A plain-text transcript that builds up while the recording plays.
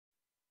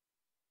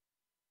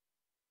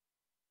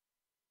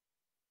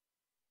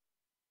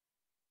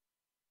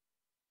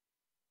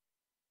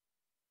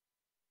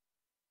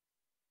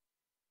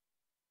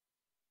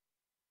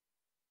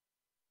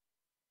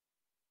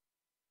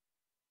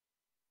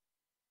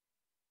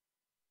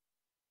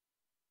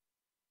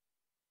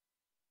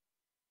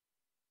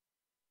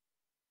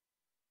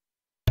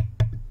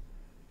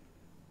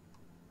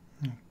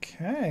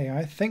Okay,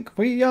 I think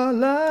we are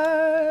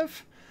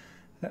live.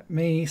 Let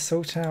me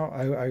sort out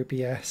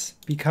OBS.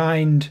 Be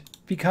kind.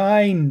 Be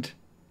kind.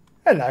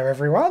 Hello,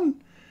 everyone.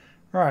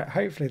 Right,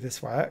 hopefully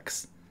this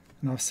works.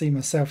 And I'll see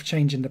myself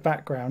change in the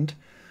background.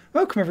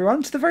 Welcome,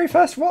 everyone, to the very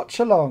first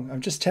watch-along.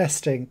 I'm just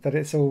testing that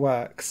it all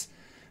works.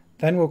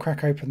 Then we'll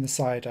crack open the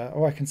cider.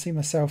 Oh, I can see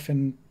myself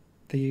in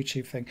the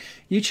YouTube thing.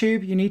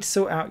 YouTube, you need to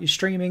sort out your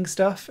streaming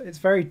stuff. It's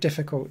very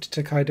difficult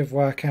to kind of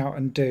work out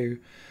and do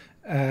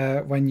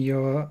when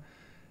you're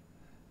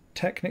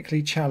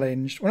technically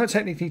challenged. Well, not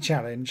technically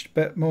challenged,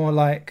 but more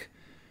like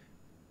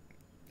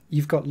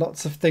you've got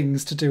lots of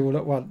things to do all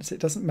at once. It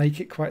doesn't make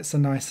it quite so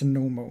nice and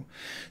normal.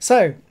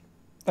 So,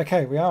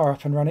 okay, we are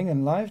up and running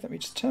and live. Let me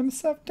just turn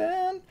myself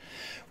down.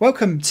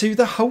 Welcome to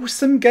the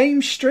Wholesome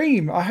game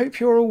stream. I hope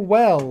you're all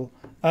well.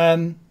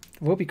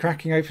 We'll be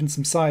cracking open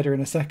some cider in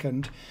a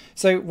second.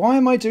 So why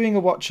am I doing a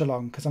watch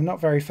along? Because I'm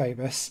not very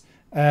famous.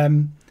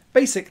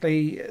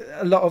 Basically,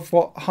 a lot of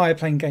what Higher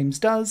Plane Games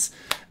does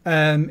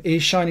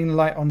is shining the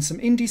light on some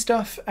indie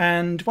stuff.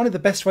 And one of the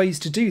best ways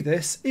to do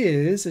this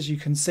is, as you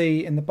can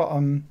see in the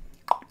bottom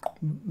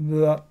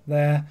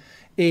there,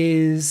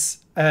 is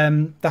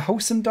the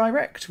Wholesome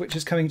Direct, which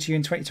is coming to you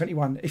in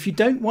 2021. If you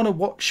don't want to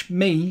watch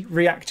me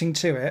reacting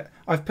to it,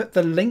 I've put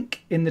the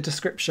link in the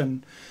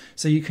description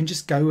so you can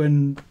just go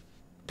and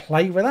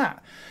play with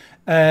that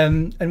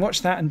and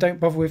watch that and don't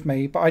bother with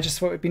me. But I just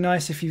thought it'd be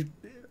nice if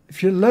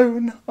you're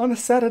alone on a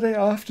Saturday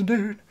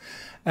afternoon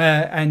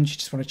and you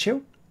just want to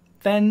chill,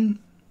 then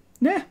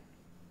yeah,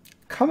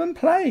 come and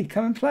play.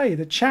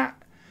 The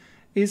chat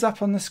is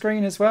up on the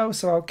screen as well,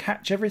 so I'll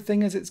catch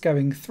everything as it's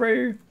going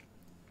through.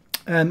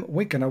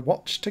 We're gonna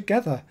watch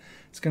together.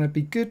 It's gonna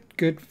be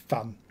good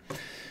fun.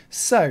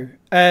 So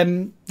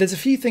there's a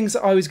few things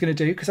that I was going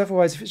to do, because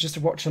otherwise if it's just a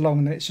watch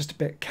along then it's just a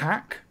bit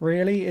cack,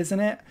 really, isn't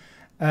it?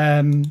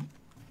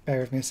 Bear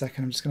with me a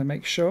second, I'm just going to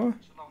make sure.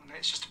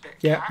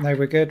 Yeah, no,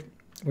 we're good.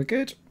 We're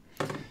good.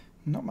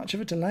 Not much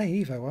of a delay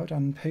either. Well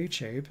done,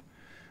 PooTube.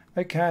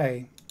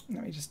 Okay,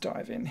 let me just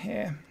dive in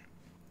here.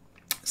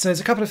 So there's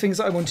a couple of things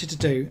that I wanted to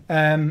do.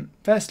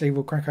 Firstly,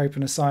 we'll crack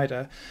open a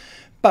cider.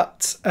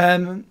 But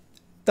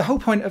the whole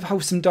point of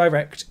Wholesome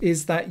Direct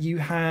is that you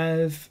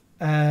have...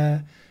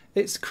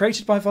 it's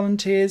created by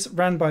volunteers,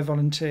 ran by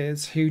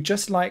volunteers who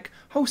just like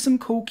wholesome,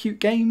 cool, cute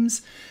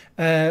games,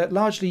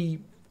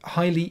 largely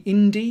highly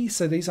indie,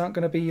 so these aren't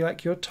going to be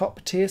like your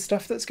top tier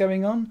stuff that's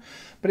going on,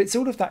 but it's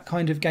all of that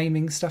kind of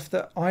gaming stuff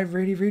that I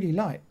really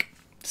like.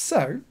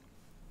 So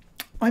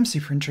I'm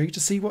super intrigued to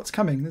see what's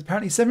coming. There's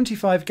apparently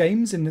 75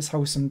 games in this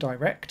Wholesome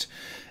Direct.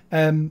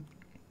 A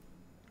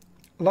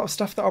lot of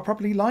stuff that I'll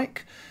probably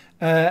like.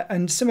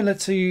 And similar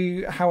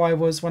to how I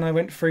was when I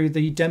went through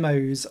the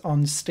demos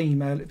on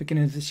Steam at the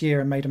beginning of this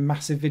year and made a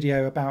massive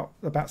video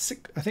about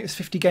six, I think it was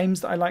 50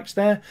 games that I liked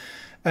there.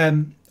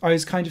 I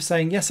was kind of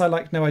saying, yes, I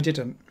liked, no, I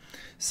didn't.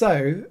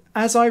 So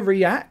as I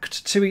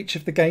react to each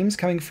of the games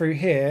coming through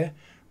here,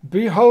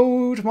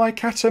 behold my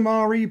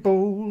Katamari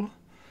ball.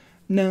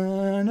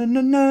 Na na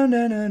na na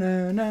na na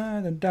na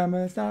na the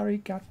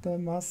Damasari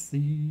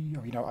Katamasi.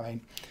 Oh, you know what I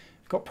mean.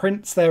 I've got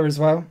Prince there as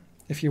well,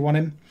 if you want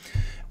him.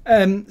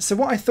 So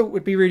what I thought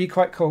would be really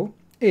quite cool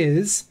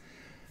is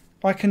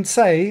I can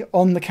say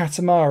on the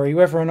Katamari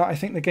whether or not I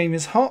think the game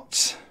is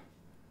hot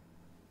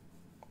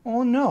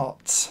or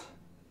not,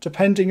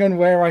 depending on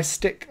where I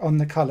stick on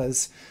the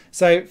colours.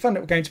 So fun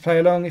little game to play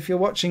along. If you're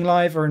watching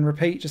live or in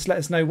repeat, just let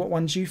us know what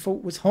ones you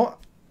thought was hot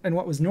and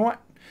what was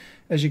not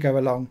as you go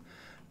along.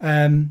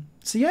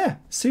 So yeah,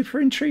 super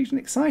intrigued and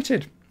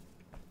excited.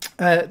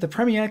 The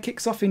premiere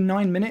kicks off in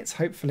 9 minutes.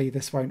 Hopefully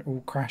this won't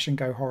all crash and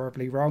go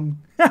horribly wrong.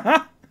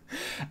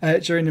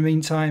 During the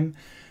meantime,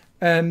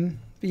 but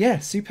yeah,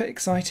 super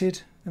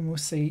excited, and we'll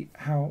see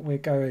how we're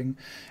going.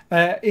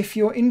 If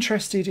you're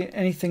interested in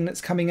anything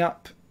that's coming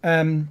up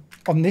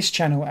on this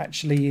channel,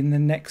 actually in the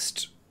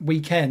next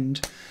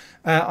weekend,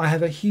 I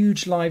have a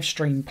huge live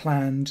stream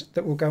planned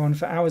that will go on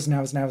for hours and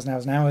hours and hours and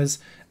hours and hours.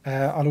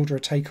 I'll order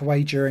a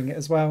takeaway during it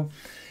as well,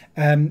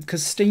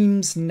 because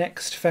Steam's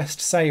Next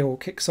Fest sale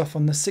kicks off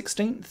on the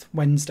 16th,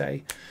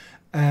 Wednesday.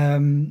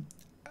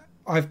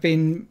 I've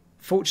been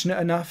fortunate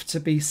enough to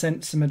be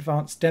sent some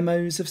advanced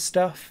demos of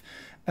stuff,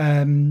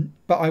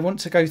 but I want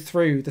to go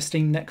through the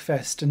Steam Next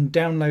Fest and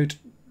download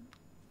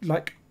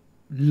like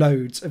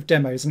loads of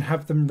demos and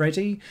have them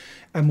ready,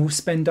 and we'll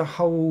spend a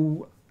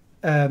whole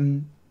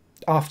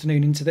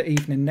afternoon into the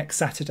evening next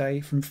Saturday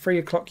from 3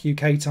 o'clock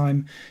UK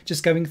time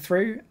just going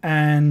through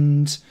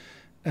and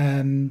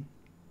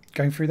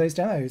going through those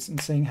demos and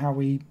seeing how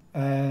we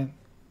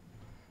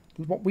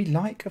what we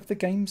like of the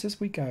games as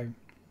we go.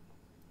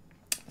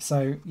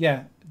 So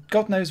yeah,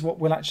 God knows what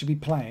we'll actually be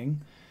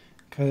playing,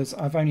 because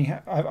I've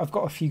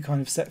got a few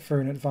kind of set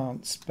through in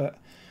advance, but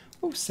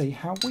we'll see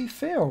how we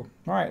feel.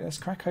 All right, let's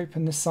crack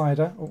open the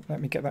cider. Oh,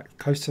 let me get that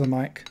close to the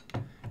mic.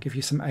 Give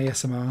you some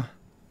ASMR.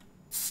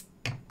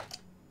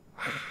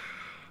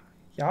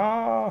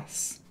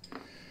 Yes.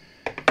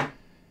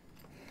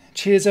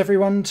 Cheers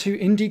everyone to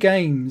indie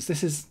games.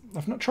 This is,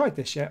 I've not tried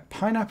this yet.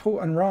 Pineapple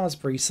and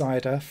raspberry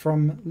cider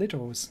from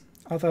Lidl's.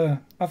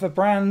 other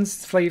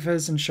brands,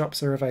 flavours and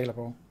shops are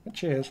available. But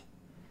cheers.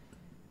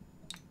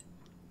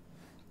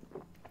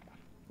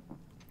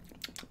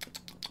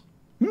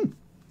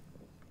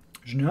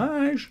 It's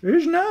nice.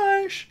 It's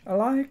nice. I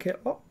like it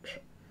lots.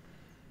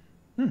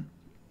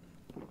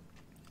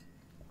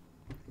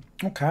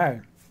 Okay.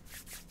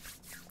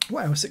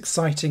 What else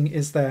exciting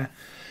is there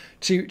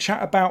to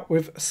chat about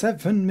with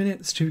 7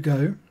 minutes to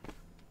go?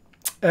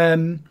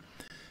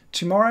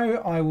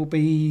 Tomorrow I will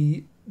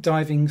be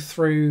diving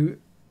through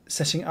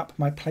setting up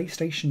my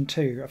PlayStation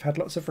 2. I've had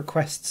lots of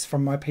requests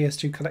from my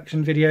PS2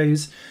 collection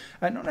videos,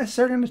 not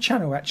necessarily on the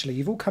channel actually.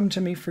 You've all come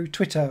to me through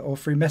Twitter or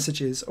through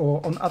messages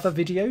or on other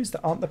videos that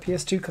aren't the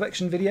PS2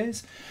 collection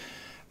videos,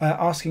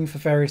 asking for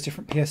various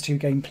different PS2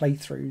 game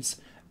playthroughs.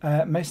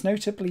 Most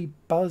notably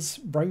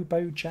Buzz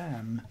Robo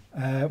Jam,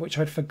 which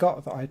I'd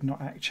forgot that I'd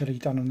not actually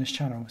done on this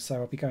channel, so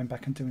I'll be going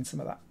back and doing some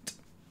of that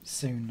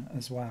soon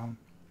as well.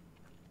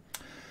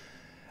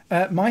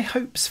 My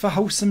hopes for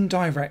Wholesome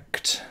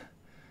Direct.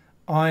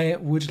 I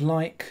would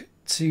like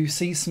to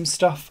see some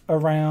stuff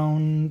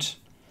around...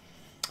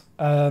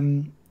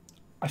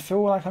 I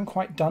feel like I'm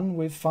quite done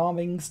with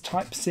farming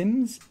type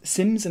sims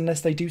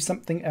unless they do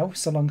something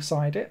else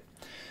alongside it.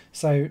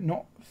 So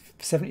not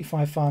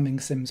 75 farming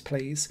sims,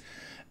 please.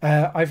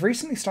 I've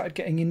recently started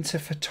getting into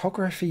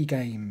photography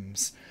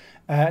games.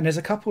 And there's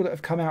a couple that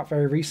have come out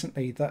very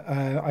recently that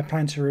I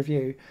plan to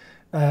review.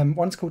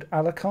 One's called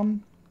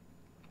Alicon,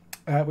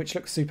 which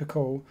looks super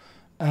cool.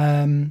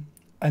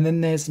 And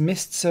then there's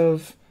Mists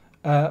of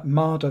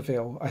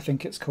Marderville, I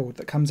think it's called,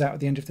 that comes out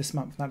at the end of this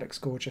month. That looks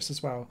gorgeous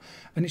as well.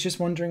 And it's just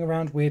wandering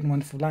around weird and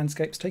wonderful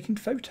landscapes, taking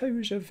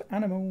photos of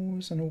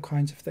animals and all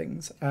kinds of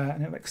things.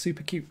 And it looks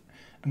super cute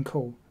and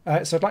cool.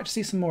 So I'd like to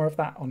see some more of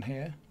that on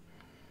here.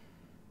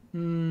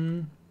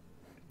 I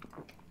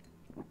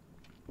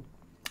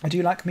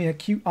do like me a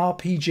cute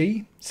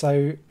RPG,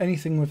 so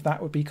anything with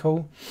that would be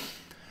cool.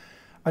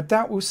 I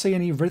doubt we'll see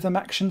any rhythm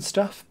action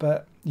stuff,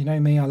 but you know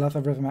me, I love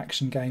a rhythm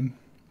action game.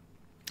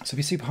 So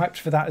be super hyped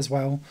for that as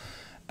well.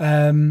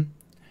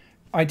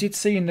 I did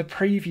see in the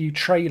preview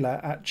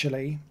trailer,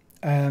 actually,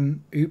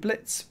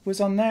 Ooblets was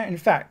on there. In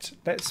fact,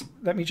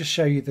 let me just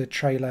show you the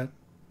trailer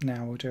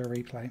now. We'll do a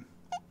replay.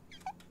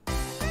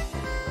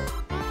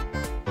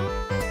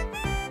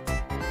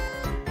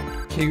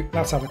 Cute.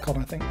 That's Alicon,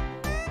 I think.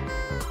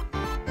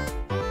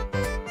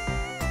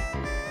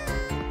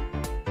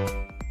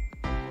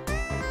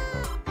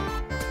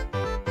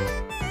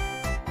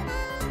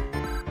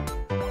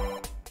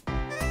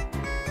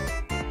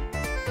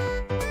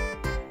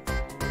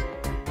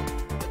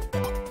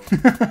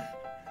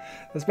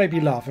 That's made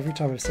me laugh every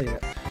time I've seen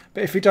it.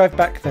 But if we dive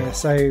back there,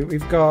 so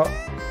we've got...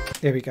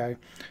 Here we go.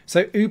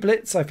 So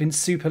Ooblets, I've been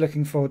super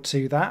looking forward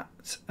to that.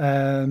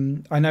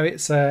 I know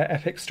it's a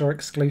Epic Store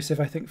exclusive,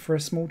 I think, for a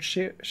small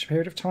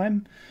period of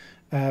time.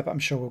 But I'm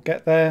sure we'll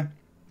get there.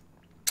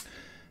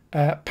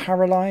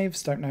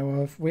 Paralives, don't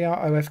know of. We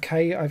Are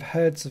OFK, I've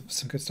heard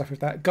some good stuff with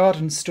that.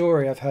 Garden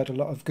Story, I've heard a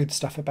lot of good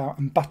stuff about.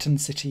 And Button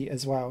City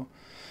as well.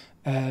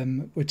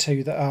 Were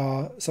two that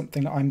are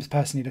something that I'm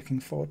personally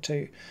looking forward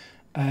to.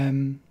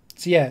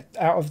 So yeah,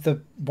 out of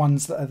the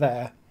ones that are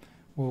there,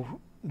 well,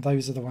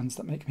 those are the ones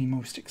that make me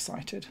most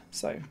excited.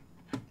 So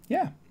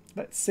yeah,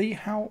 let's see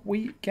how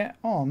we get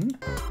on.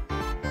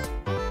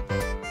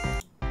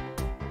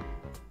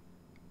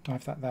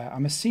 Dive that there.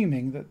 I'm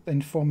assuming that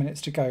in 4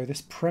 minutes to go,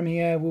 this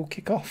premiere will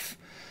kick off,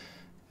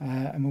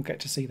 and we'll get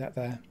to see that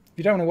there. If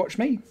you don't want to watch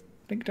me,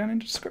 link down in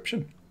the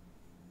description.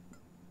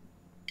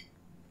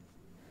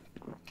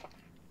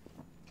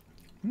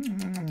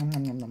 It's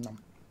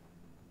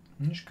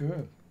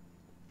good.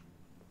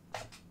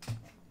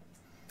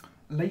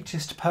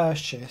 Latest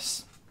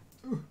purchase.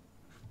 Ooh.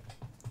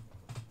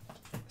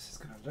 This is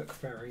going to look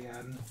very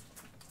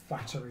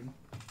flattering.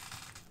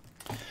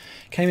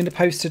 Came in the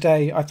post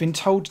today. I've been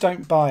told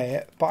don't buy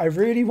it, but I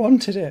really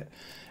wanted it.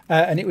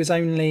 And it was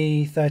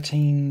only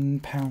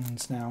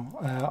 £13 now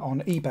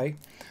on eBay.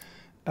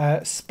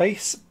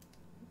 Space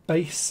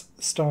Base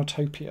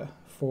Startopia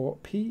for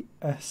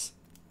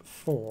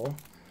PS4.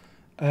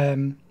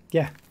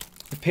 Yeah,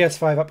 the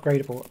PS5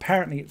 upgradable.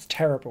 Apparently it's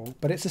terrible,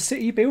 but it's a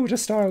city builder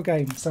style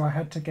game, so I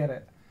had to get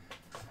it.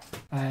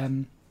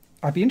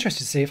 I'd be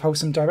interested to see if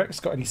Wholesome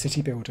Direct's got any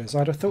city builders.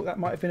 I'd have thought that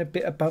might have been a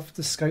bit above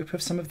the scope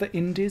of some of the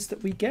indies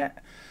that we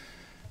get.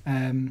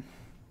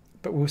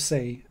 But we'll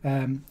see.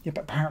 Yeah, but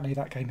apparently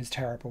that game is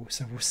terrible,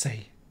 so we'll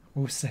see.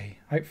 We'll see.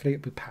 Hopefully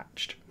it'll be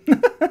patched.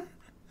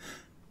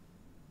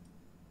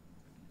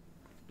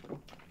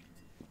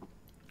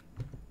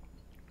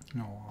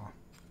 Oh,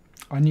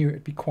 I knew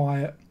it'd be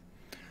quiet.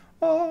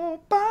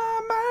 All by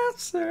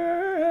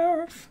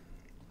myself.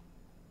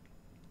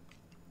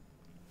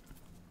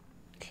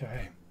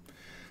 Okay.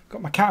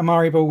 Got my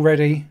Katamari ball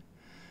ready.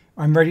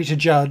 I'm ready to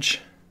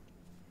judge.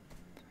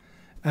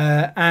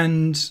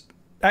 And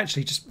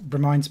actually just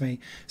reminds me.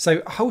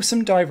 So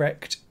Wholesome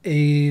Direct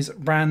is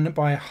ran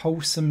by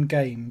Wholesome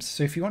Games.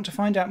 So if you want to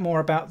find out more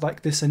about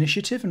like this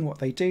initiative and what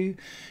they do,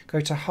 go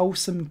to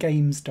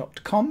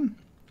wholesomegames.com.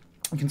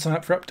 You can sign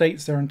up for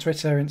updates. They're on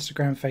Twitter,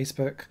 Instagram,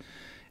 Facebook.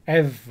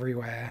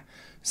 everywhere.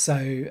 So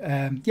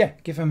yeah,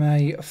 give them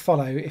a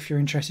follow if you're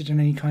interested in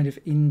any kind of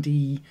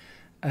indie,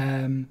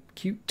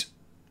 cute,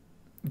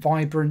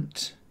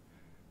 vibrant,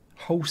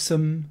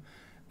 wholesome.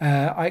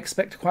 I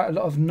expect quite a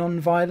lot of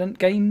non-violent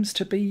games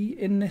to be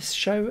in this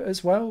show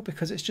as well,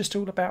 because it's just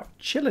all about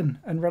chilling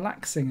and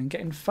relaxing and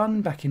getting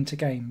fun back into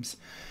games.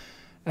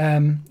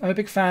 I'm a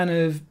big fan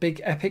of big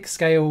epic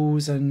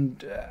scales, and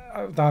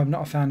though I'm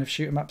not a fan of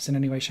shoot 'em ups in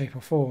any way, shape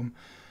or form,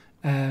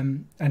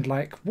 and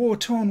like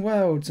war-torn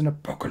worlds and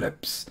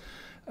apocalypse.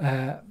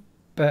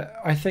 But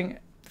I think,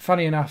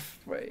 funny enough,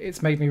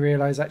 it's made me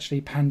realise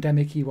actually,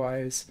 pandemic-y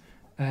wise,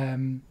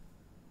 the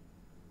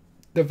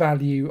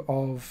value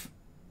of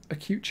a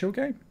cute chill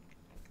game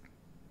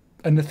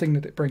and the thing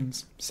that it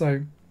brings.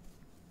 So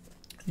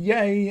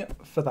yay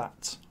for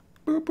that.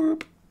 Boop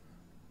boop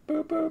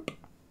boop boop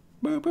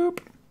boop boop.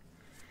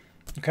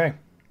 Okay,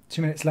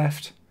 2 minutes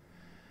left,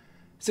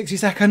 60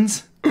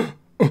 seconds.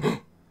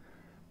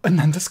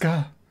 Another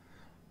scar.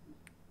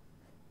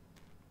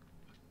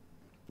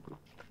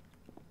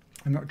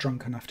 I'm not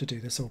drunk enough to do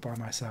this all by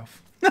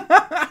myself.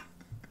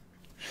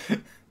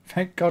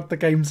 Thank God the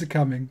games are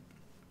coming.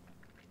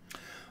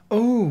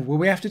 Oh, will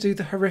we have to do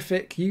the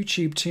horrific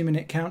YouTube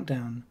 2-minute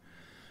countdown?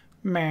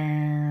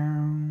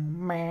 Meow,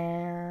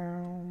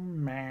 meow,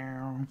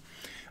 meow.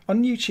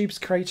 On YouTube's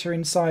Creator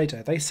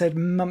Insider, they said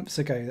months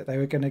ago that they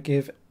were going to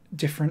give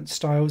different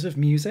styles of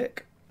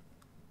music.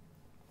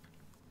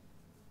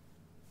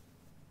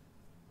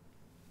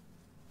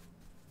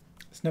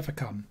 It's never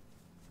come.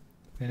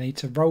 They need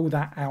to roll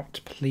that out,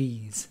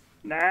 please.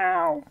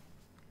 Now!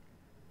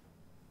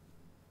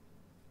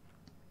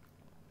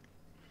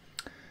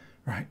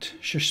 Right,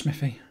 shush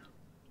Smithy.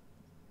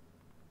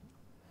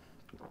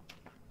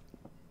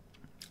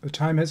 The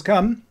time has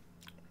come.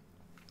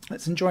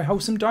 Let's enjoy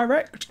Wholesome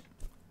Direct.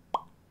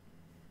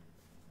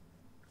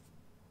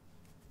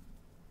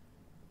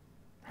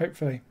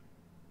 Hopefully.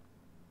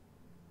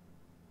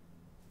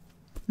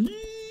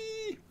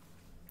 Yee!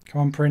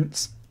 Come on,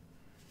 Prince.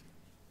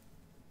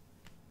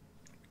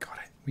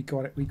 We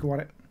got it. We got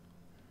it.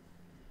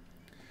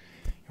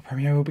 Your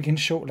premiere will begin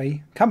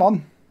shortly. Come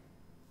on.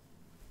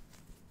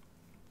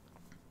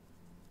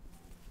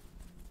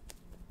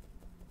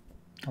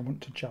 I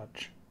want to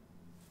judge.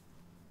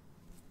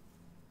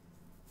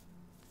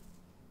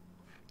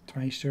 Do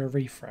I need to do a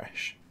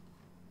refresh?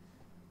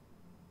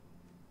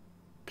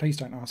 Please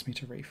don't ask me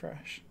to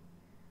refresh.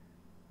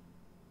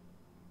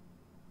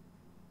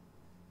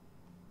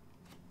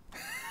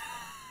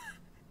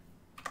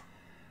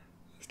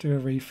 Let's do a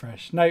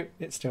refresh. No,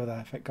 it's still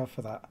there. Thank God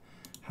for that.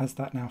 Has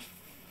that now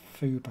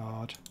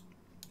foobarred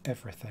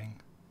everything?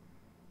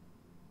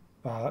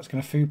 Oh, that's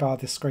going to foobar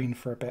the screen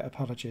for a bit.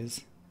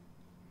 Apologies.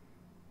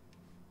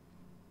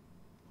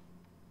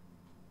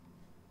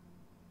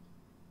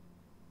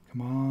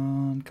 Come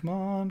on, come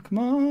on, come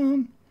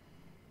on.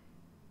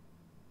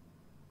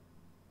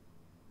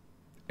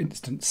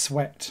 Instant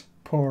sweat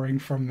pouring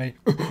from me.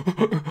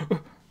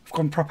 I've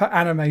gone proper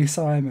anime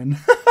Simon.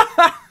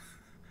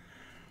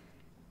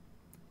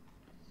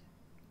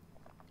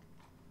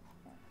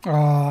 Oh,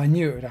 I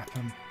knew it would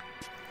happen.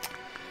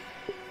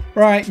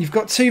 Right, you've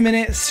got 2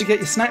 minutes to get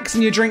your snacks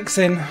and your drinks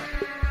in.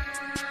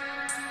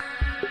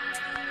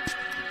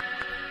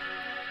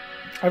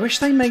 I wish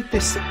they made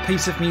this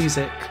piece of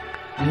music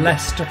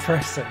less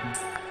depressing,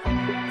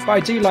 but I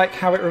do like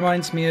how it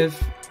reminds me of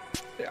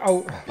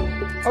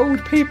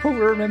old people will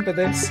remember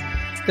this,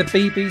 the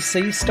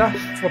BBC stuff,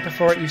 well,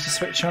 before it used to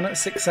switch on at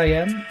 6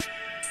 AM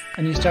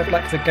and used to have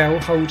like the girl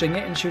holding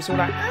it and she was all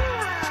like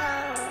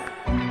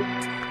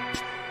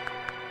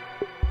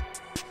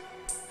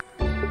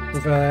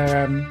with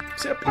a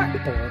is it a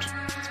blackboard?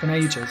 It's been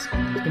ages,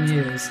 it's been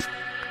years.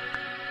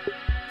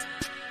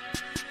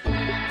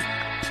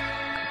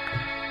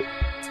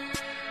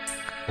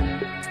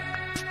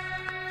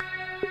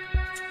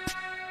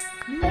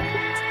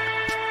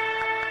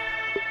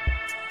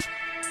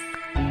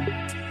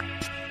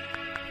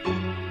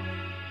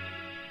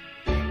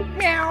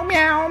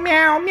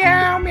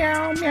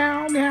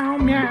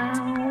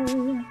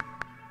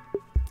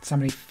 So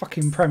many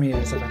fucking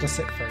premieres I've had to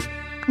sit through.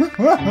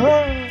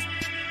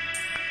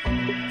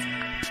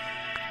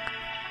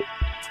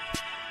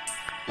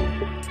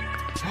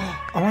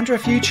 I wonder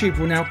if YouTube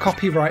will now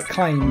copyright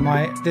claim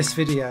this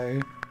video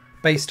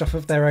based off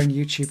of their own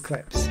YouTube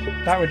clips.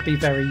 That would be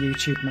very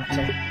YouTube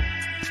meta.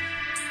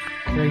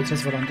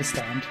 Creators will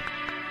understand.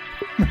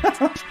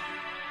 Okay.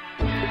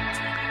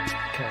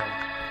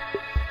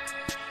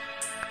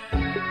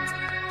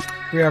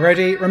 We are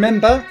ready.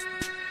 Remember,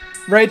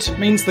 red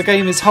means the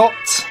game is hot.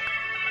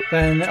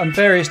 Then on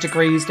various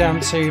degrees down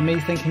to me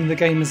thinking the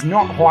game is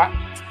not hot,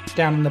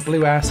 down in the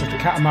blue ass of the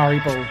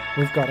Katamari ball.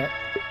 We've got it.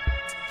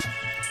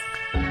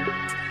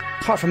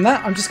 Apart from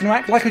that, I'm just going to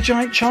act like a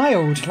giant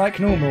child, like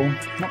normal.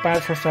 Not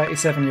bad for a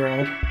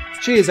 37-year-old.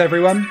 Cheers,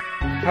 everyone.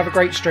 Have a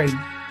great stream.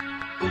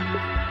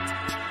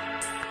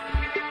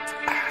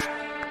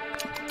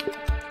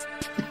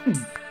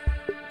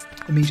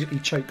 Immediately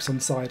chokes on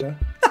cider.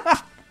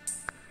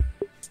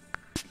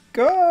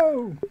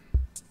 Go!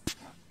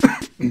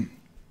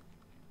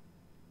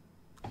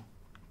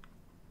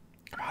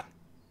 Come on.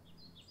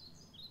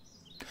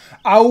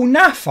 Oh,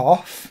 naff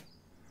off.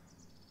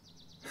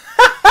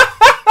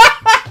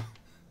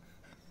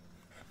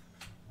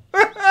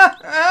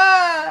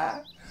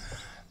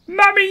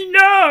 Mummy,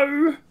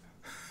 no.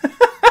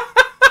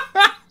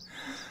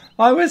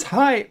 I was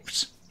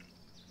hyped.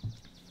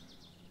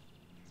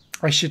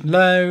 I should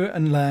know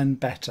and learn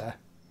better.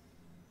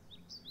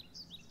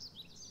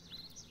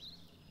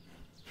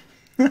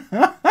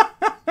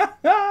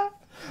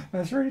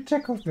 That's really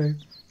tickled me.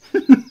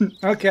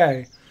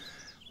 Okay.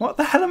 What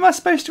the hell am I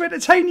supposed to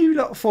entertain you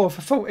lot for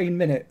 14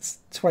 minutes,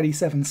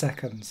 27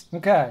 seconds?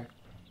 Okay.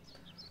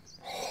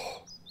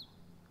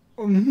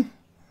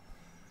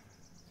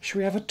 Should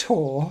we have a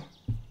tour?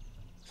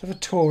 Let's have a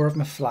tour of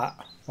my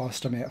flat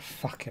whilst I'm here.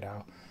 Fuck it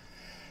out.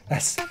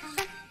 Let's...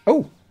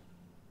 Oh!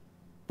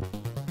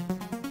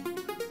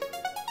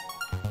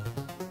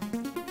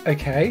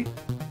 Okay.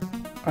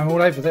 I'm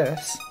all over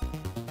this.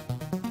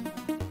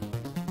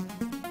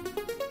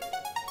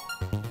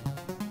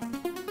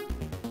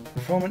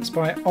 Performance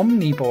by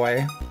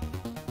Omniboy.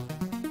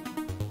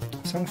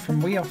 Song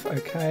from We Off.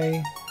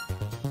 Okay.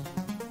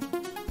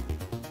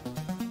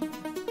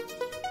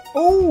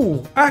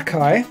 Oh,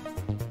 Akai.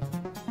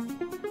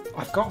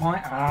 I've got my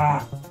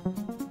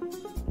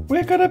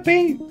We're gonna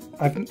be.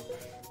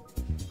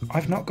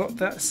 I've not got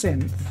that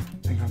synth.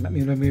 Hang on, let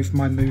me remove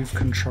my move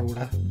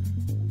controller.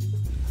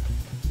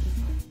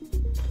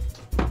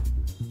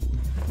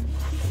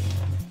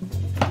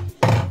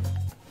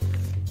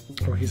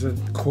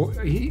 Oh,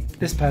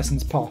 this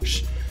person's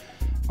posh.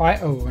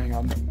 Oh, hang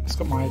on. It's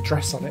got my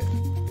address on it.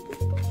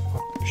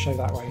 I'll show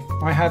that way.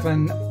 I have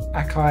an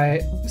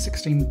Akai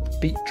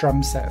 16-beat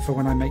drum set for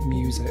when I make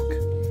music.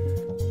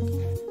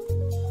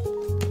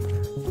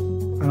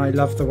 And I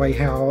love the way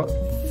how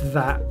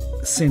that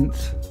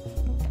synth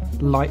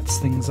lights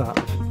things up.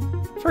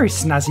 Very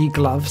snazzy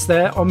gloves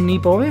there,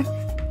 Omniboy.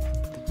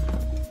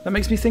 That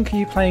makes me think of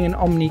you playing an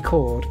Omni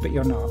chord, but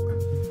you're not.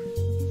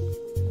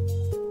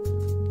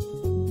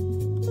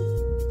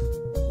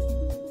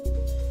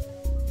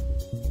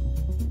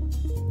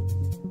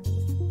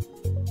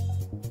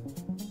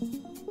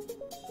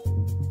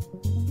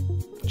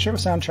 Chill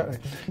soundtrack.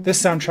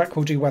 This soundtrack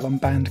will do well on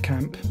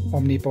Bandcamp.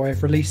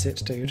 Omniboy, release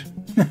it, dude.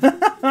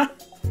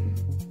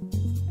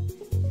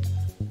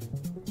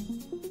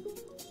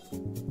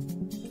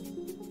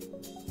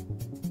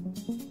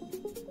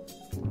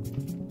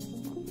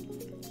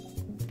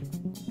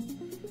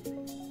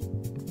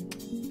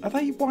 Are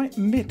they white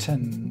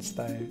mittens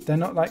though? They're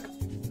not like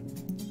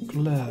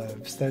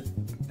gloves, they're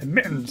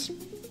mittens.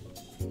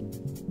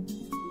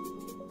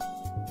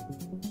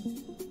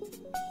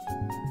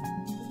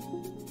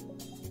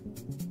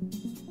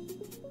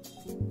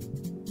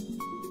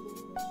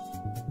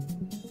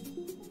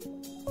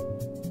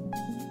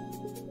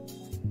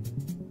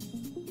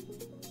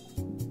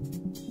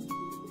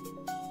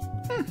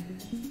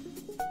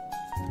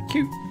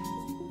 Cute.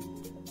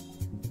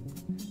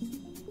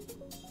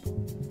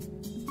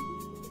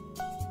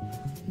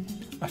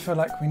 I feel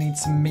like we need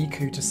some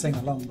Miku to sing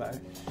along though.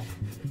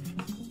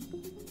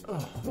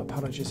 Oh,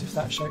 apologies if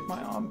that shaped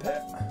my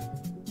armpit.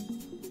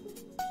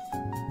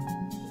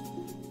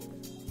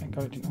 Thank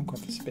God I didn't. Oh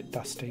God, it's a bit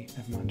dusty.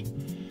 Never mind.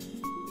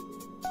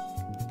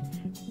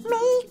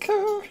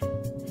 Miku,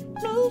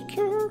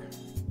 Miku,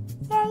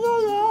 la la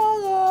la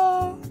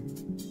la.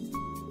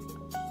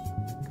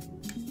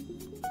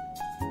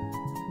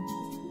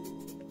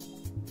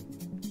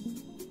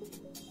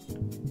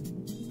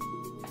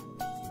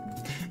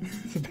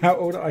 It's about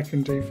all that I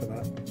can do for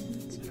that.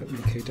 Let's put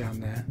Miku down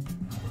there.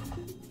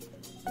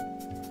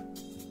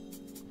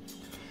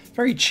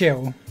 Very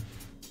chill.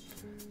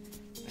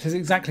 This is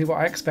exactly what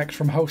I expect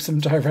from Wholesome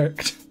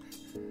Direct.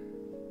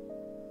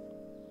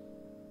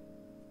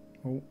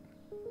 Oh,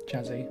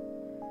 jazzy.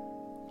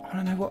 I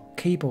want to know what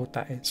keyboard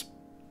that is.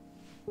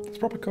 It's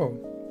proper cool.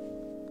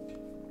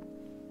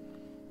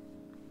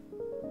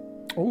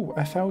 Oh,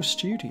 FL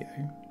Studio.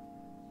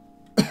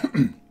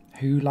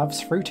 Who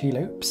loves Fruity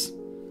Loops?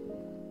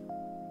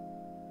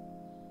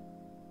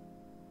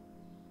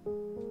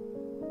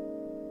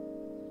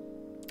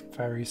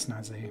 Very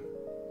snazzy.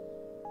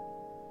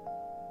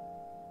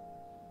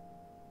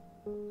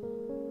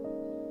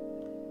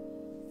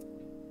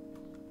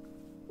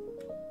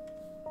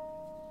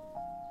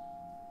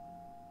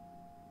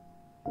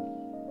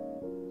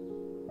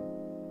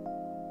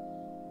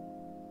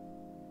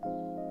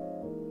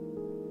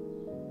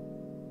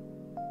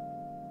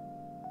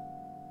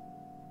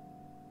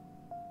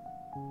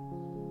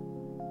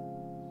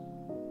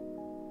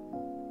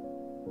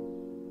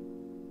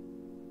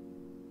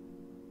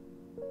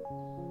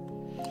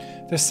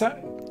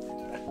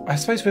 I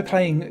suppose we're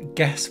playing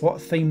guess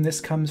what theme this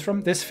comes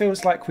from. This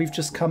feels like we've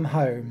just come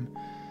home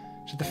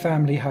to the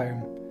family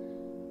home.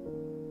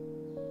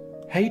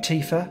 Hey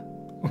Tifa.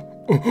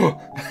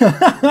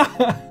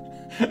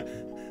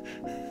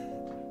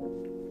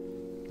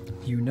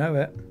 You know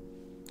it.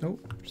 Oh,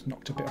 just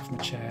knocked a bit off my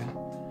chair.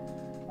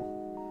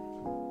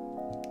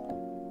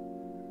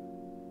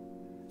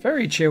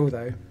 Very chill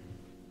though.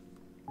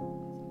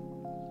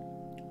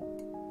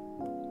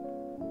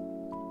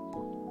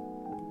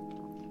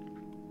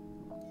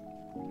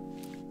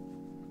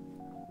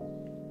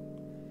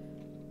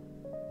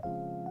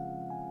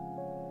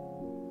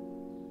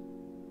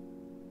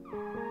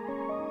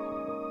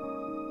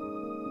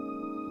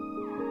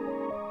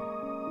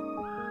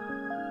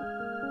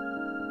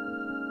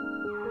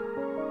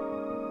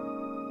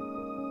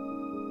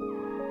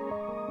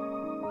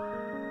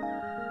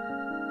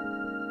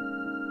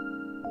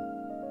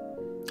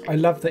 I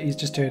love that he's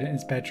just doing it in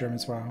his bedroom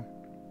as well.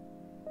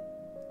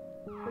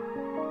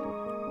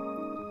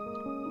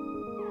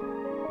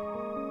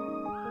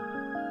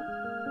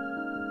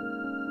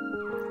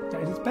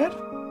 That is his bed?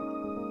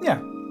 Yeah.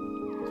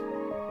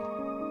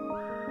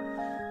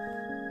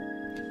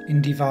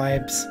 Indie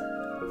vibes.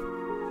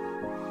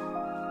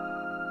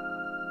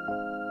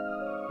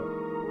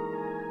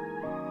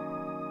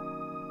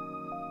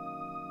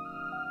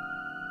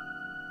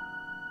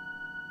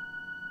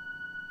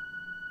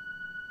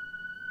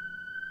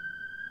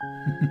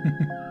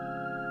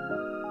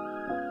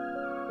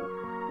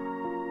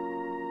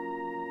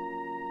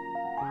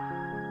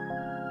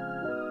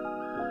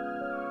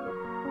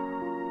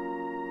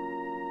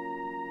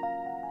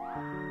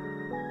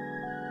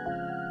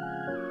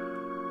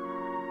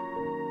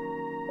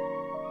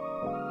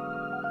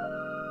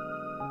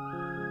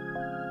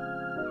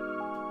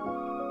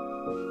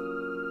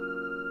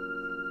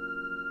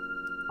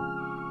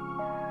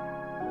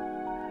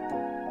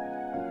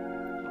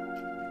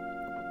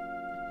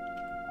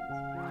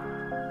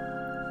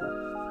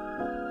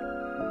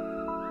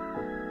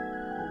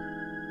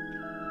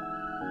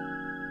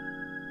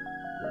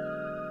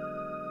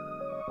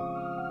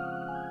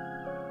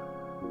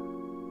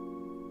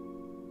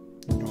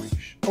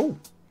 Oh,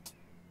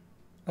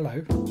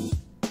 hello.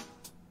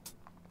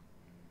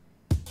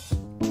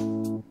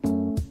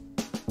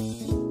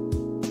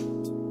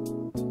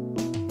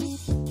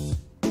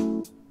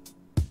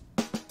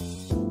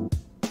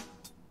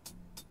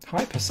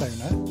 Hi,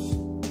 Persona.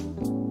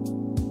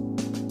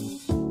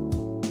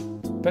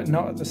 But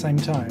not at the same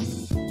time.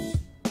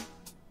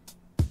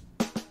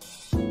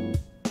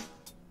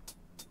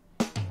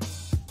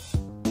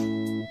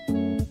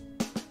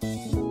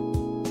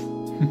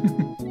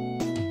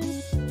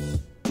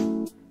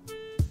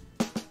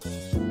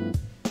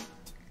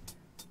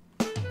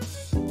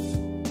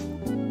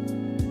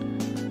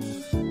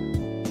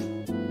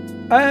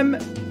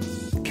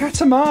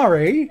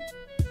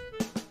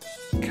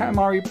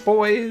 Katamari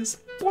boys,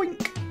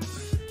 boink.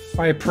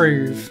 I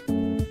approve.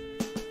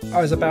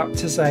 I was about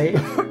to say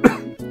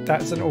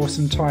that's an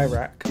awesome tie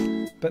rack,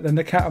 but then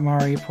the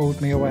Katamari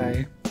pulled me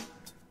away.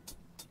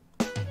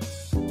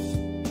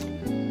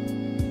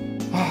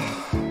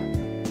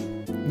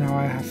 Now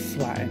I have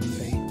flat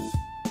envy.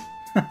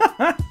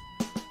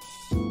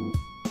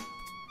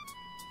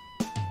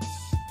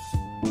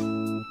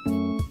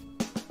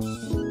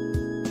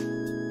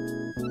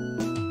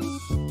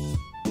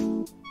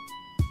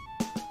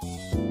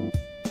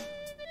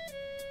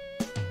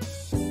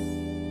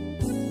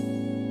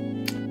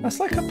 That's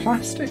like a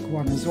plastic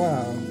one as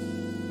well.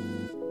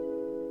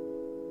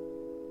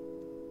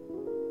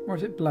 Or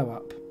does it blow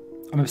up?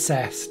 I'm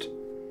obsessed.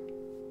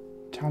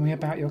 Tell me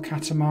about your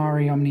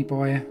Katamari, Omni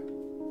Boy.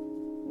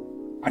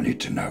 I need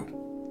to know.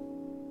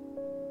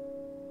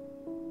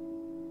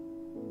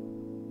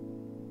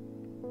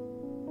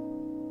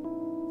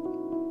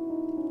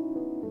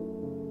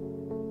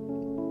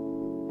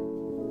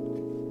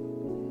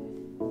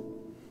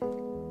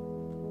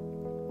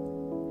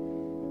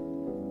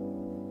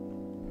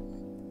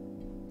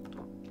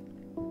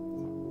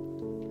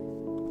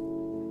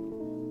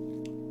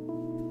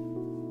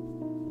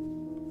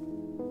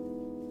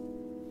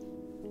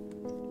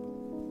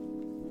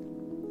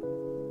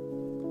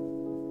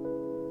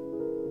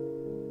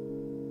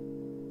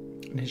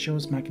 And is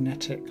yours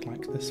magnetic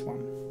like this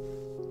one?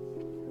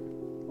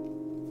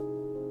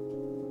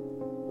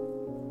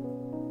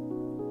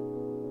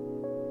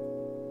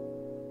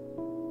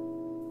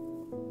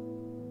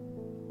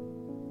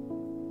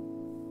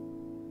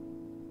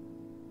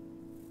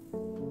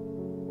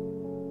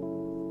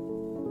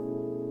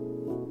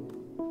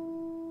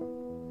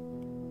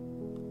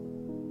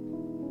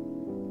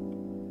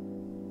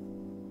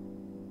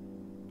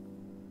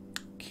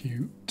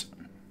 Cute.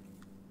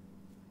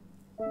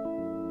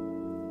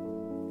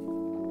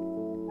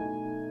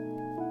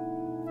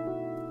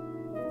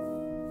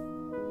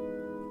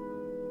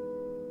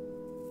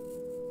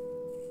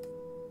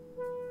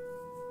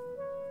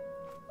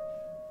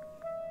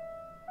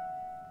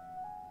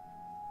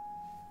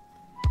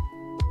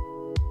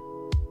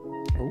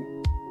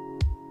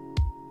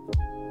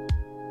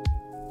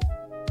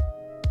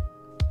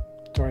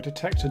 Do I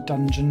detect a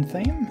dungeon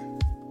theme?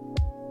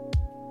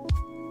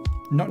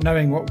 Not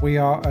knowing what We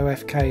Are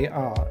OFK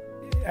are,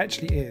 it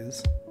actually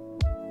is.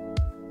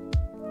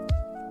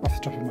 Off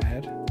the top of my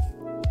head.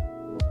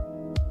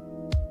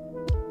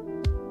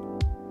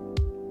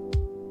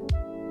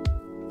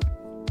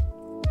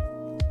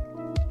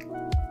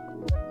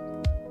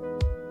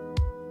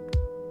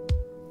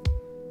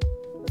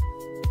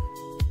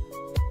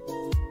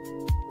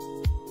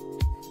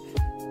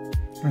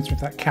 Reminds me of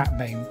that cat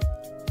meme.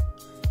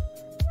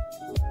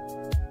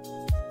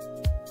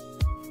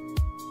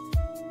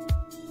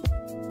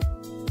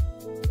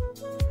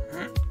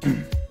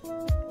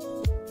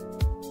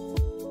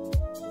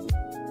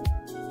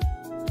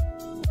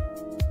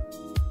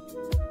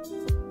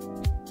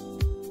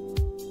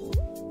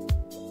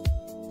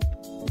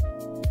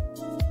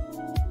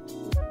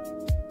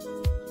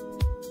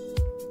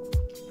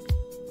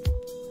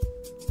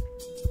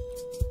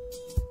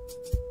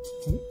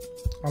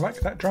 I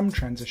like that drum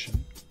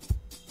transition.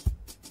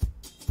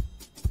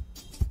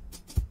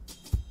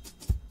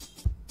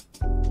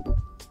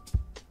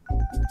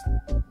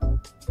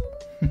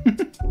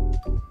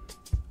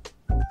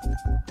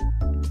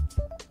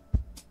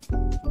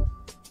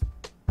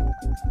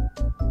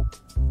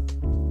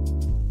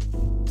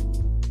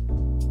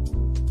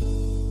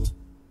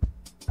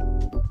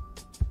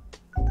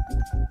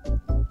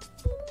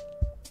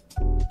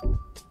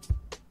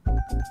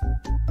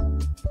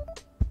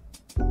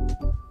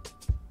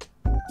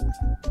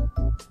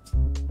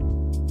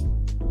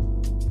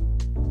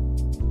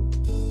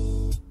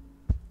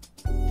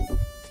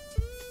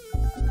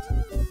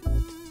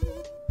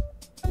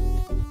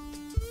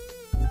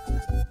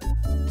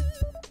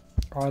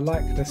 I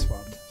like this one.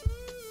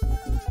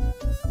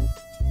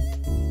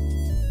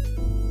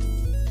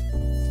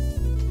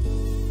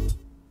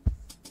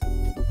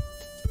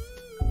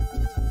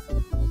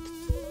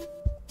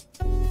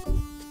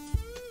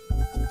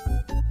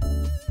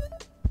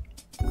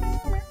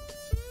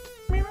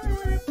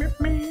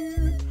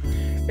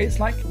 It's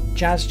like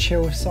jazz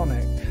chill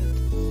Sonic.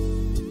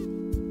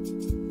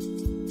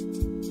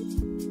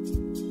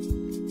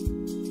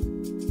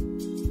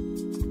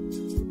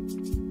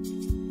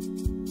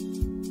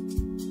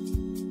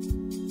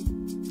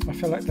 I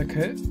feel like the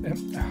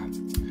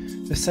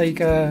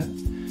Sega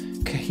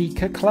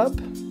Kahika Club.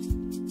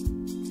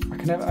 I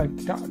can't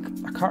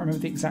remember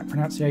the exact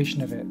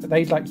pronunciation of it, but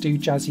they'd like do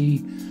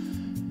jazzy,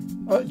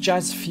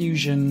 jazz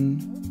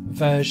fusion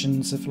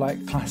versions of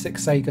like classic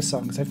Sega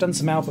songs. They've done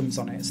some albums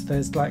on it. So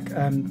there's like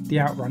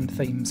the Outrun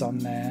themes on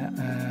there,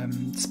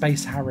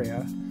 Space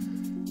Harrier.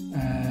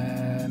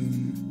 I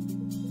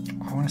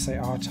want to say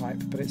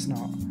R-Type, but it's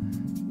not.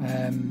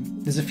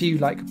 There's a few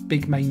like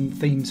big main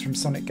themes from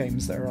Sonic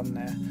games that are on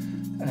there,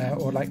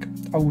 or like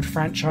old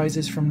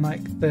franchises from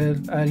like the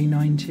early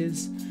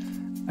 90s,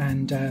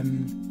 and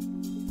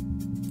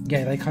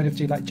yeah, they kind of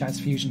do like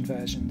jazz fusion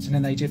versions, and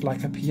then they did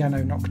like a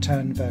piano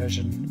nocturne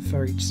version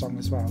for each song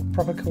as well.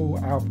 Proper cool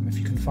album if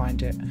you can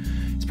find it.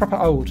 It's proper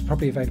old,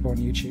 probably available on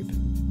YouTube.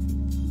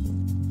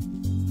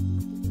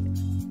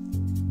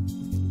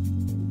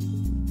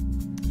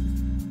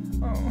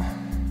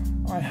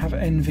 Oh, I have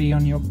envy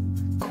on your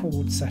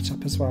cord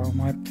setup as well.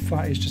 My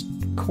flat is just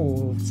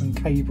cords and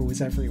cables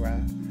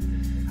everywhere.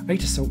 I need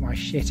to sort my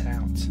shit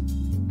out.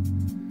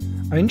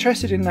 I'm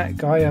interested in that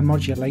Gaia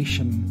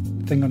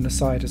modulation thing on the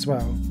side as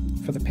well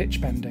for the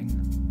pitch bending.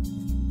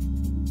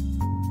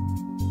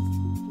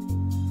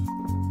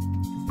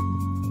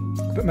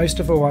 But most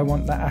of all, I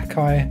want that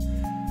Akai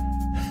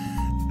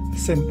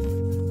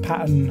synth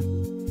pattern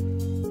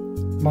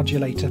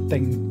modulator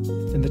thing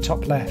in the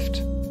top left.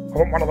 I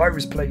want one of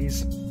those,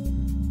 please.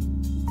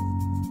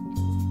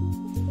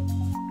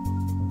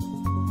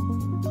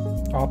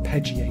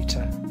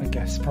 Arpeggiator, I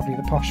guess, probably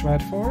the posh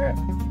word for it.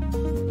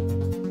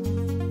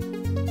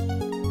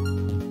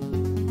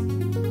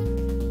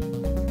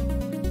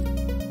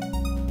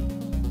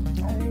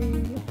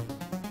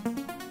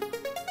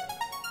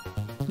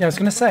 Yeah, I was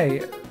going to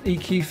say,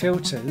 EQ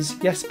filters,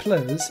 yes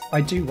please,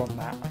 I do want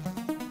that.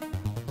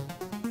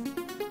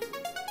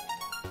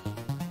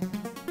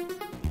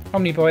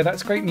 Omniboy,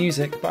 that's great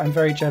music, but I'm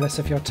very jealous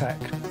of your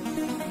tech.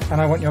 And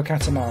I want your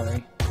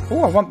Katamari.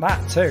 Oh, I want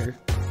that too.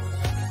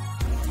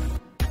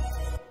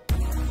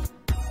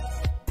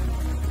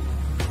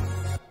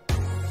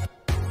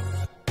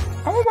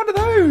 I want one of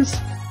those!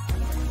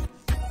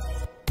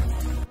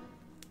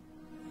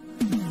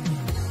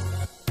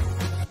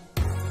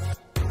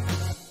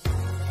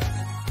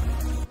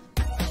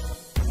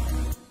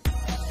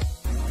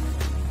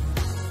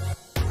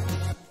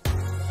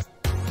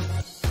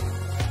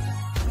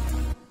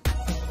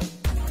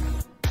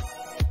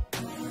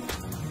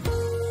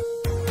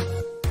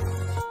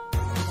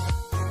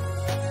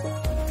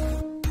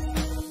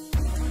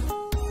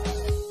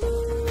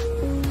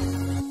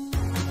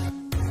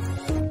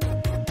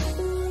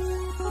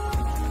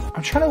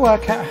 I'm trying to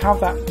work out how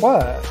that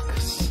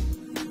works.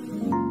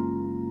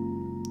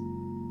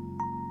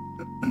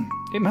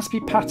 It must be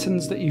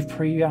patterns that you've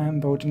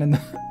preambled, and then the,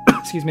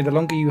 excuse me, the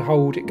longer you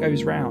hold it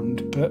goes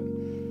round, but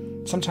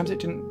sometimes it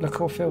didn't look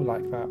or feel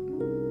like that.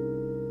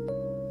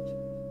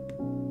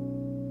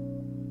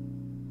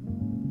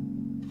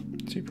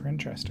 Super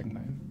interesting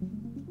though.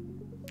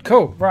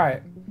 Cool,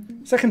 right.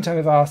 Second time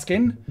of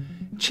asking.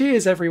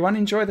 Cheers everyone,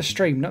 enjoy the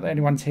stream. Not that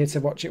anyone's here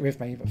to watch it with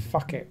me, but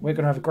fuck it. We're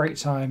going to have a great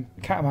time.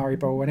 Katamari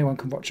Ball, anyone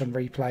can watch on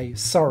replay.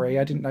 Sorry,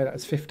 I didn't know that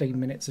was 15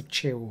 minutes of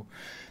chill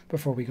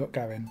before we got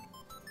going.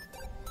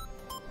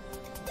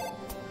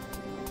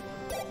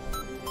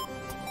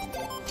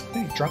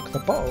 He drunk the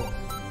bottle.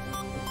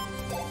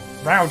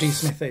 Rowdy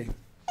Smithy.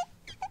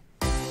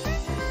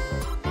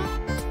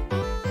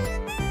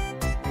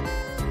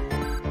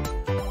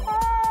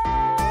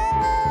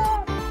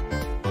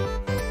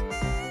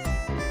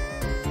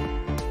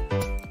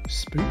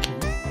 Spooky.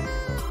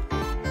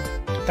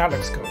 That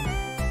looks cool.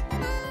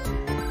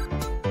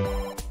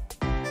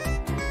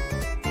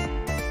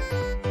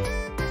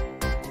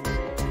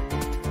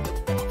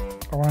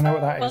 Oh, I know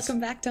what that is.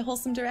 Welcome back to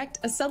Wholesome Direct,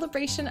 a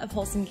celebration of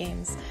wholesome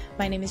games.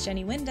 My name is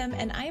Jenny Wyndham,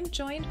 and I am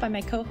joined by my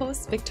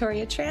co-hosts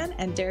Victoria Tran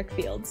and Derek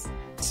Fields.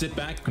 Sit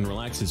back and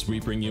relax as we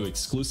bring you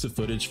exclusive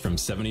footage from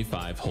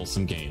 75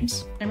 wholesome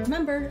games. And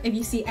remember, if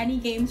you see any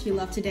games you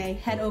love today,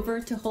 head over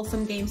to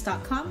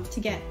wholesomegames.com to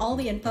get all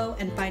the info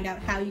and find out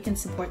how you can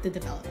support the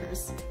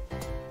developers.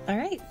 All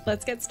right,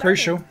 let's get started.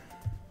 Crucial.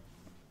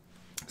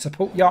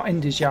 Support your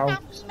indies, y'all.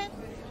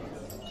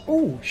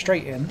 Ooh,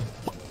 straight in.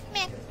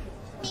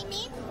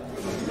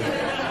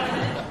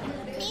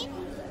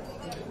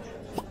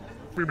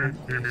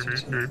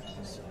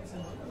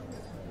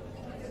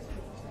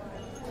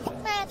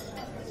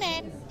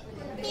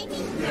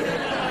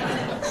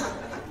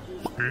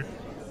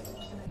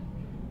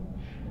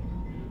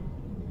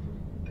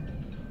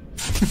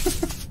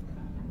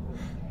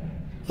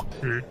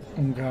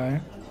 Okay.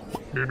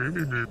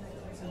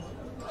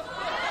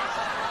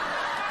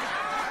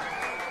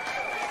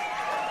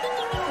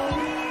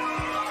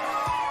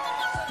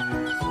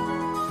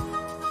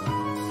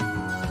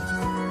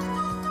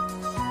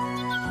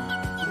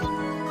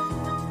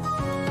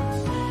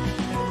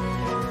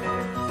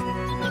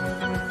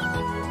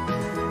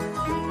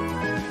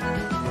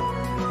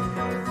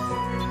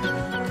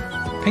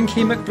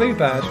 Pinky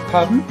McBluebird,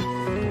 pardon?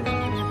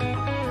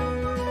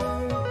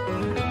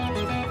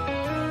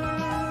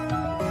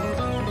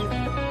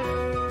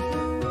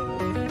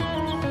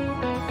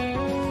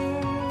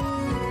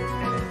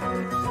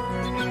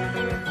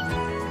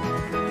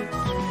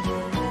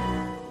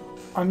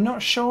 I'm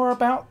not sure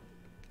about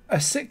a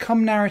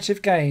sitcom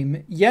narrative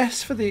game.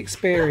 Yes, for the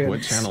experience.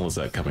 What channel is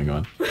that coming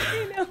on?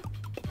 I know.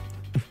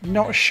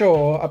 Not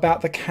sure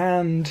about the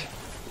canned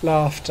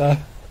laughter.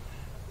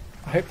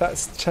 I hope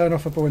that's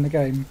turn-offable in the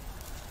game.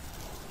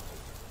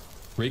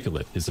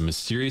 Rakelet is a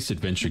mysterious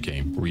adventure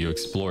game where you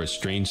explore a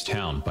strange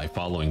town by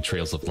following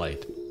trails of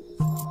light.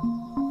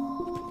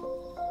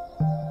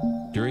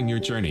 During your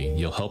journey,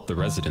 you'll help the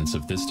residents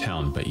of this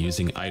town by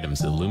using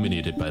items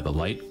illuminated by the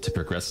light to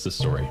progress the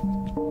story.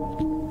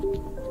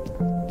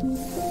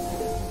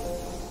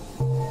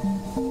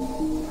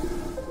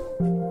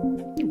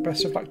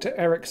 Best of luck to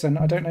Ericsson.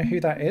 I don't know who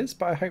that is,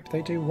 but I hope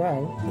they do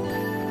well.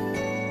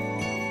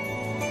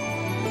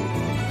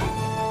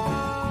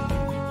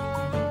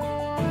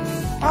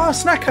 Ah,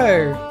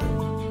 Snacko!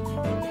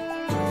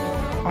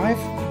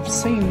 I've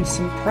seen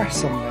some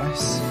press on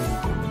this.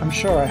 I'm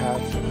sure I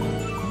have.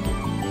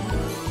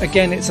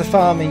 Again, it's a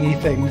farming-y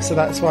thing, so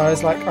that's why I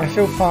was like, I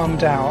feel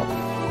farmed out.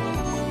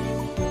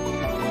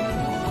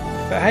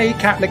 But hey,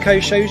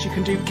 Catlico shows you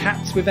can do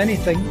cats with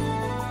anything.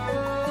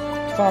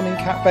 Farming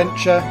cat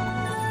venture.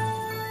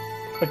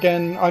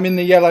 Again, I'm in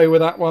the yellow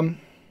with that one.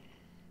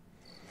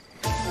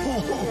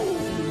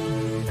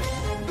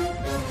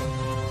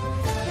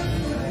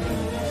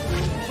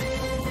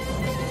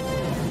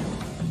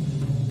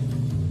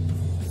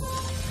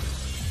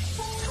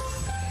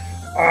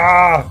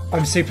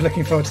 I'm super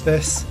looking forward to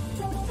this.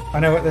 I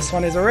know what this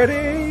one is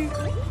already.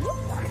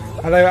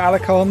 Hello,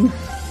 Alicon.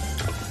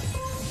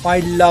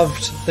 I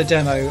loved the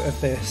demo of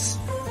this.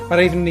 I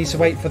don't even need to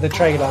wait for the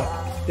trailer.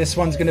 This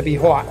one's going to be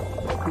hot.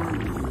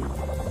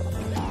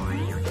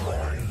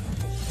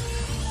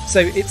 So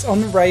it's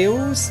on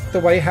rails, the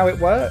way how it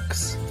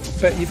works,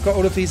 but you've got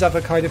all of these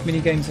other kind of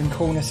mini games and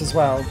coolness as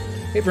well.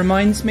 It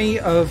reminds me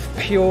of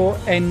pure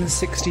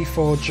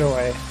N64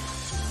 joy.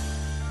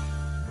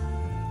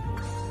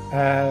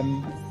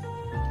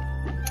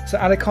 So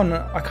Alicon,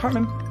 I can't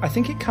remember, I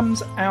think it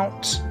comes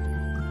out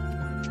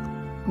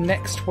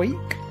next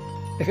week,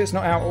 if it's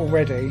not out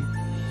already.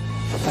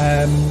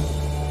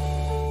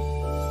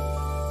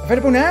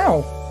 Available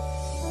now!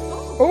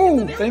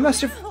 Oh, they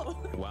must have...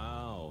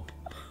 Wow.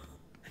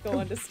 Go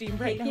on to Steam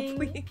right now,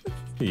 please.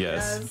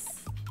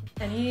 Yes.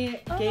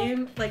 Any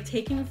game, like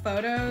taking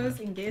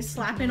photos and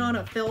slapping on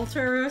a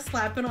filter,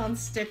 slapping on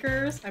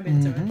stickers, I'm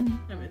into it.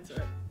 I'm into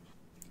it.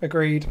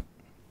 Agreed.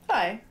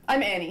 Hi,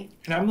 I'm Annie.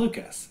 And I'm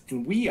Lucas,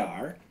 and we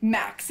are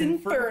Max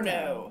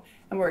Inferno.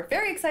 And we're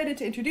very excited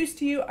to introduce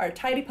to you our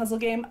tidy puzzle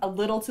game, A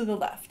Little to the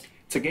Left.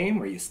 It's a game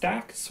where you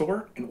stack,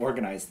 sort, and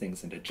organize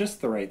things into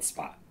just the right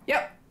spot.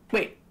 Yep.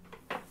 Wait,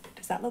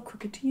 does that look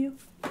crooked to you?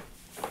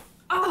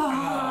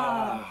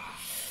 Ah!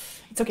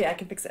 It's okay, I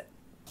can fix it.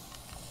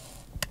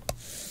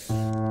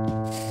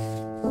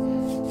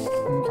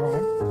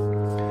 Okay.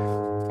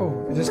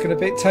 Oh, is this going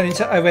to turn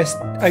into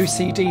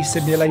OCD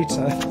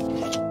simulator?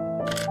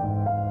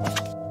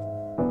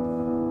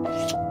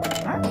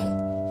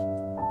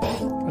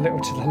 A little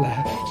to the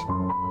left.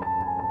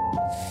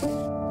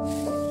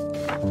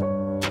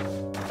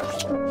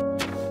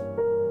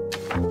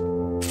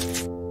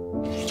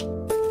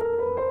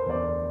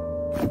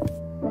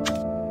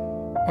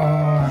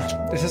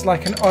 Oh, this is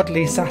like an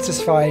oddly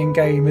satisfying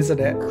game, isn't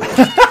it?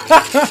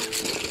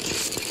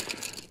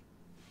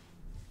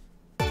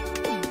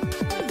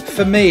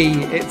 For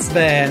me, it's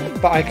there,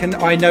 but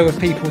I know of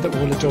people that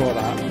will adore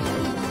that.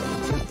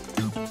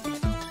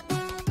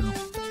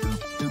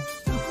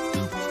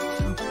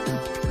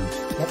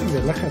 Loving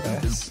the look of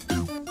this.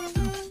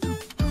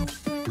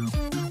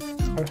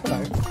 Oh,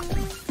 hello.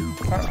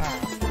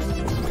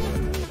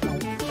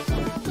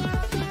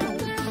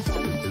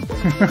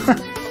 What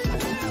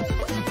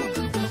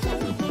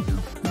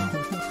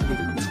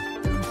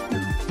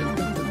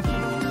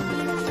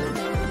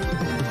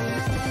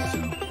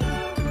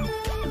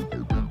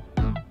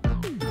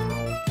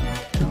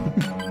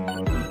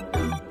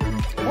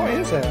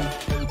is it?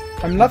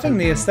 I'm loving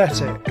the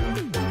aesthetic.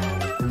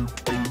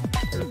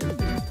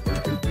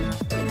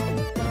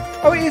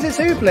 Oh, it is, it's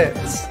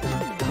Ooblets!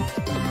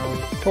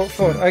 Port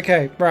forward.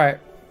 Okay, right.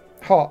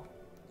 Hot.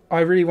 I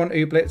really want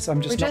Ooblets.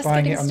 I'm just not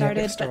buying it on the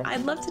Epic Store. But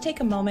I'd love to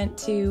take a moment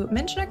to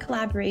mention our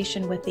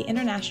collaboration with the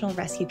International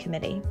Rescue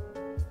Committee.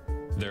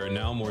 There are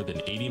now more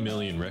than 80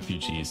 million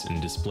refugees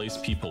and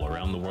displaced people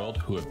around the world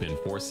who have been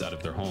forced out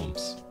of their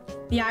homes.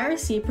 The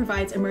IRC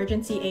provides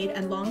emergency aid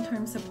and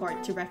long-term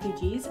support to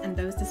refugees and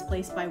those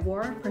displaced by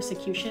war,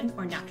 persecution,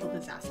 or natural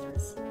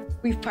disasters.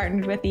 We've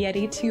partnered with the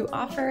Yeti to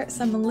offer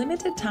some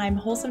limited-time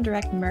Wholesome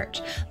Direct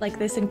merch, like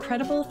this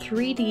incredible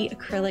 3D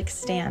acrylic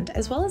stand,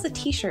 as well as a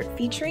t-shirt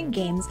featuring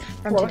games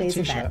from today's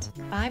event.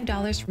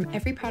 $5 from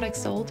every product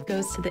sold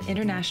goes to the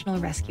International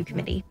Rescue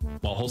Committee.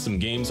 While Wholesome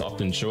Games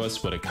often show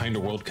us what a kinder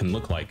world can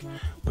look like,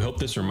 we hope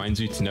this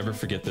reminds you to never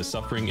forget the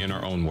suffering in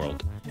our own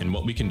world and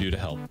what we can do to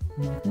help.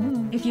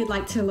 If you'd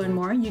like to learn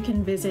more, you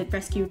can visit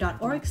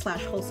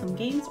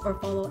rescue.org/wholesomegames or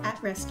follow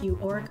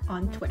 @rescue.org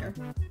on Twitter.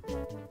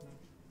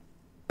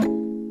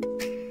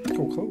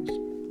 Cool.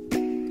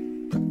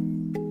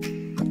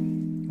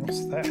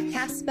 What's this?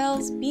 Cast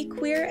spells, be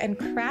queer, and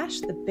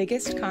crash the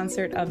biggest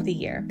concert of the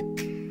year.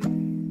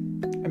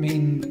 I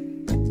mean,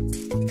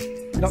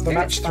 not the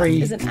match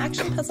 3. Is an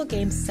action puzzle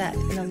game set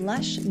in a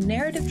lush,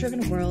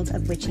 narrative-driven world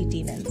of witchy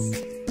demons.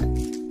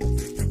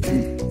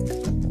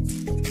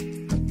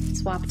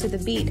 Swap to the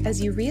beat as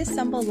you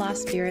reassemble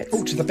lost spirits.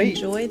 Oh, to the beat.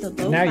 Enjoy the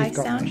lo-fi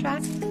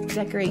soundtrack,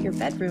 decorate your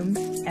bedroom,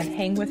 and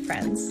hang with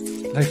friends.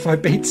 Lo-fi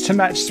beats to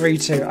match 3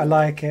 too. I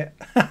like it.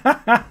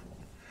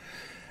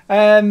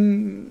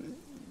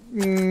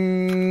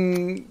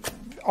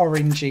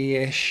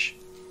 Orangey-ish.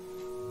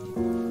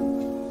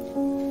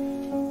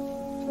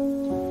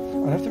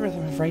 I love the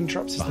rhythm of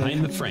raindrops.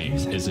 Behind the Frame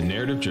is a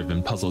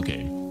narrative-driven puzzle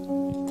game.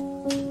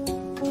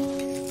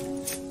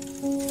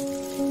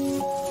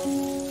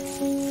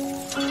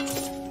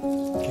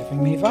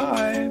 Giving me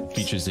vibes.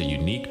 Features a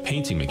unique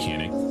painting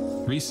mechanic,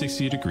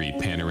 360-degree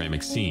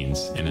panoramic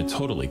scenes, and a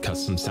totally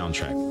custom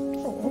soundtrack.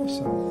 Oh,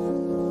 awesome.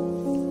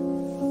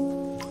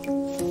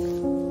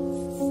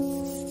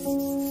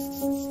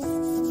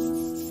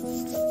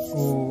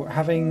 Oh,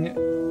 having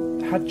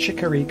had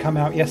Chicory come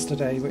out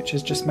yesterday, which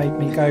has just made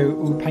me go,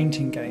 ooh,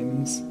 painting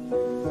games.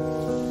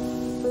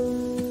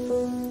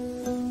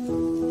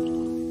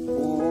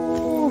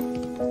 Ooh,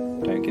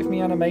 don't give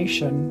me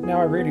animation. Now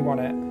I really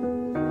want it.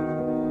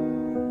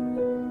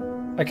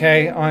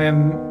 Okay, I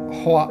am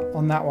hot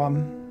on that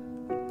one.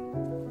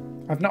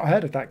 I've not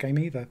heard of that game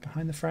either,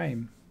 Behind the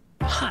Frame.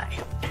 Hi,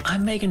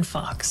 I'm Megan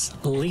Fox,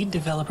 lead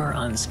developer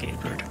on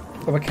Skatebird.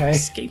 Oh, okay.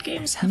 Skate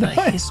games have a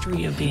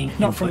history of being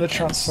not from the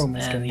input-dense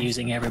Transformers and game.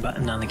 using every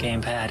button on the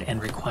gamepad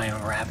and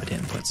requiring rapid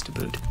inputs to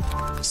boot.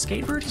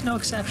 Skatebird is no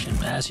exception,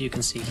 as you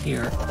can see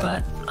here,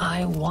 but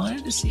I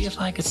wanted to see if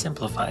I could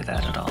simplify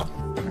that at all.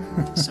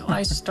 So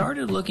I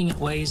started looking at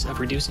ways of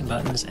reducing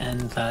buttons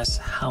and thus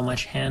how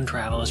much hand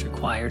travel is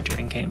required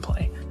during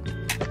gameplay.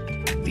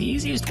 The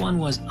easiest one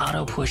was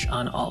auto push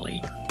on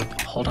ollie.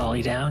 Hold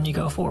ollie down, you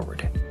go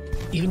forward.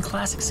 Even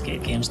classic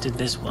skate games did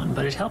this one,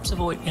 but it helps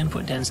avoid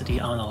input density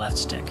on the left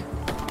stick.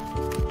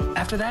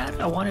 After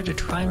that, I wanted to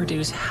try and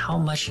reduce how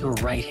much your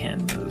right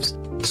hand moves,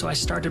 so I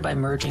started by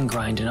merging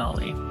grind and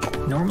ollie.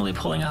 Normally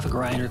pulling off a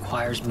grind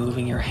requires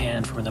moving your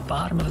hand from the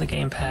bottom of the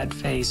gamepad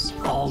face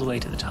all the way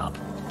to the top,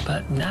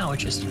 but now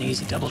it's just an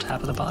easy double tap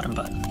of the bottom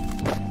button.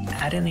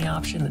 Add in the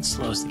option that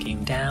slows the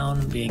game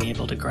down, being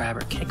able to grab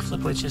or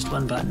kickflip with just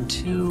one button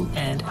too,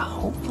 and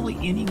hopefully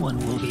anyone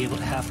will be able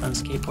to have fun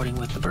skateboarding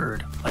with the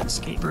bird when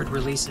Skatebird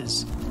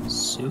releases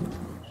soon.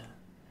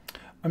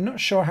 I'm not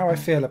sure how I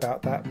feel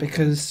about that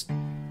because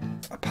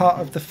a part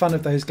of the fun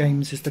of those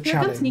games is the Here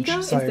challenge. Comes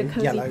Nico so is the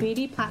cozy yellow.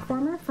 3D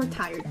platformer for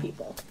tired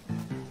people.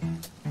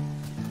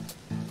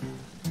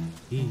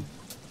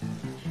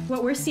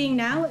 What we're seeing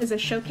now is a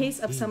showcase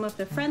of some of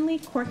the friendly,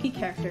 quirky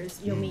characters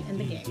you'll meet in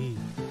the game.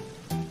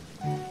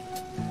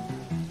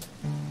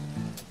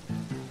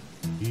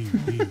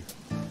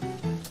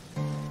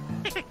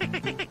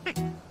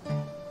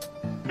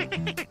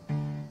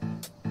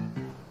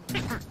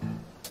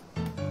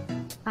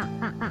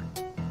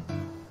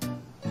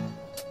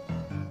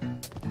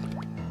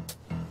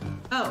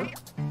 Oh,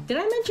 did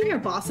I mention your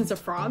boss is a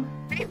frog?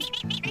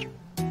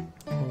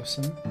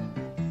 Awesome.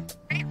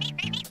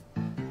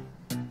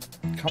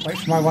 Can't wait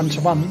for my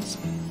one-to-ones.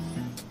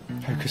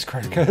 Hocus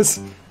crocus.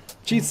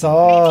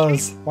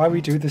 Jesus! Why we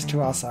do this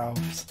to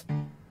ourselves?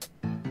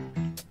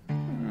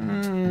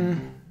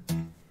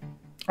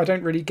 I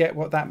don't really get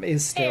what that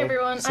is still. Hey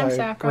everyone, so, I'm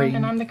Saffron, green.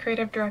 and I'm the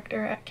creative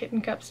director at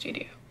Kitten Cup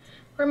Studio.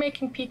 We're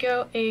making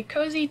Pico, a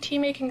cozy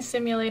tea-making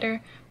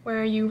simulator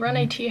where you run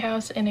a tea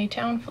house in a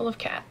town full of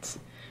cats.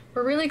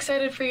 We're really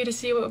excited for you to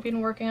see what we've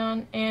been working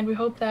on, and we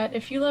hope that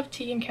if you love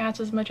tea and cats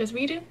as much as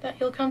we do, that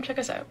you'll come check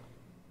us out.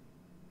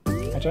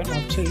 don't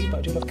love tea, but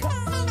I do love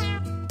cats.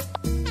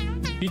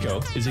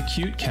 Pico is a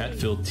cute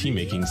cat-filled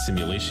tea-making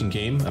simulation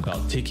game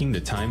about taking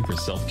the time for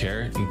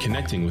self-care and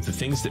connecting with the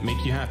things that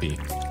make you happy.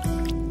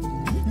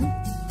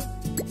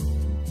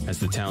 As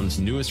the town's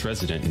newest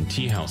resident and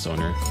tea house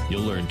owner,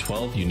 you'll learn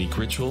 12 unique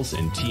rituals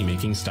and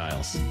tea-making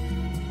styles.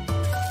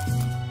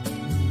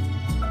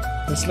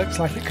 This looks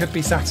like it could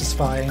be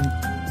satisfying.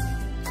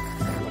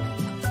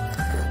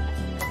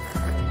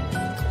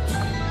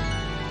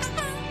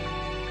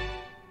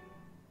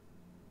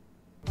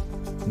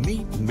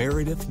 Meet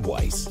Meredith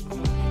Weiss,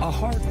 a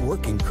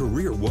hard-working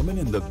career woman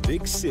in the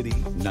big city,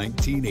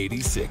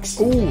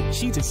 1986. Ooh.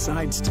 She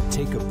decides to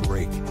take a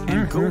break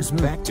and goes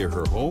back to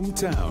her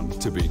hometown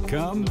to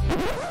become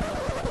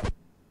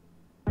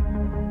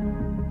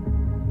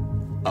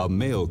a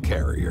mail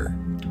carrier.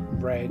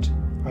 Red.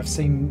 I've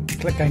seen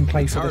Click Game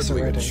play for this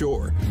already. Hardly a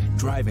chore,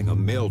 driving a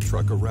mail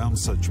truck around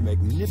such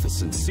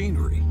magnificent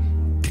scenery.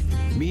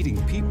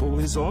 Meeting people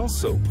is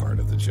also part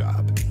of the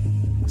job.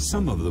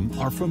 Some of them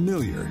are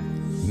familiar.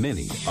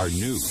 Many are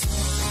new.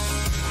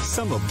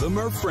 Some of them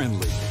are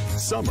friendly.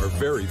 Some are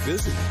very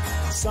busy.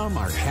 Some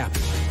are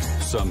happy.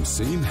 Some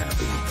seem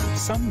happy.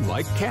 Some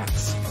like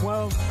cats,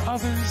 while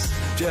others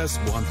just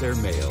want their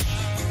mail.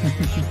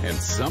 And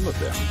some of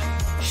them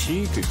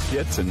she could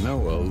get to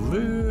know a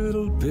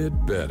little bit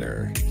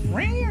better.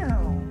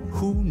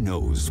 Who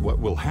knows what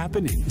will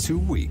happen in 2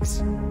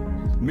 weeks?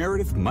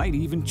 Meredith might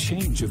even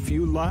change a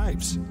few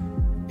lives,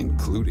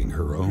 including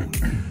her own.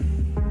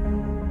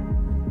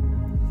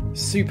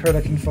 Super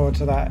looking forward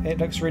to that. It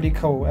looks really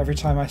cool every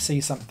time I see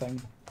something.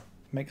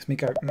 It makes me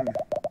go,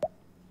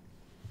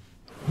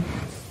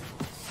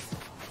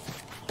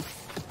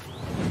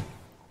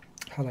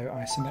 Hello,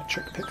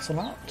 isometric pixel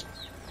art.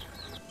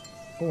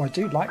 Oh, I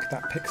do like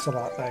that pixel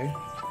art though.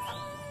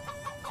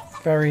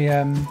 Very,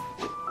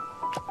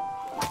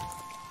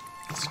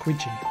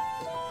 squidgy.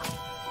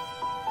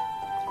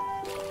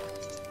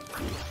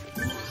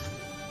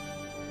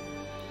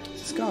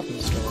 It's a garden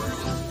story.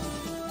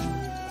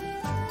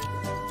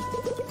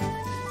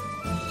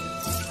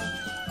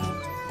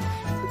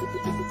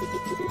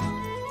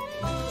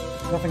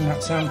 Loving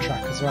that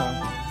soundtrack as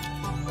well.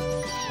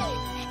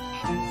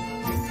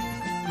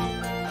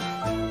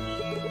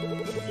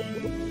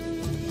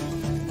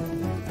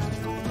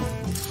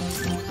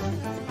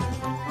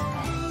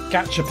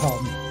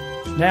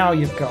 Gachapon. Now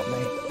you've got me.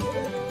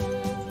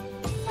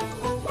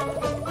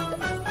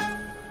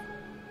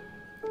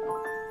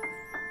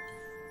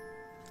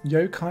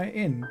 Yokai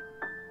Inn.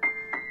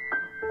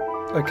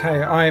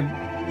 Okay, I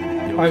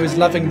was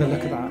loving the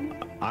look of that.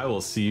 I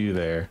will see you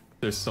there.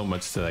 There's so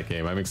much to that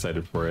game. I'm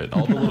excited for it.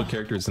 All the little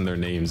characters and their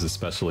names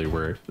especially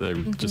were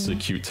just a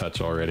cute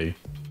touch already.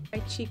 My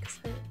cheeks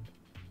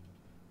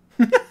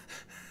hurt.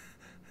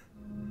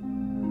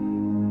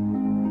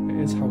 It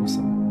is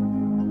wholesome.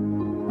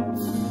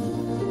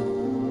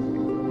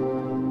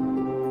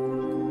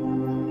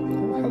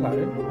 Oh, hello.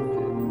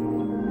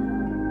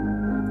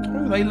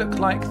 Oh, they look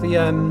like the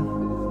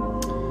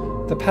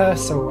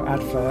Persil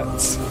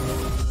adverts,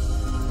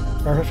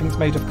 where everything's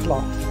made of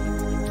cloth.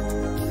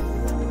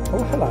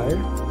 Oh, hello.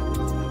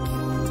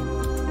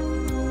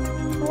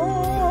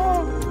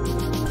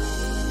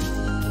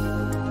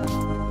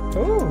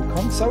 Oh,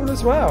 console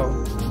as well.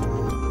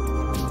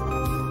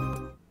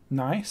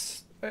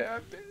 Nice.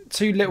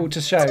 Too little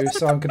to show,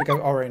 so I'm going to go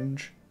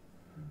orange.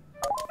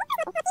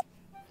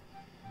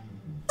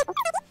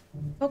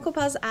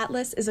 Cocopa's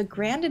Atlas is a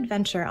grand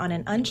adventure on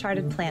an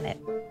uncharted planet.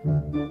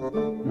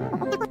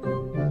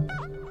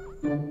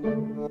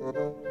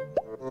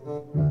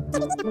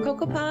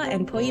 Cocopa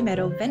and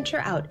Pollimero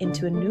venture out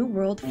into a new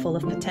world full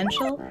of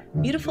potential,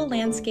 beautiful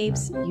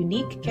landscapes,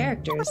 unique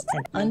characters,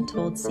 and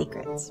untold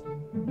secrets.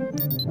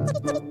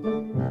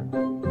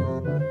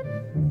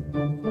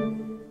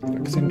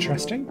 Looks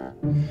interesting.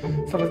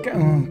 Full of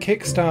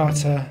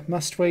Kickstarter,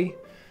 must we?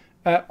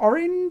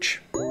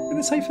 Orange? I'm going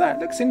to say for that.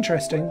 Looks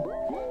interesting.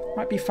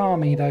 Might be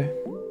farmy though.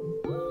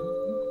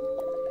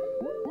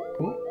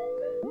 Ooh.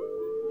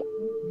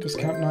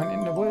 Discount 9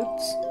 in the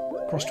Woods.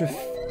 Crossed with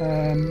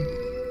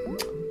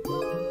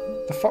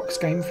the Fox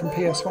game from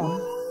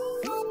PS1.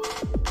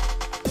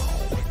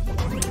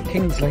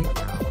 Kingsley.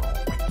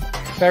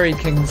 Very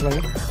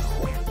Kingsley.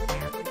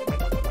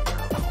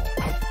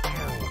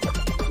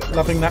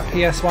 Loving that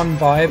PS1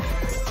 vibe.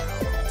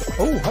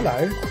 Oh,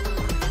 hello.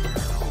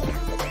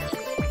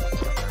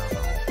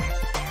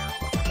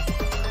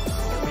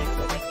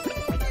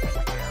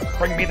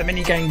 Bring me the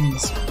mini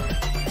games.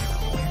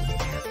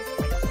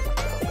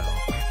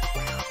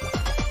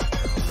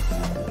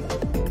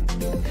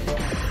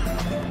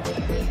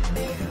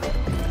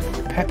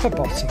 Pepper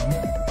bottom.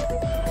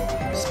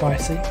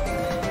 Spicy.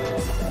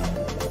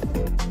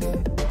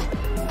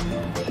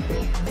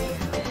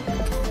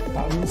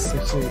 Button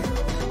City.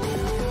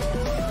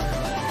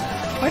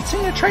 I'd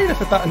seen a trailer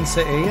for Button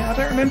City. I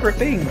don't remember it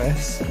being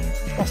this.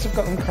 Must have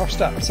got them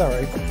crossed up,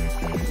 sorry.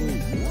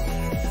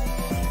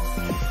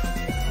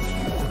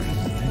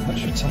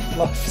 Much for tough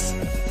bluffs.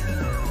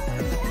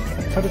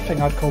 Kind of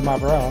thing I'd call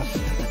Mother Earth.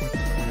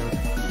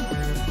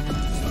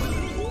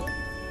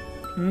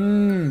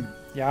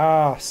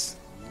 Yes.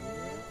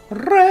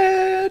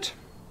 Red.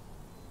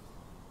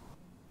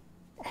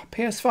 Oh,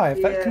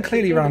 PS5. That can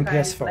clearly run on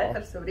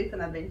PS4.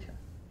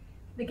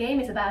 The game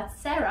is about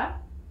Sarah,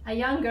 a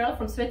young girl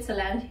from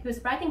Switzerland who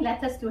is writing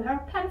letters to her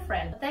pen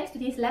friend. Thanks to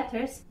these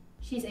letters,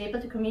 she's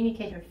able to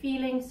communicate her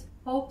feelings,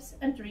 hopes,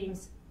 and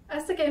dreams.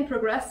 As the game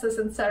progresses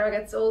and Sarah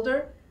gets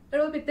older,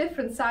 there will be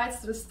different sides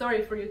to the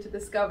story for you to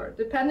discover,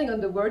 depending on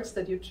the words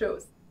that you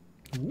chose.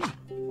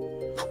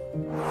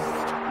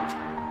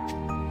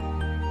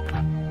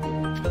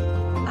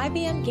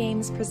 IBM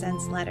Games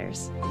presents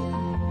Letters.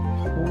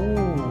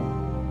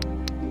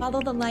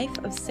 Follow the life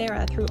of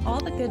Sarah through all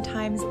the good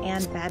times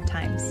and bad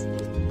times.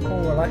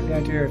 Oh, I like the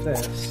idea of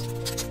this.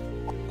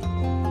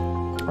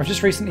 I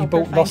just recently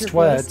bought Lost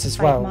Words as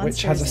well,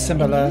 which has a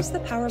similar use the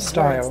power of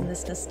style. words in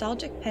this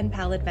nostalgic pen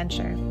pal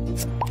adventure.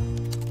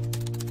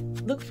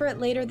 Look for it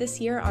later this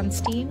year on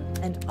Steam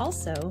and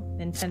also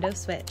Nintendo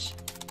Switch.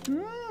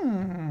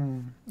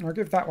 I'll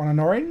give that one an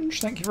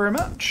orange. Thank you very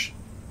much.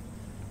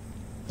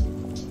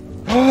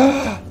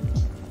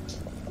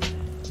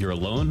 You're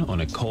alone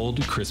on a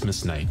cold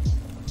Christmas night.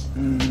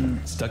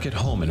 Stuck at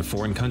home in a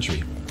foreign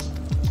country.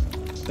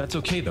 That's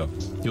okay though.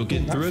 You'll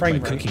get through it by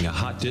cooking a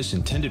hot dish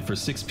intended for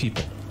 6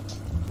 people.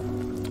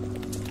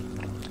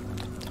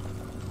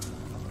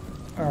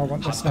 Oh, I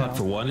want this Hot Pot now.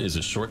 for One is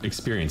a short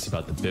experience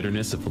about the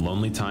bitterness of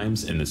lonely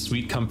times and the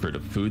sweet comfort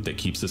of food that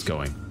keeps us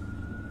going.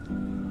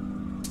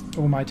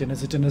 All my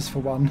dinners are dinners for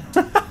one.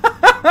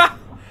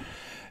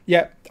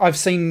 Yeah, I've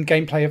seen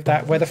gameplay of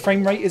that where the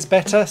frame rate is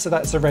better, so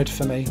that's a red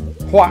for me.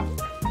 What?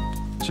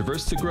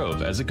 Traverse the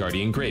grove as a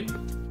guardian grape.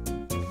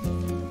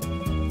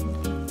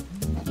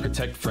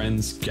 Protect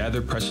friends,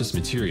 gather precious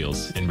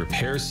materials, and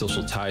repair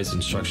social ties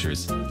and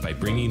structures by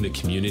bringing the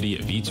community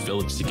of each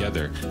village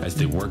together as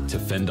they work to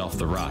fend off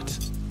the rot.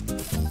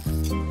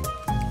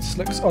 This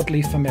looks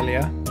oddly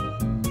familiar.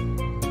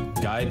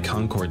 Guide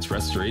Concord's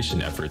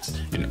restoration efforts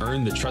and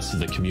earn the trust of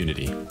the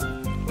community.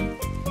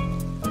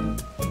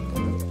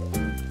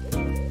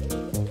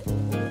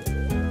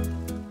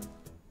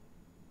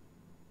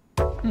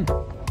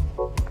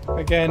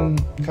 Again,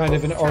 kind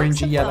of an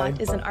orangey yellow.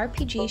 Thought is an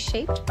RPG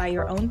shaped by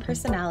your own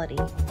personality.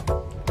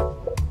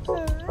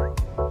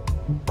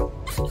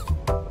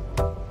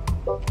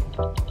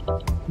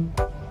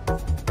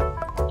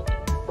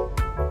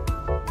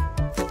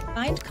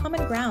 Find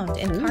common ground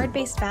in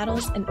card-based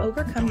battles and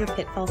overcome your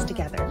pitfalls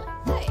together.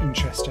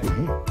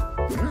 Interesting.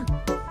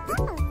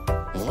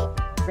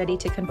 Ready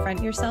to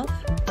confront yourself?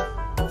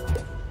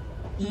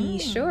 Be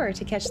sure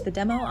to catch the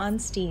demo on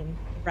Steam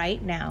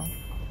right now.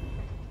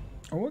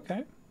 Oh,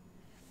 okay.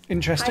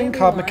 Interesting. Hi,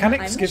 Card everyone.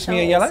 mechanics I'm gives Michelle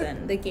me a yellow.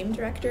 Olsen, the game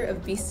director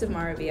of Beasts of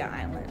Maravilla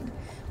Island.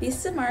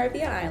 Beasts of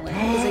Maravilla Island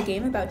is a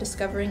game about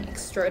discovering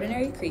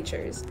extraordinary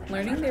creatures,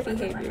 learning their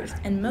behaviors,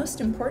 and most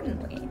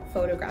importantly,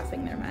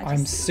 photographing their majesty.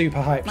 I'm super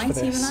hyped My for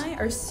team this. and I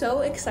are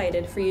so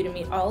excited for you to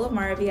meet all of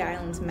Maravilla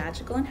Island's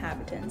magical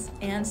inhabitants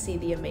and see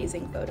the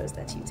amazing photos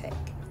that you take.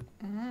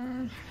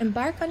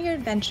 Embark on your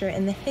adventure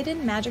in the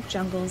hidden magic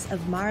jungles of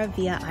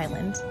Maravilla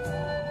Island.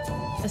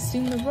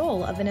 Assume the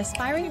role of an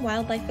aspiring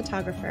wildlife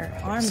photographer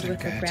armed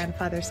with her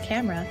grandfather's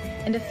camera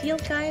and a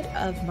field guide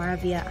of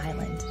Maravilla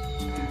Island.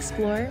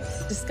 Explore,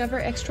 discover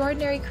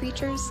extraordinary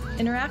creatures,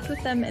 interact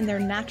with them in their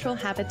natural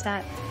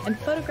habitat, and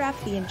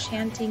photograph the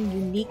enchanting,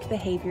 unique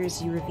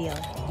behaviors you reveal.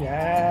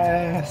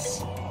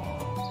 Yes!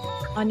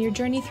 On your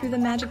journey through the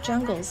magic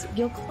jungles,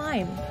 you'll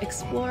climb,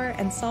 explore,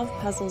 and solve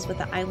puzzles with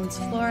the island's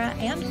flora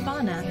and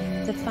fauna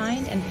to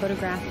find and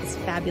photograph its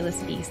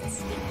fabulous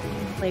beasts.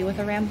 Play with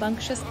a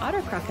rambunctious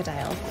otter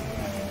crocodile.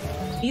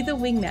 Be the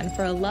wingman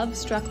for a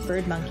love-struck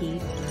bird monkey,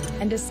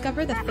 and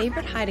discover the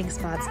favorite hiding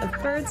spots of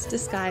birds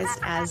disguised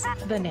as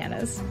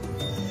bananas.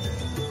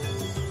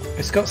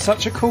 It's got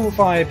such a cool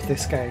vibe,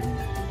 this game.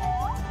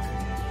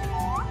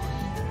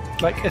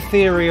 Like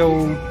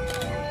ethereal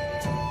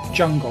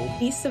jungle.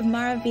 Beasts of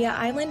Maravilla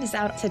Island is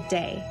out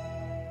today.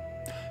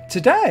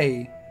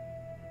 Today?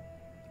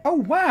 Oh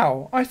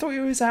wow, I thought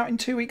it was out in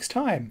 2 weeks'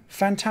 time.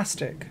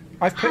 Fantastic.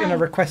 I've put in a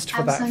request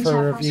for that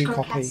for a review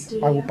copy.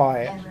 I will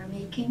buy it. And we're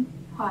making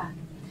Hua.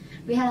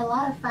 We had a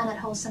lot of fun at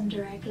Wholesome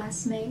Direct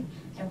last May,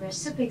 and we're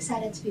super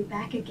excited to be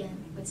back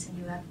again with some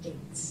new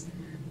updates.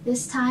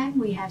 This time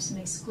we have some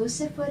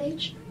exclusive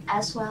footage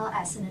as well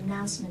as an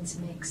announcement to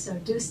make, so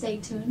do stay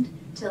tuned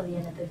till the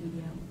end of the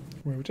video.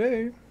 Will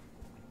do.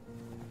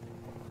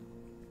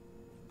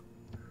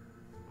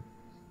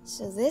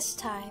 So this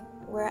time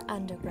we're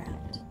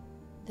underground.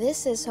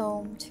 This is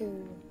home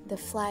to the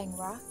flying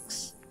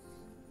rocks.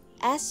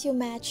 As you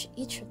match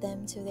each of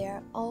them to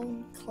their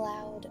own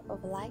cloud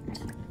of light,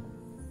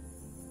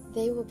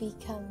 they will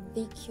become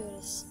the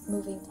cutest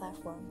moving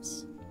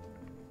platforms.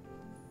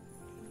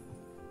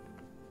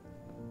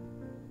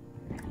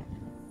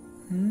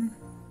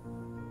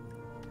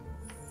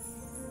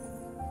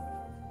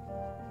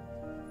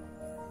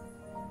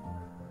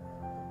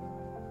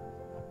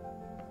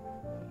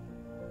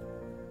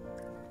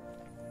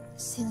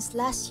 Since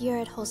last year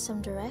at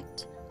Wholesome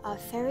Direct, our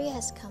ferry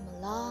has come a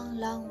long,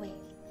 long way,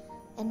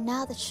 And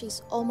now that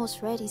she's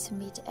almost ready to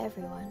meet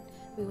everyone,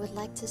 we would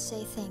like to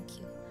say thank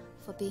you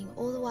for being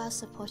all the while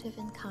supportive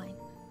and kind.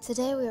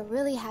 Today we are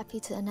really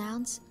happy to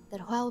announce that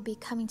Hua will be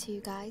coming to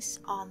you guys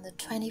on the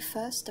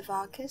 21st of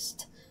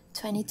August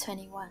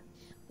 2021.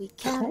 We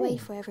can't wait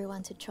for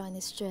everyone to join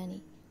this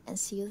journey, and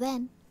see you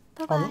then.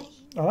 Bye-bye.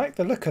 I like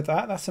the look of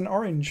that. That's an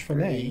orange for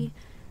me.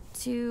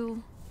 3,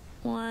 2,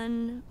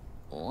 1,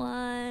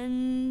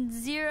 1,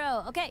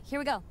 0. Okay, here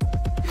we go.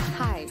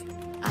 Hi,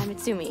 I'm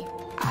Itsumi.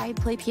 I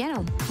play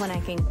piano when I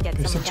can get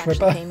someone to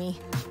actually pay me.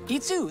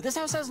 Itsu, this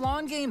house has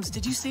lawn games.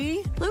 Did you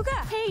see? Luca,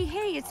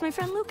 hey, it's my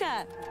friend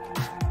Luca.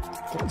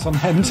 It's on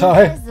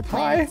hentai. Luca is the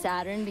planet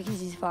Saturn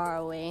because he's far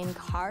away, and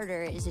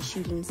Carter is a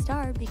shooting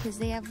star because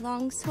they have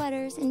long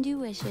sweaters and do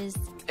wishes.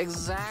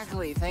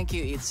 Exactly. Thank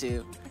you,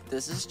 Itsu.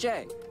 This is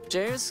Jay.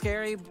 Jay is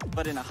scary,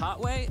 but in a hot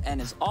way, and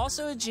is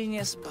also a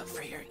genius, but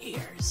for your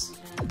ears.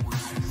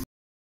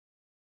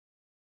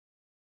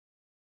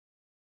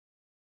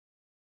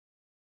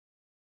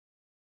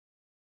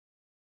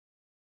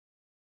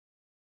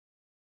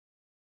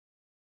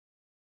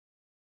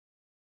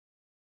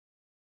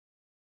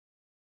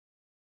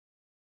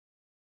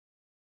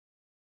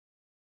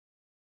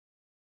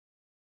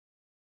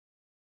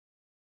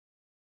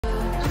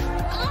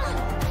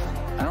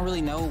 I don't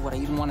really know what I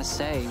even want to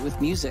say with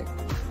music.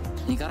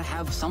 You gotta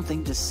have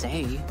something to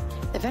say.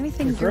 If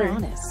anything, you're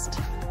honest.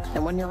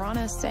 And when you're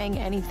honest, saying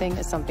anything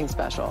is something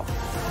special.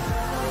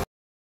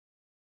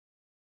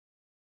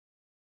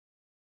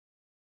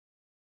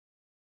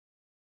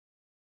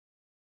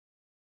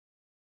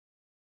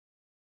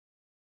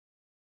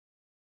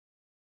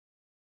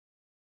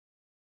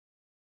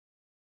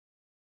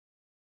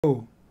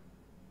 Oh.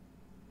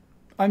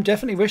 I'm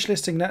definitely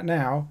wishlisting that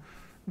now.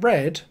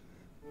 Red.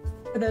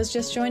 For those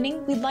just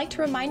joining, we'd like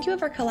to remind you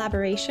of our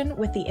collaboration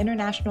with the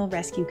International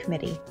Rescue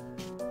Committee.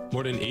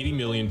 More than 80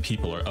 million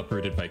people are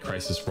uprooted by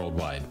crisis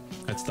worldwide.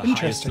 That's the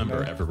highest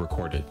number ever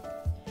recorded.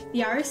 The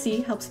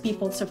RSC helps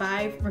people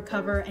survive,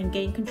 recover, and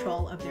gain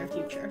control of their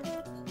future.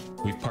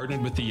 We've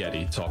partnered with the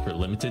Yeti to offer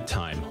limited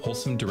time,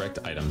 wholesome direct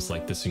items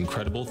like this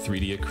incredible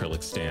 3D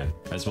acrylic stand,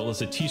 as well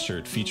as a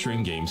t-shirt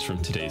featuring games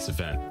from today's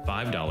event.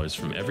 $5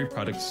 from every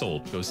product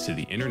sold goes to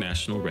the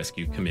International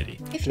Rescue Committee.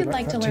 If you'd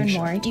like to learn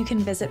more, you can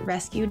visit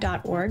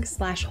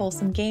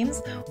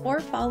rescue.org/wholesomegames or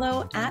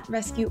follow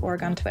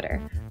 @rescueorg on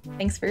Twitter.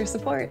 Thanks for your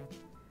support.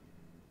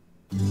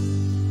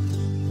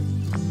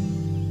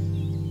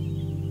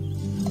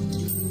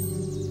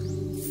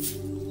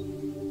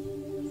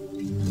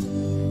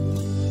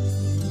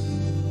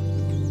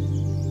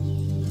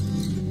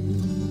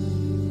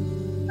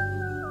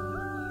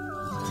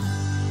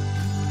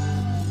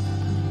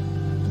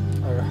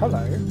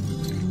 Hello.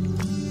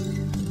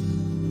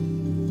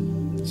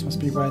 This must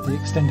be where the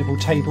extendable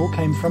table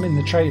came from in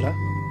the trailer.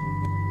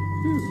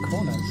 Ooh,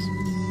 corners.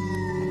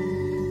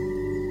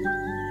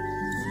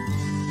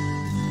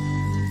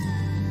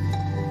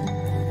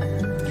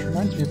 Which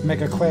reminds me of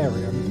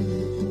Megaquarium.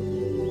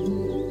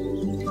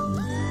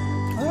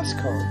 Oh, that's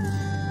cool.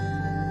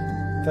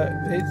 That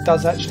it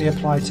does actually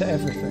apply to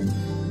everything.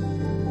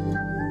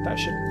 That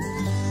should...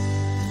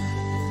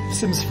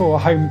 Sims 4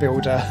 Home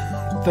Builder.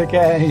 The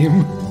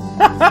game.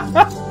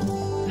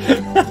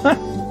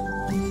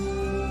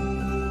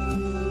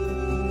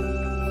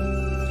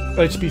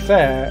 Though to be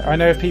fair, I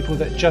know of people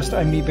that just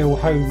only build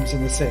homes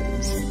in The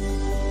Sims.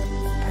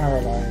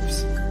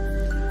 Paralives.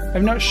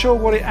 I'm not sure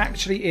what it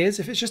actually is,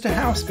 if it's just a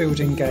house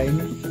building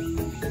game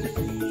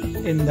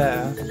in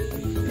there.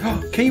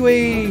 Oh,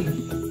 Kiwi!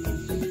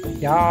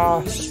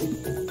 Yes!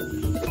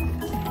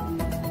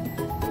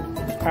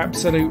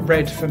 Absolute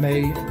red for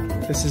me.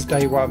 This is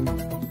day one.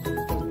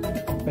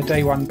 My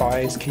day one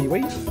buy is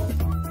Kiwi.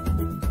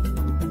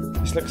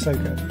 This looks so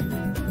good.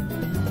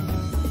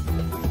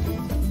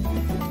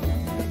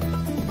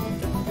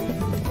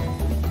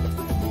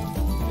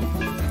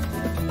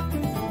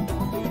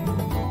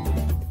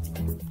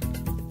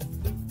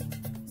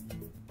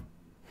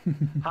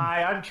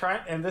 Hi, I'm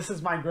Trent, and this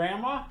is my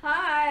grandma.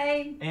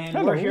 Hi. And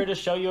Hello. We're here to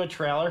show you a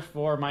trailer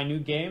for my new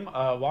game,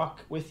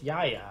 Walk with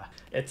Yaya.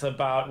 It's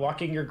about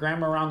walking your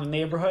grandma around the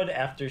neighborhood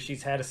after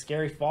she's had a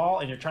scary fall,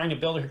 and you're trying to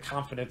build her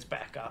confidence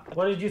back up.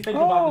 What did you think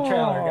about the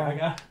trailer,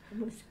 Gaga?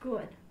 It was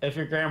good. If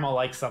your grandma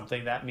likes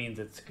something, that means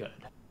it's good.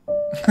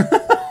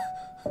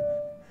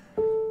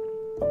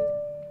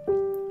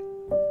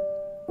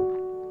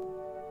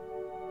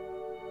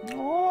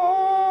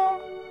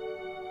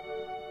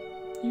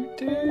 You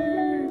do.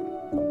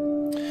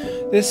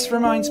 This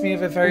reminds me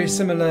of a very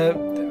similar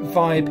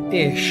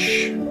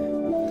vibe-ish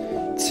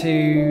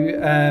to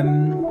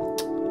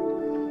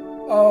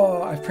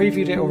oh, I've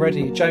previewed it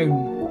already,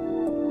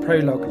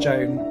 Prologue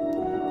Joan,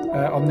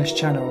 on this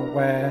channel,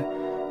 where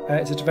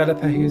it's a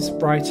developer who's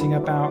writing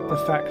about the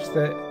fact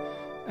that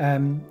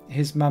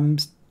his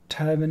mum's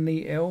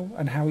terminally ill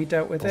and how he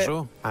dealt with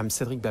Bonjour, I'm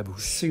Cédric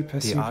Babouche,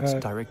 the art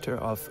director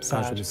of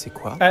Un Je ne sais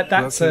quoi,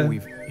 working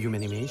with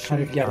Humanimation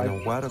kind of on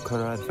a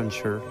watercolor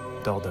adventure,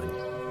 Dordogne.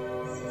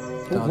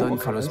 Dordogne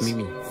follows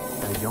Mimi,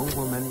 a young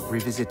woman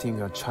revisiting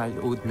her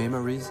childhood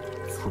memories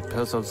through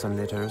puzzles and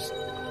letters,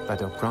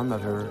 that her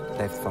grandmother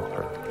left for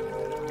her.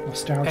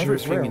 Nostalgia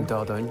Everything in is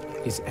real.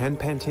 Dodon is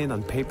hand-painted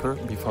on paper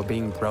before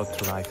being brought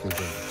to life in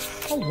games.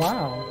 Oh,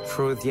 wow.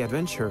 Through the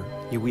adventure,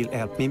 you will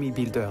help Mimi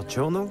build her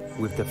journal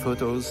with the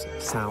photos,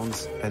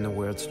 sounds, and the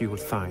words you will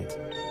find.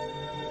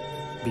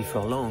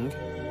 Before long,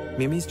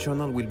 Mimi's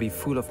journal will be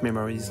full of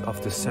memories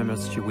of the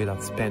summers she will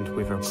have spent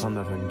with her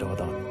grandmother in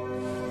Dodon.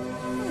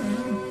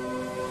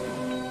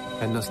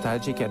 A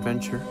nostalgic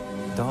adventure,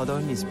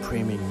 Dodon is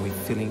brimming with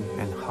feeling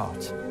and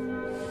heart.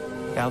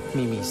 Help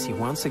Mimi see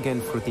once again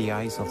through the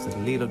eyes of the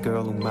little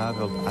girl who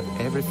marveled at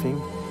everything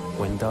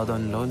when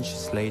Dodon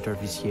launches later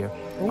this year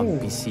on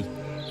PC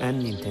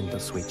and Nintendo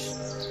Switch.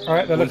 All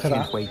right, then look at that.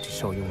 We can't wait to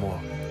show you more.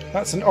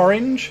 That's an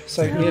orange,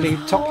 so nearly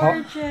top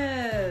hot.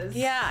 Gorgeous.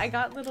 Yeah, I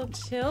got little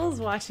chills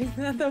watching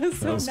that. That was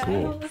so nice.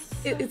 Cool.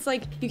 It's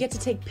like you get to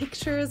take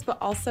pictures, but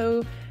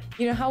also,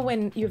 you know how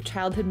when you have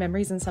childhood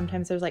memories and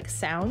sometimes there's like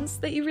sounds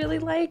that you really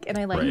like, and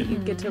I like you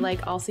get to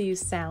like also use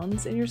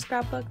sounds in your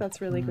scrapbook.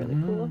 That's really, really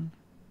cool.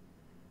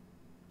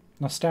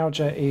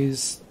 Nostalgia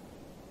is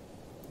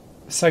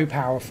so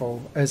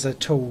powerful as a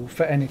tool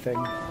for anything.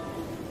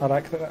 I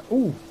like that.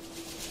 Ooh,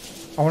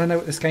 I want to know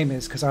what this game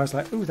is because I was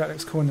like, ooh, that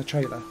looks cool in the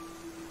trailer.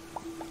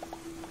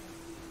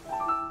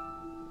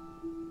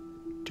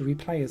 Do we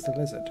play as the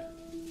lizard?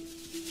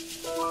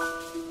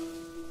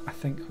 I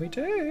think we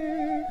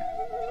do.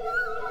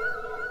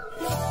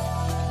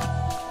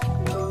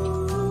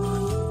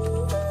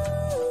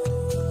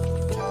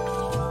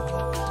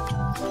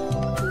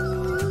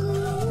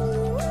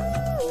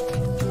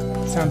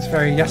 Sounds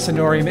very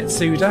Yasunori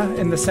Mitsuda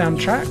in the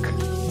soundtrack.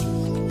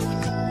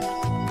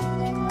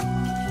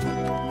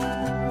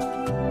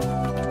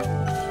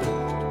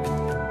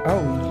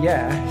 Oh,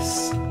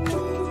 yes.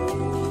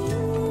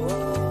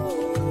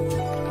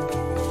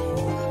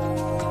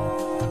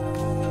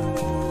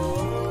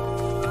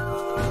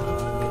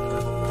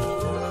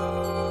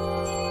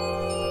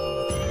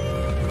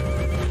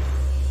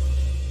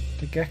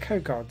 The Gecko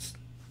Gods.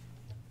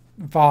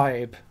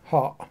 Vibe.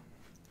 Hot.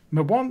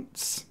 My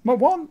wants.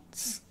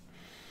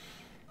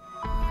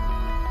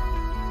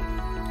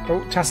 Oh,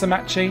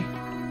 Tasamachi.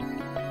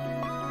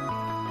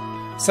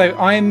 So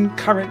I'm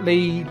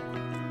currently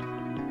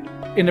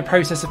in the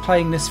process of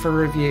playing this for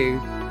review.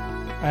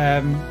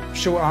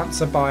 Short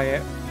answer, buy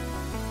it.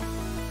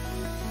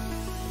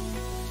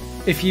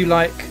 If you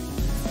like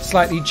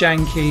slightly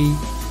janky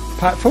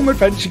platform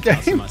adventure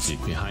games,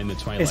 behind the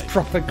twilight, it's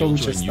proper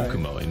gorgeous though.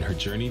 Yukumo in her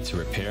journey to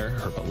repair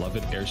her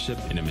beloved airship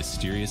in a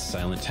mysterious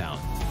silent town.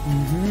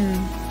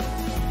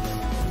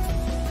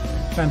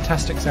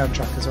 Fantastic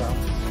soundtrack as well.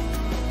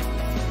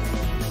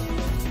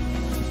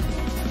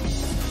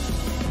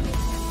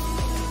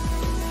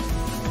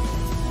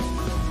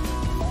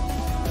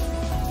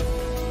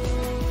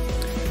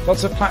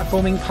 Lots of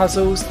platforming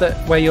puzzles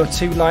where you're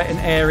too light and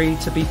airy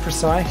to be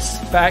precise,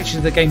 but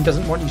actually the game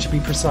doesn't want you to be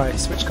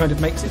precise, which kind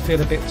of makes it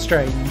feel a bit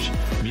strange.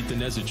 Meet the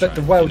Nezu But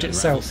the world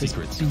itself is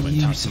beautiful. When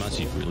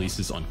Tasamachi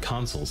releases on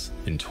consoles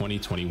in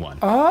 2021.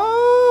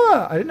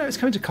 Ah, I didn't know it's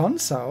coming to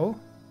console.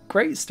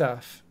 Great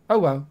stuff. Oh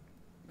well,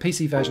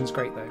 PC version's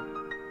great though.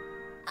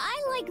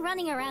 I like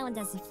running around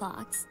as a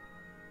fox.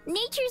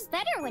 Nature's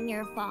better when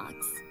you're a fox.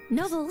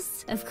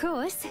 Novels, of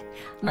course.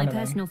 My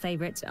personal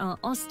favorites are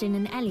Austen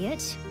and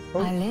Eliot.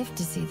 Oh. I live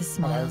to see the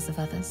smiles of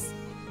others.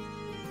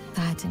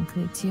 That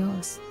includes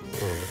yours.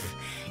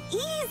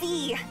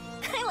 Easy!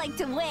 I like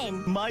to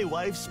win. My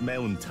wife's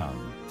mountain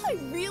tongue. I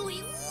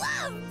really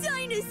love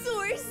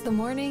dinosaurs! The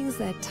mornings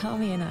that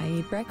Tommy and I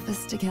eat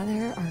breakfast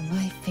together are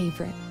my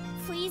favorite.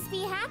 Please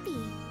be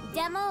happy.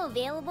 Demo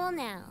available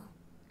now.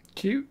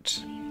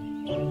 Cute.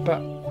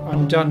 But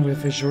I'm done with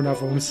visual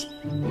novels.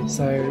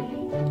 So,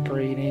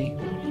 greeny.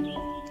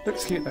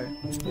 Looks cute though.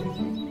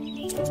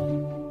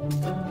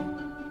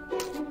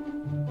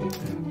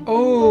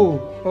 Oh!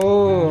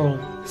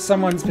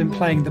 Someone's been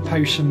playing the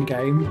potion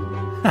game.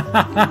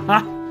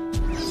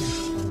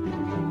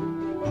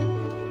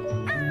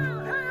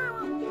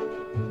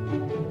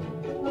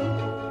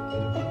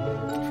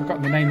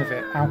 Forgotten the name of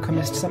it.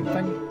 Alchemist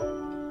something?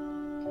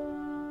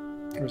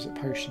 Or is it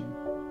potion?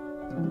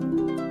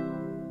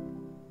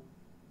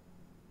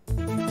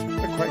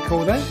 Look quite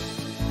cool there.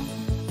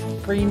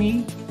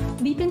 Greeny.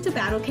 Leap into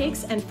battle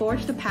cakes and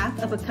forge the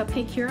path of a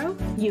cupcake hero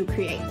you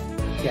create.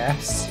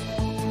 Yes.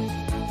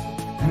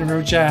 And a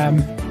real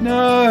jam.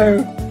 No!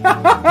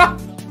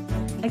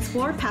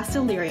 Explore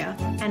Pastelleria,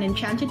 an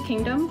enchanted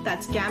kingdom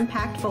that's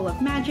jam-packed full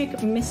of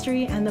magic,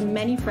 mystery, and the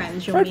many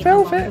friends you'll meet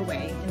along the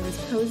way in this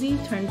cozy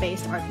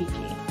turn-based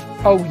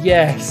RPG. Oh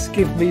yes,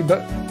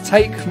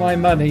 take my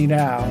money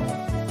now.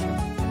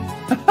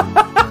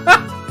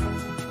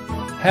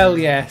 Hell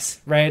yes,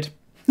 Red.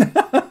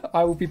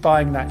 I will be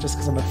buying that just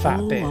because I'm a fat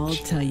bitch. I'll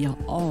tell you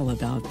all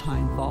about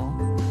Pinefall.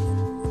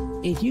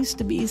 It used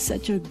to be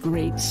such a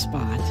great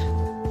spot.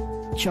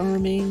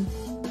 Charming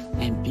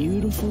and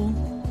beautiful.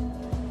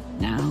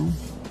 Now,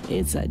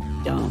 it's a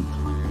dump.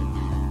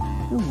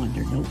 No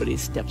wonder nobody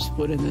steps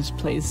foot in this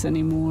place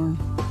anymore.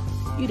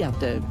 You'd have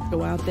to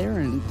go out there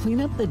and clean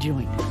up the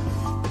joint.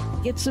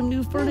 get some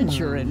new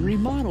furniture and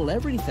remodel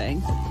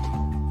everything.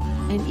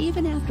 And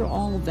even after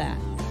all that,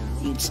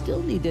 you'd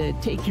still need to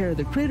take care of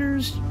the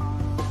critters,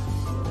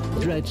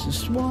 dredge the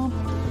swamp,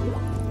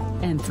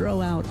 and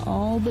throw out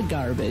all the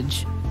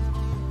garbage.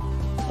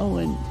 Oh,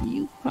 and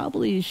you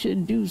probably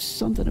should do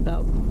something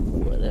about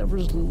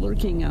whatever's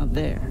lurking out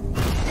there.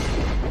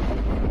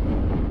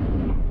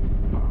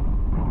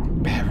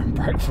 Bear and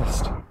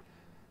breakfast.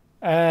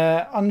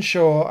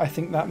 Unsure. I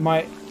think that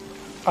might...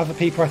 Other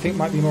people I think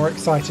might be more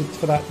excited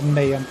for that than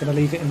me. I'm going to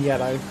leave it in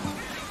yellow.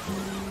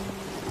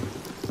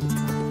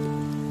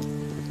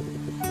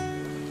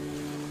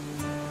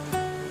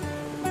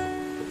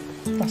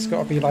 That's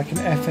got to be like an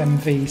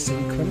FMV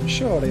sequence.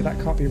 Surely that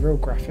can't be real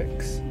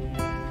graphics.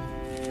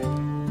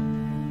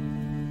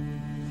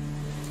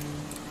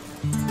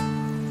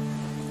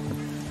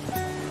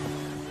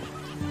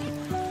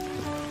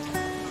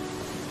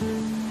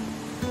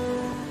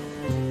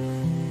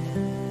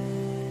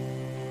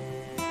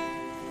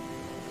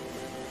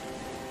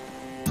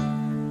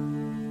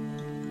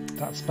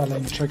 That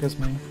spelling triggers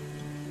me.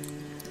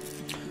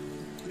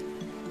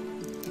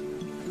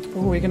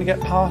 Oh, we're going to get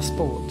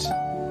Passport.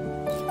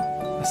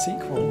 A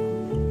sequel.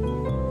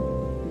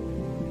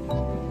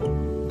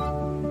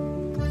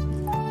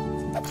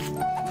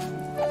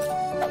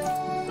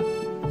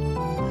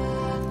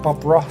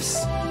 Bob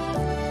Ross.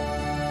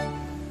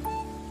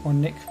 Or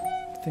Nick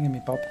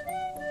Thingamy-Bob.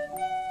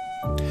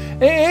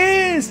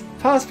 It is!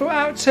 Passport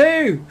out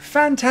too!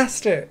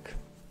 Fantastic!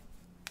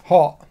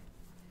 Hot.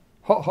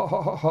 Hot, hot,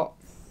 hot, hot, hot.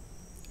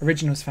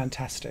 Original's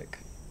fantastic.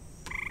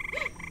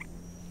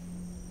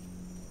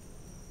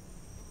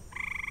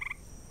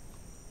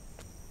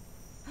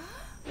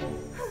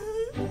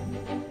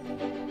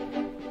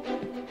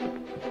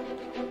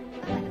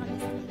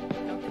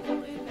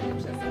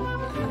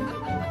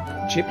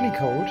 Ghibli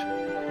called.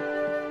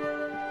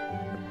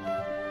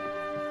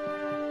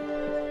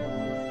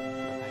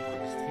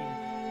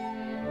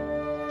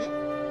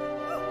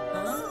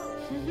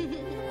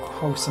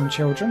 Wholesome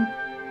children.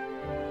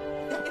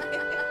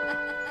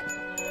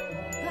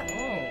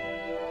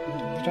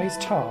 Today's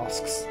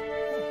tasks.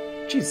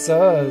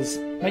 Jesus,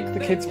 make the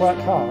kids work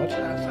hard.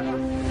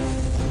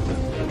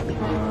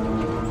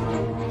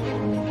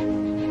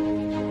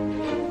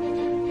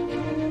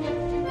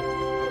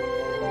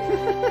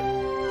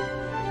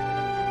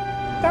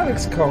 That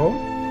looks cool.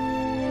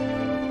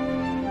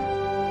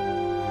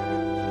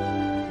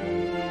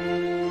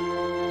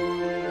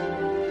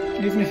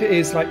 Even if it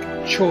is like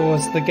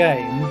chores the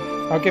game,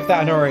 I'll give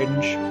that an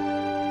orange.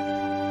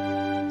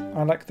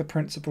 I like the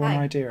principle and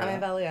idea.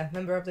 I'm Evalia,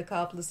 member of the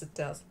co-op Lucid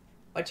Tales.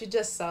 What you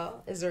just saw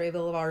is the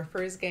reveal of our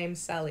first game,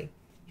 Sally.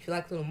 If you'd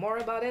like to know more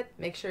about it,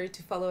 make sure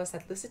to follow us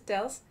at Lucid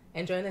Tales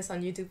and join us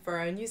on YouTube for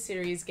our new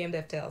series, Game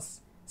Dev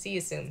Tales. See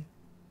you soon.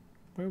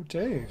 Will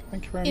do.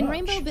 Thank you very much. In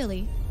Rainbow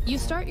Billy, you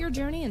start your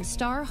journey in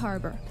Star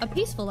Harbor, a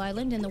peaceful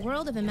island in the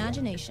world of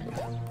imagination.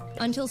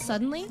 Until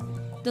suddenly,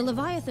 the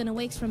Leviathan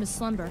awakes from his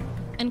slumber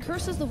and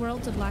curses the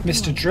world to black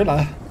Mr. and white.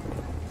 Driller.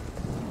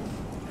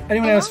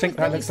 Anyone else think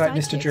that Billy's looks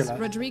like Mr. sidekicks, Driller?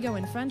 Rodrigo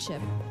and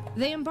Friendship.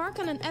 They embark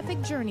on an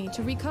epic journey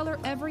to recolor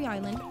every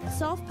island,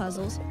 solve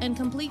puzzles, and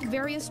complete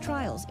various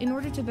trials in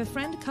order to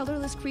befriend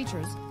colorless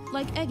creatures,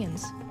 like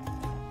Eggins.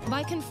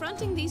 By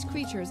confronting these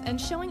creatures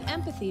and showing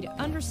empathy to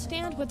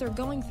understand what they're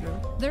going through,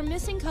 their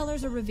missing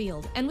colors are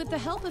revealed, and with the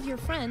help of your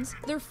friends,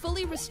 they're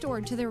fully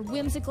restored to their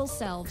whimsical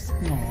selves.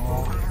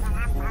 Aww.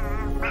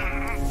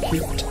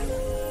 Cute.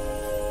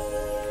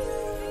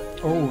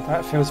 Oh,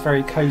 that feels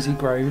very Cozy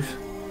Grove.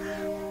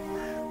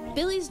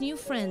 Billy's new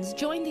friends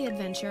join the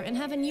adventure and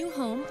have a new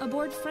home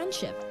aboard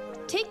Friendship.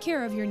 Take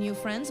care of your new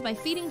friends by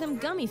feeding them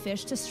gummy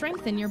fish to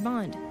strengthen your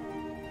bond.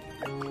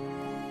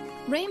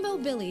 Rainbow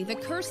Billy, The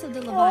Curse of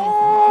the Leviathan,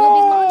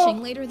 will be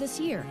launching later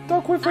this year.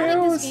 Dog with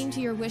Adding wheels. this game to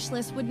your wish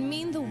list would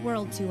mean the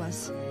world to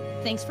us.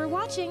 Thanks for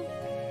watching.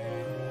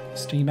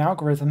 Steam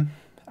algorithm.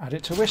 Add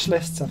it to wish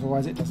lists,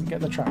 otherwise it doesn't get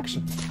the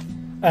traction.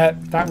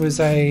 That was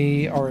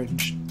a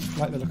orange.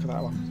 Like the look of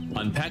that one.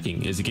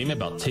 Unpacking is a game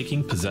about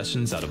taking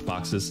possessions out of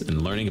boxes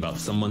and learning about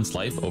someone's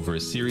life over a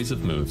series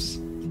of moves.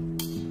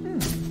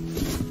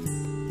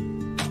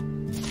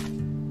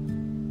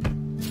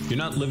 You're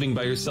not living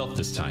by yourself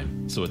this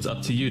time, so it's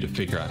up to you to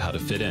figure out how to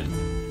fit in.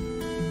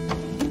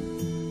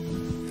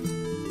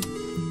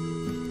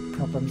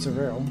 Problems are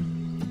real.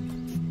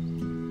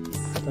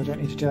 I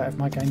don't need to do that with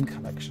my game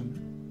collection.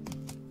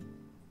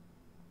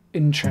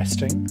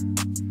 Interesting.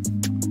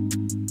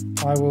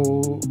 I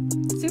will...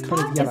 Soup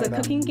Pot is a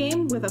cooking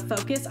game with a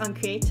focus on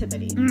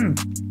creativity.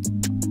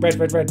 Red,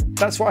 red, red.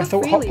 That's what I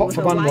thought Hot Pot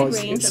for Bun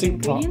was. It's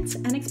Soup Pot.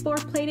 And explore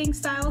plating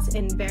styles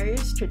in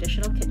various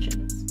traditional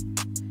kitchens.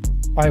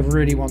 I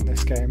really want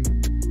this game.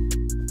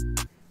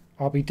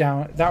 I'll be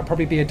down. That'll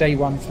probably be a day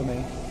one for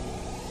me.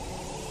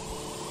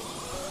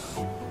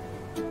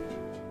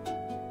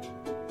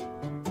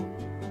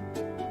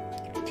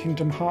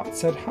 Kingdom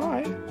Hearts said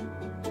hi.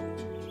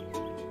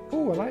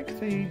 Oh, I like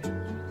the...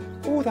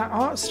 Oh, that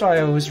art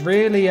style is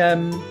really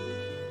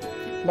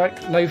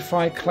like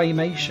lo-fi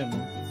claymation.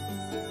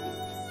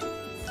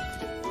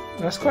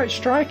 That's quite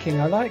striking.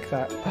 I like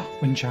that. Oh,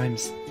 wind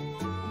chimes.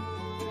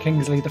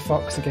 Kingsley the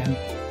fox again.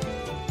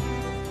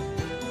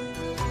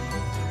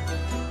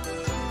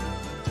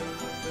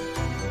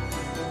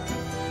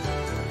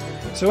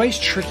 It's always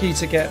tricky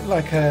to get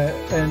like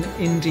an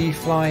indie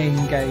flying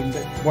game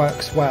that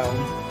works well.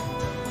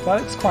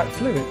 But it's quite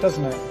fluid,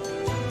 doesn't it?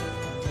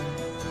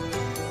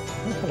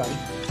 Oh, hello.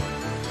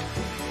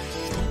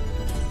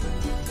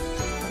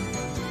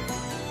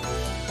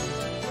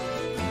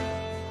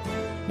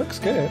 Looks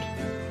good.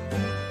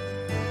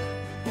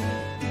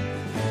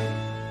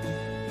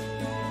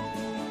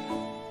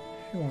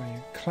 Who are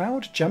you?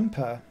 Cloud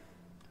Jumper.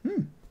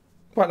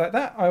 Quite like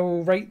that. I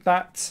will rate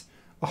that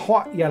a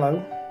hot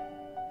yellow.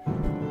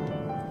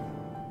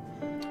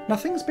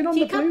 Nothing's been on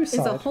the blue side.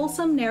 Teacup is a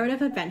wholesome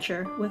narrative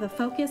adventure with a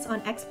focus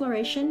on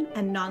exploration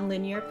and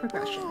non-linear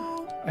progression.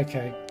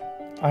 Okay,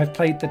 I've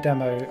played the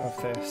demo of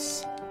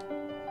this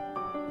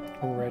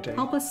already.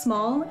 Help a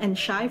small and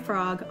shy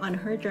frog on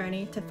her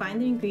journey to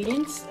find the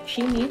ingredients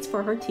she needs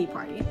for her tea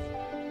party.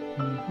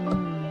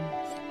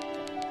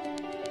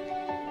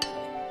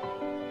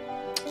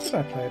 Did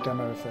I play a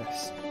demo of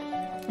this?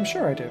 I'm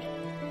sure I did.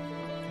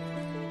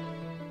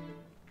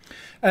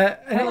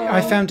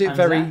 I found it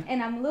very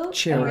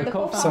cheery.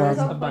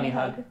 Of Bunny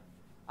Hug.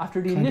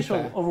 After the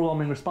initial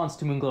overwhelming response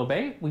to Moonglow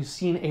Bay, we've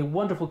seen a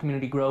wonderful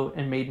community grow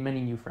and made many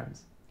new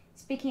friends.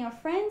 Speaking of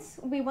friends,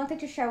 we wanted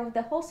to share with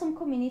the Wholesome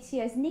community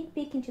a sneak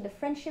peek into the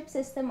friendship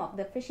system of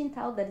the fishing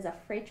towel that is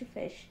afraid to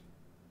fish.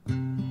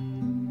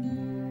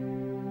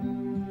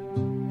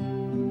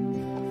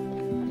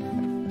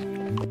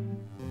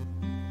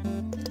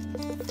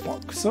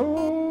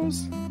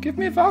 Voxels! Give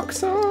me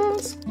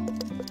voxels!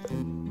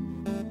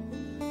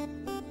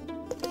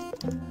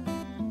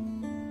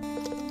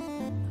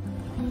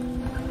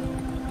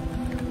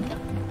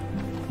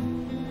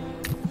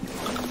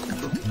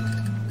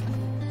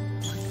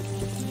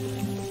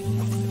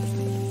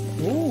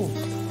 Ooh.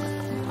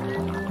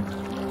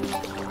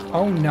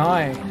 Oh,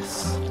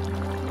 nice.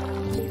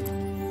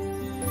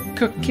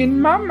 Cooking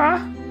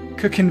mama.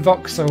 Cooking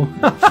voxel.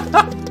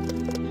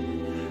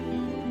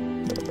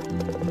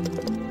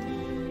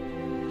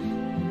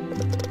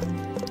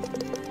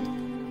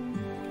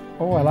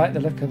 Oh, I like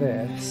the look of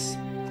this.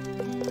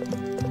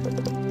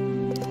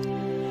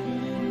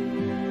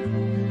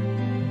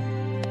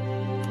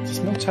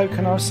 Small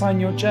token, I'll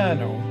sign your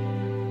journal.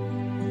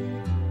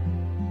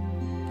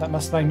 That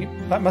must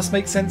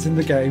make sense in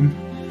the game.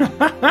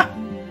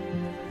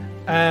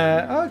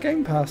 Oh,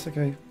 Game Pass.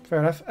 Okay, fair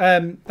enough.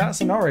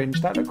 That's an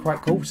orange. That looked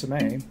quite cool to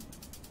me.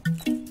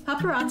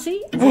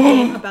 Paparazzi is a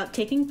game about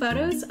taking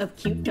photos of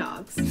cute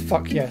dogs.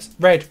 Fuck yes.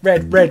 Red,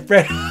 red, red,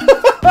 red.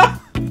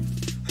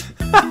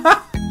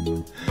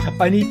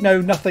 I need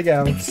nothing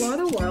else. Explore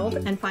the world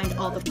and find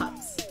all the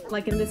pups.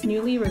 Like in this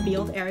newly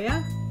revealed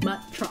area,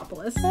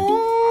 Muttropolis.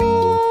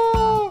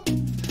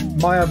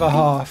 My other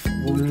half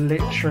will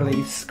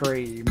literally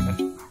scream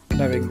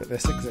knowing that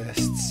this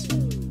exists.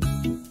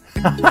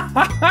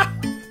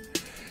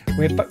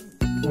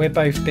 We're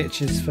both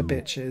bitches for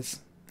bitches.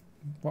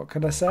 What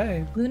can I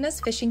say? Luna's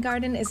Fishing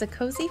Garden is a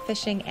cozy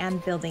fishing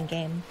and building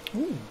game.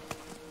 Ooh.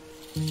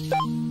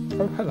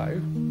 Oh,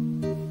 hello.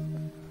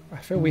 I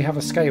feel we have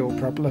a scale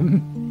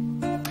problem.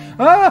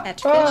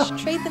 Catch fish,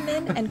 trade them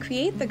in, and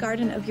create the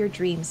garden of your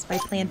dreams by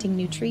planting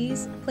new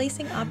trees,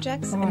 placing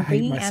objects, and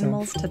bringing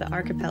animals to the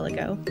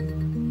archipelago.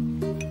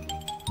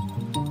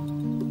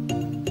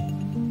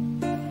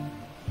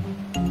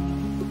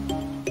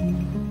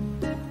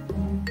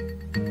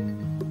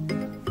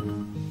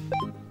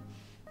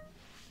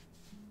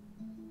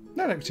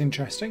 That looks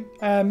interesting.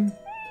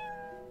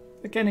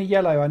 Again, a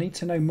yellow. I need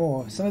to know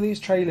more. Some of these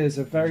trailers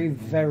are very,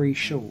 very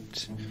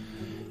short.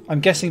 I'm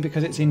guessing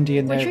because it's indie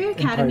and they're Witchery in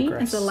Academy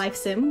progress. is a life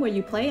sim where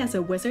you play as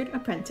a wizard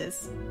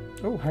apprentice.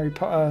 Oh, Harry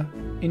Potter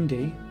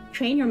indie.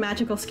 Train your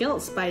magical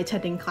skills by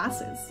attending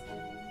classes.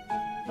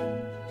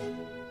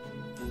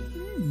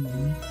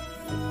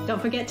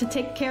 Don't forget to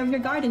take care of your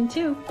garden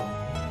too.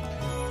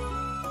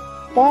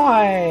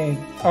 Why?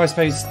 Oh, I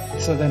suppose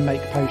so then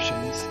make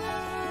potions.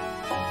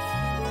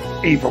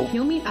 Evil.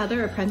 You'll meet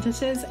other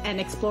apprentices and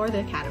explore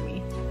the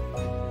academy.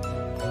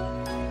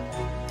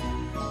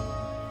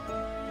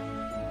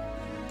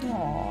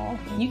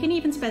 You can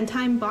even spend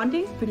time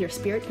bonding with your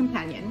spirit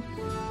companion.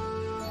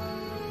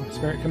 My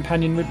spirit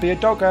companion would be a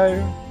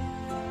doggo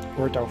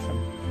or a dolphin.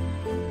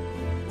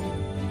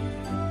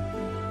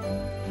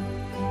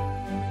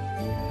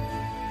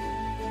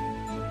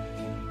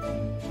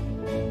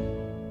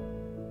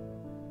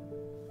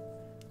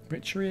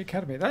 Witchery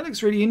Academy. That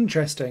looks really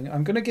interesting.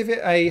 I'm going to give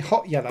it a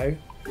hot yellow.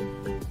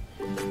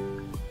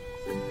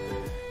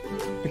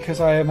 Because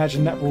I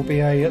imagine that will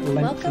be a lengthy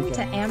Welcome game.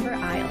 to Amber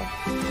Isle.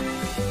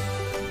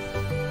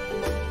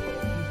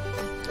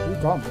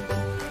 Run.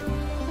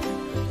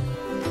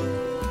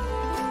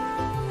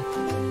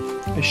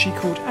 Is she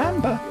called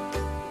Amber?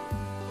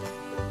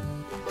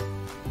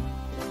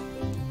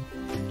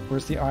 Or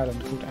is the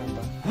island called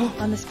Amber?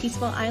 On this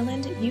peaceful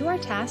island, you are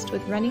tasked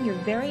with running your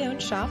very own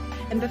shop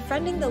and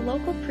befriending the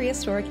local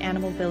prehistoric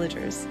animal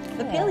villagers,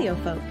 the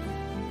Paleo folk.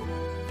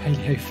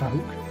 Paleo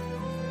folk.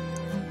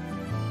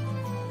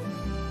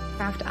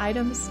 Craft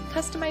items,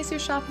 customize your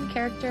shop and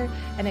character,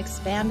 and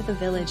expand the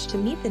village to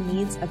meet the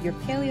needs of your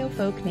paleo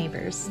folk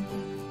neighbors.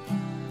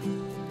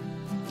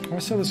 I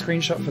saw the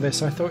screenshot for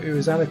this, I thought it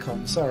was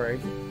Alicon, sorry.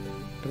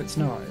 But it's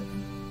not.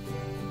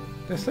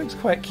 This looks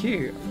quite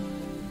cute.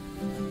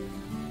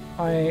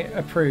 I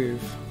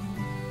approve.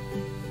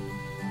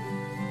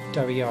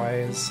 Doughy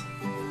eyes.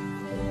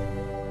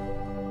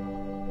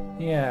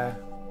 Yeah,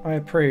 I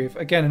approve.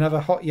 Again,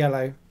 another hot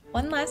yellow.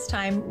 One last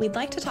time, we'd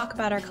like to talk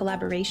about our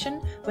collaboration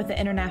with the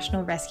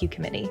International Rescue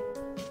Committee.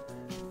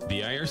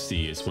 The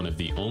IRC is one of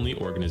the only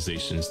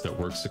organizations that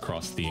works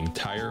across the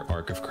entire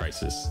arc of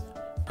crisis,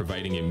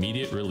 providing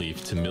immediate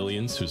relief to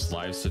millions whose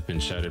lives have been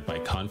shattered by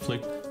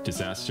conflict,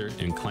 disaster,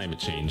 and climate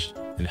change,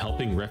 and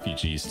helping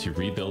refugees to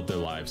rebuild their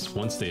lives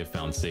once they have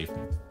found safety.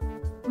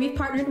 We've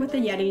partnered with the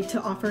Yeti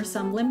to offer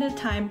some limited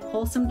time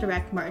Wholesome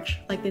Direct merch,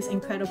 like this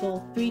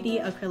incredible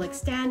 3D acrylic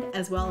stand,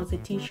 as well as a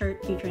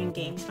t-shirt featuring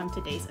games from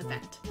today's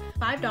event.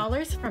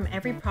 $5 from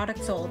every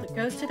product sold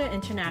goes to the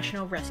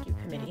International Rescue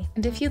Committee.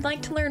 And if you'd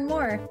like to learn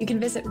more, you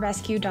can visit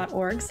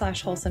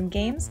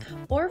rescue.org/wholesomegames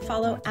or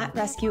follow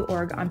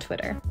 @rescue.org on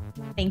Twitter.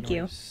 Thank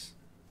you.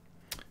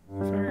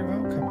 Very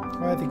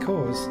welcome. Worthy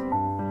cause.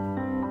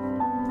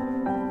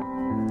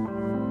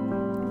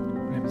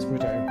 My name is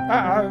Widow.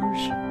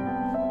 Uh-oh!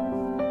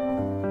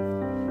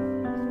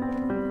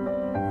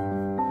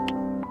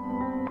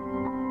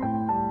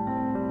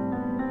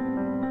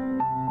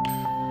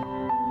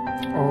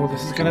 Oh,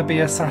 this is going to be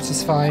a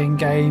satisfying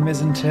game,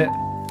 isn't it?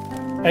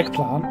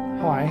 Eggplant,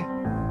 hi.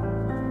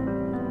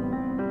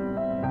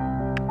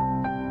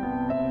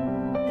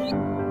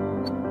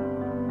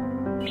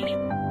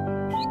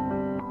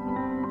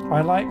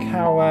 I like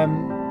how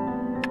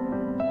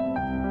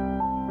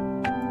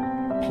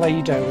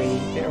Play-Doh-y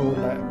it all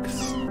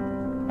looks.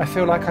 I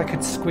feel like I could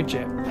squidge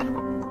it.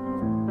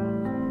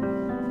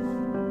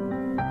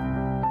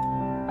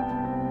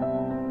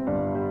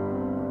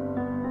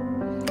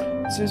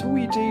 So is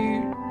what you do,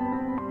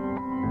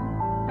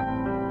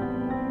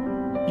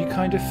 you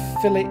kind of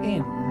fill it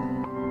in.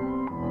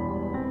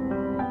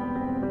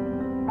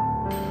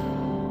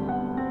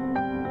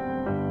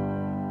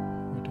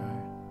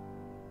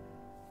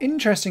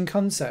 Interesting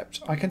concept.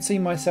 I can see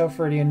myself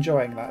really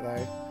enjoying that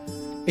though,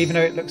 even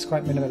though it looks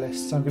quite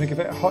minimalist. So I'm going to give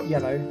it a hot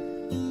yellow.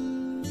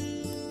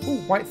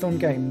 Ooh, Whitethorn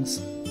Games.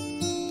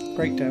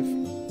 Great dev.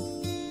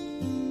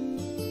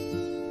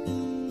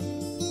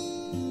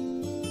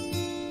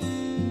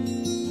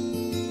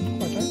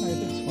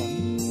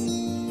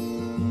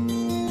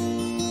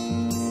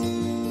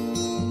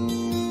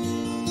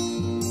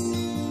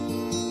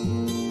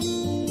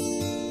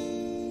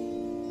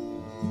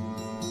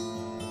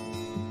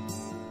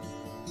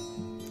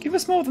 Give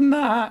us more than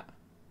that.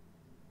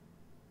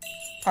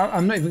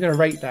 I'm not even going to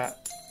rate that.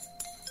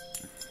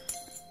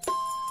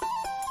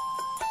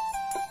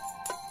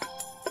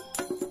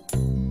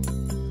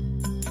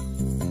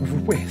 With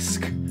a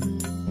whisk.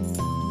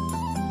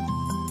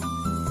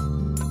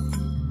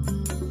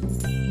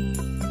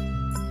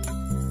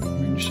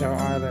 Moonshell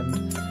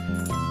Island.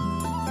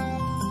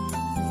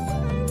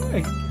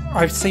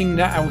 I've seen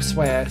that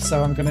elsewhere,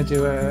 so I'm going to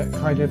do a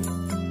kind of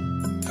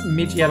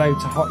mid-yellow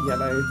to hot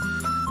yellow.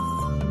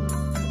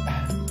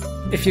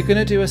 If you're going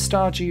to do a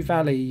Stardew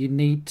Valley, you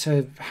need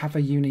to have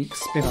a unique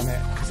spin on it,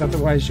 because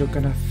otherwise you're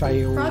going to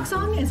fail. Frog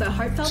Song is a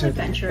heartfelt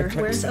adventure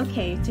where it's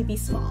okay to be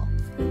small.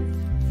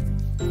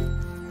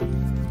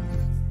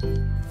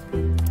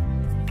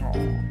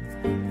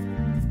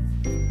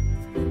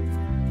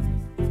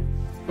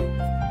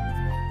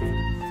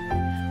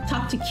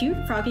 Talk to cute,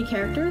 froggy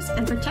characters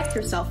and protect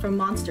yourself from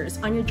monsters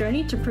on your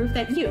journey to prove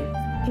that you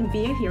can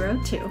be a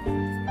hero too.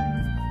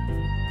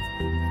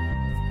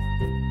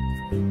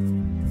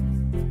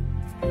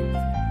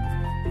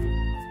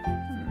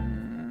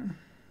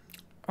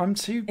 I've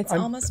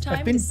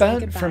been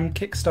burnt from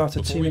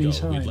Kickstarter too many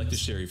times. We'd like to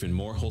share even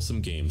more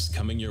wholesome games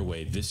coming your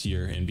way this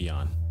year and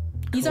beyond.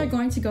 These are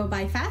going to go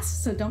by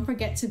fast, so don't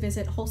forget to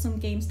visit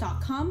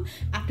wholesomegames.com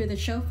after the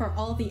show for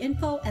all the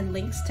info and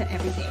links to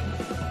every game.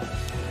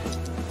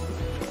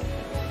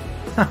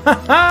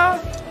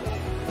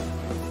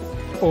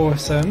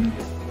 Awesome.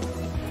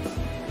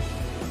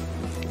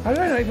 I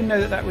don't even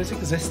know that that was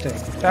existing.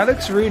 That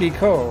looks really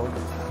cool.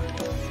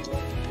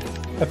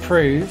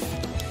 Approve.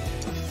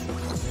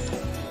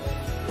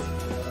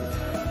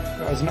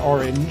 As an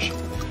orange.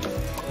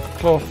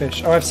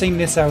 Clawfish. Oh, I've seen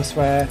this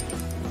elsewhere.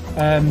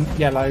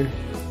 Yellow.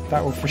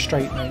 That will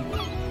frustrate me.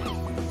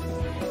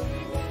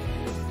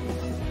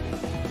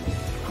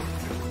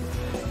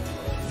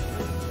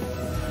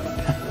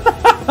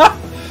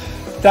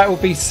 That will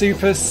be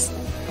super...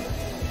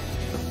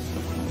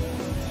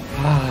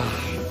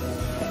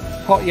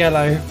 Hot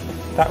yellow.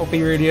 That will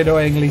be really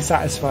annoyingly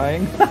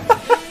satisfying.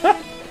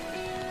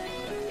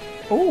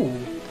 Ooh.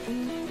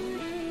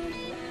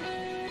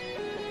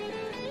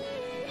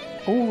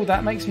 Oh,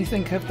 that makes me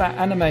think of that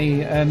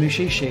anime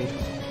Mushishi.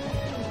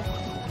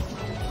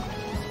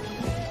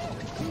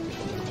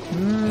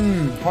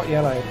 Hot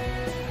yellow.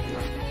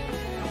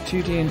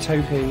 2D and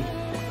Topi.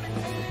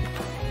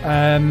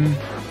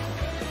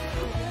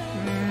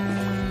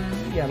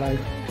 Yellow.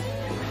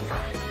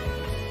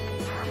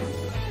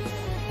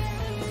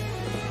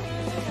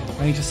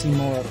 I need to see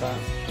more of that.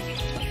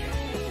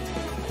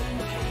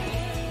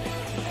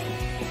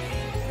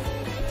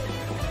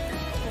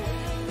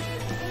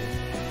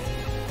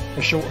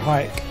 A short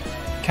hike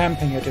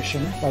camping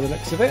edition by the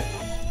looks of it.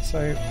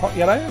 So hot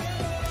yellow.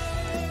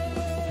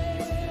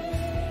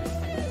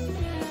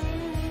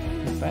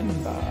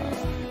 November.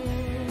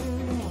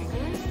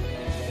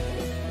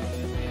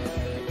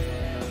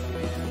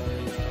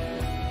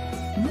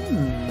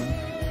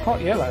 Hot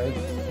yellow.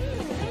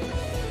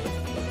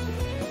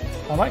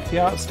 I like the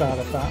art style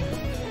of that.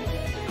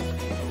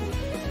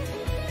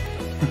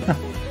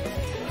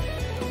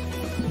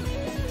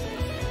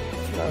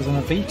 That was on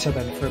a Vita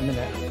then for a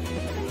minute.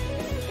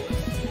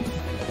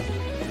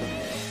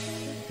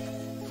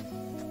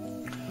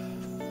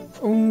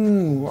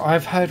 Ooh,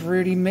 I've heard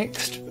really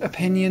mixed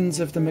opinions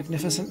of the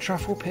Magnificent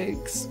Truffle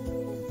Pigs.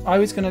 I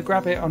was going to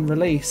grab it on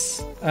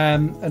release,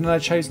 and then I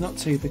chose not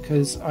to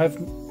because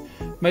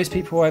most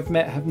people I've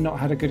met have not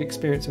had a good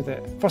experience with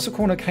it. Fossil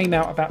Corner came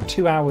out about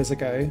 2 hours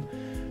ago.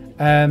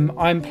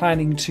 I'm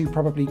planning to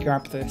probably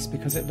grab this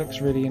because it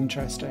looks really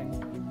interesting.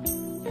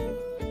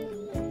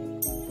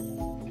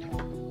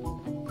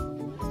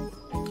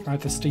 I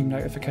had the Steam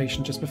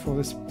notification just before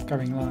this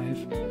going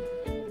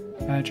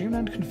live.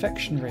 Dreamland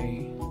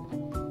Confectionery.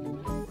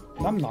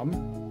 Num Num.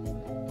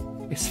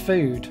 It's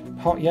food.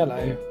 Hot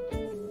yellow.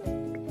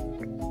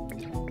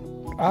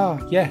 Ah,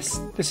 yes.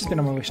 This has been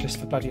on my wish list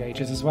for bloody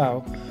ages as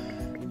well.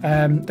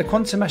 The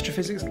Quantum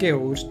Astrophysics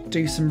Guild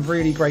do some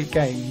really great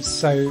games,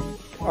 so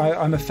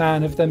I'm a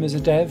fan of them as a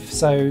dev,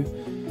 so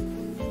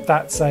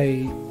that's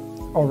a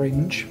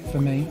orange for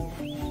me.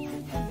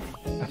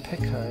 A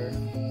Pico.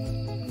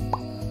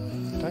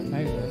 Don't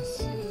know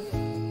this.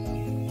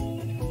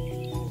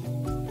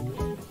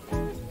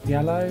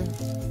 Yellow.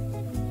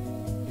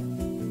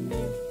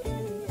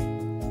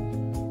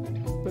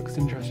 Looks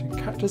interesting.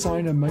 Cat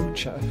Designer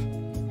Mocha.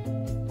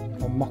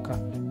 Or Mocha.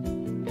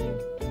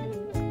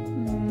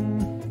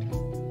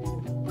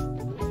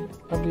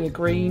 Probably a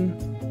green.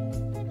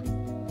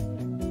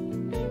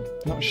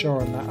 Not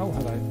sure on that. Oh,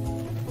 hello.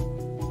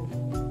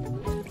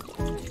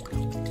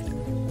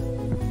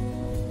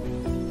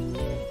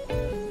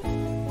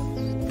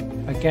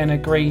 Again, a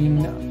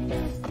green.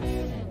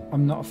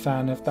 I'm not a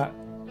fan of that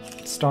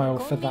style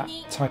for that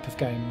type of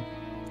game.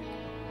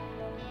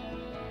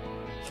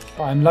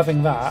 But I'm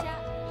loving that.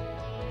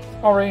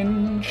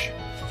 Orange.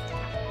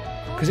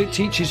 Because it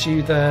teaches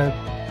you the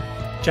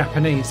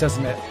Japanese,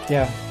 doesn't it?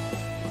 Yeah.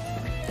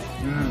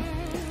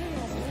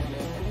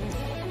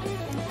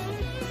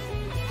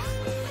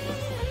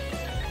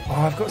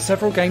 Oh, I've got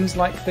several games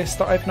like this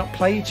that I've not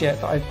played yet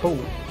that I've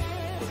bought.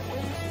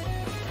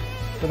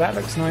 But that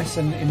looks nice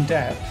and in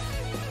depth.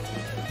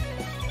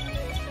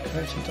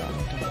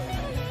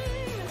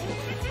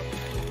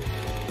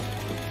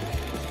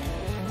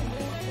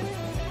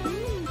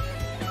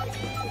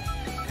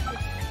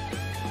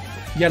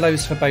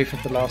 Yellows for both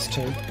of the last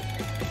two.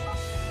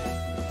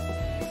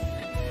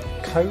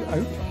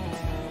 Co-op?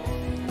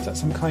 Is that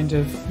some kind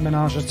of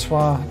menage a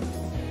trois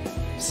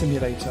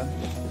simulator?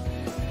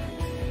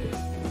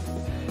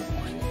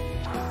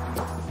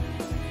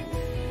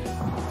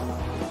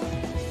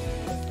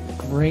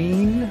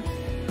 Green?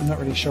 I'm not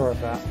really sure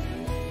of that.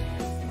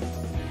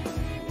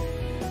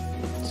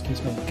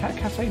 Excuse me. Cat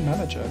Cafe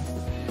Manager.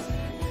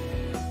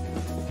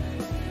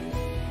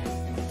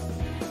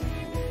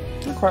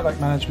 I quite like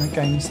management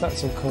games,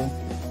 that's all cool.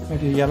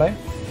 Maybe a yellow.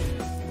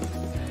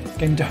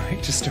 Game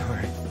director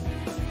story.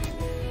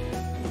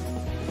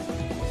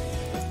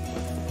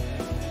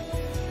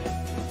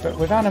 But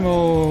with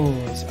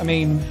animals, I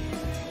mean,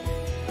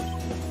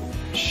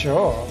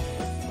 sure,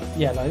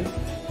 yellow.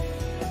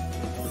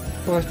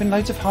 Well, there's been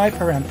loads of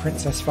hype around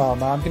Princess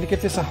Farmer. I'm going to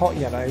give this a hot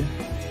yellow.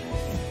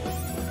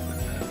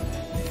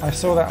 I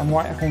saw that on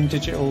Whitehorn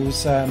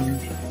Digital's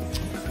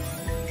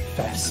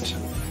Fest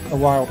a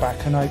while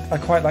back, and I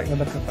quite like the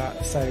look of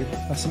that, so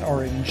that's an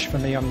orange for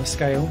me on the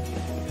scale.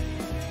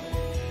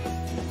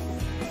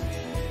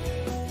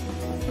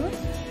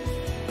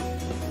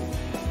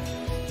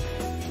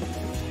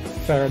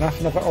 Fair enough,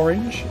 another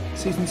orange.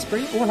 Season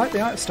Spree. Oh, I like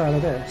the art style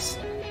of this.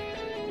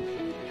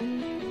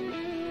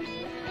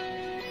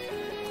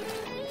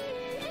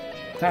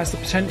 That has the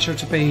potential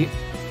to be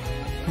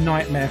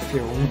nightmare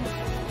fuel.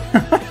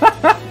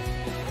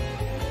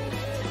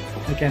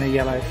 Again, a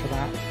yellow for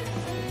that.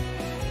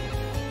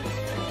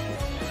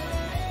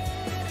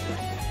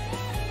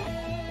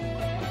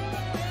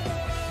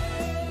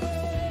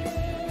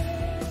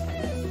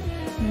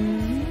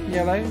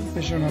 Yellow,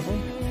 visual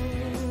novel.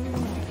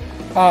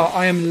 Oh,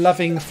 I am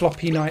loving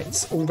Floppy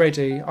Nights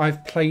already.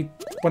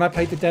 When I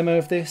played the demo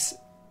of this,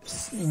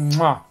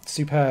 mwah,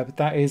 superb.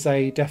 That is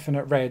a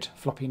definite red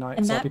Floppy Nights.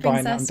 And that I'll be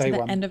buying brings that on us day to the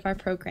one. end of our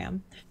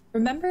program.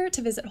 Remember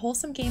to visit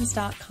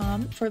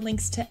wholesomegames.com for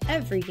links to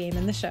every game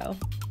in the show.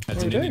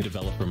 As an indie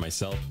developer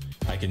myself,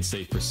 I can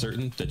say for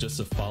certain that just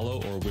a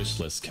follow or wish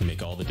list can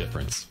make all the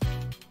difference.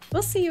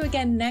 We'll see you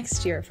again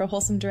next year for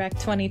Wholesome Direct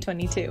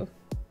 2022.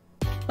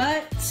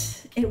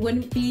 But it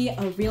wouldn't be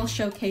a real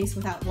showcase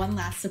without one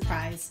last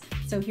surprise.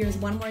 So here's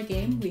one more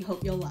game we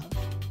hope you'll love.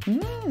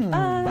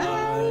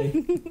 Bye.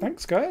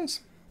 Thanks,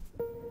 guys.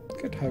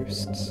 Good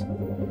hosts.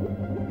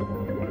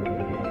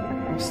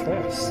 What's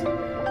this?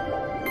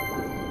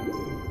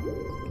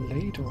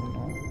 Lead or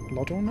not?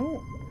 Lod or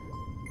not?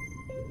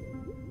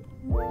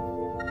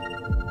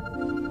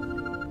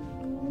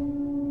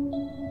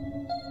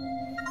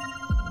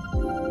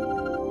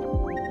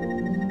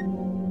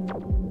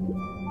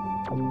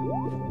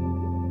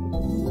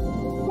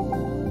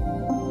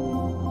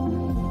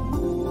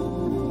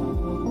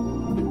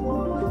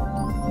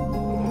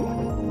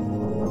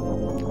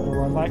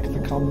 Oh, I like the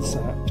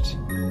concept.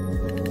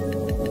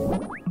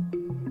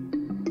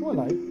 Oh,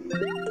 hello.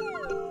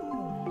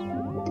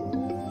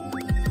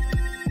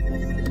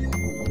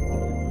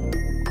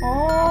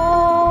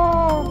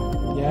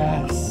 Oh,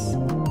 yes.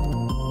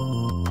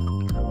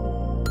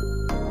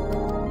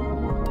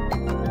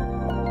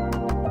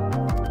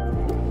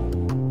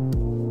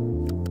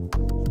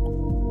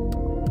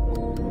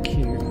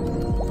 Cute.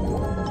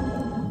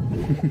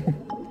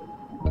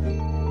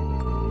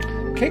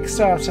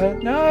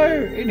 Kickstarter? No,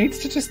 it needs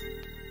to just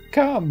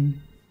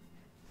come.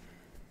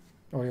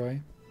 Oi, oi.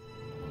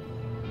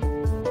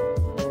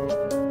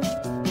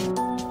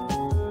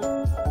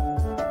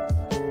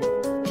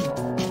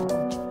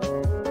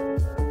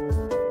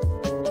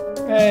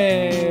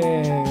 Hey!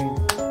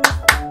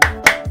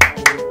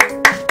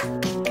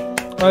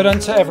 Well done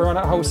to everyone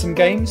at Wholesome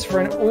Games for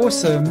an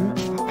awesome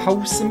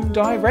Wholesome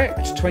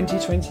Direct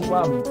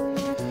 2021.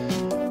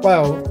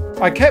 Well,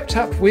 I kept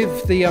up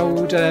with the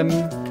old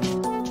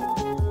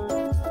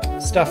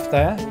stuff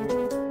there.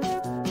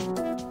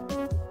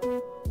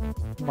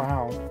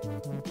 Wow.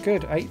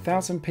 Good.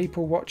 8,000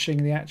 people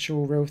watching the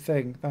actual real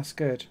thing. That's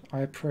good. I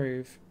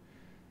approve.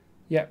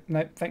 Yep,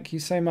 no, thank you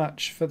so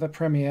much for the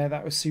premiere.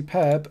 That was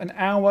superb. An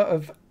hour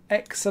of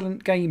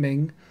excellent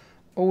gaming,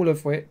 all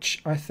of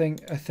which I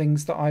think are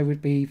things that I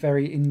would be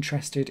very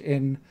interested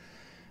in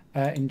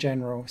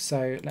general.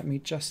 So let me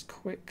just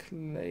quickly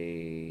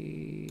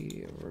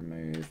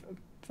remove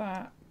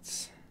that.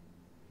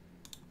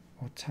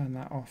 Or turn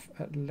that off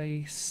at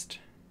least.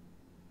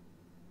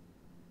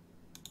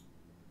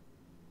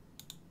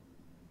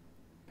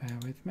 Bear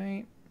with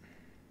me.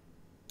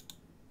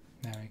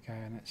 There we go,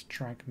 and let's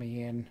drag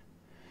me in.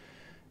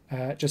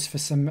 Just for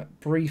some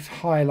brief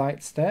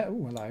highlights there.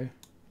 Oh, hello.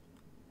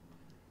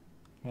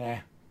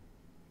 Yeah,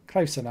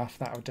 close enough.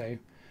 That'll do.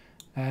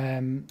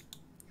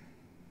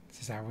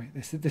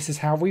 This is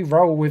how we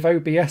roll with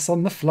OBS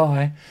on the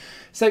fly.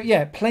 So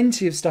yeah,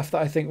 plenty of stuff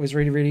that I think was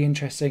really, really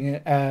interesting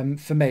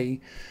for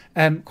me.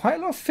 Quite a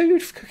lot of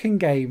food cooking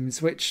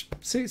games, which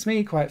suits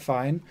me quite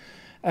fine.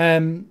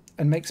 And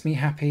makes me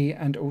happy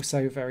and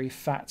also very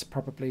fat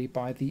probably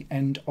by the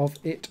end of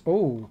it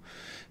all.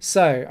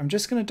 So I'm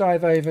just going to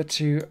dive over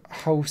to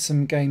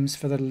Wholesome Games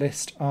for the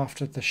list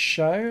after the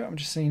show. I'm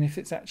just seeing if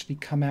it's actually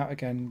come out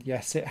again.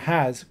 Yes, it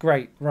has.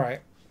 Great.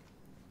 Right.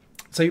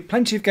 So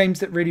plenty of games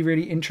that really,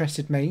 really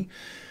interested me.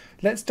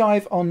 Let's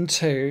dive on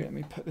to, let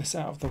me put this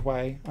out of the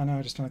way. I know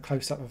I just done a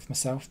close-up of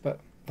myself, but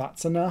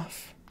that's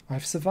enough.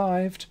 I've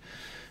survived.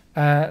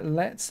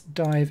 Let's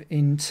dive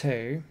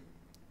into...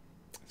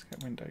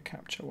 window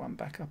capture one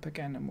back up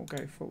again and we'll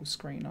go full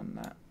screen on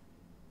that.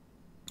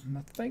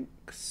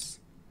 Thanks.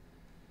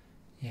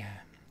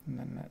 Yeah, and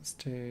then let's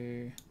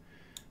do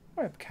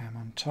webcam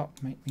on top,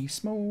 make me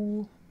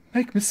small,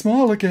 make me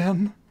small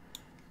again.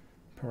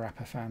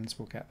 Parappa fans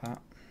will get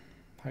that,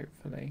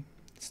 hopefully.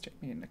 Stick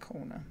me in the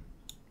corner.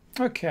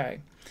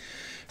 Okay,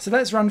 so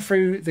let's run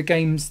through the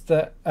games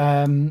that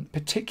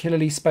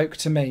particularly spoke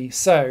to me.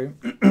 So,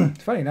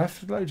 funny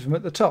enough, loads of them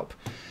at the top.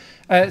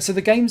 So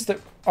the games that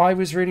I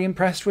was really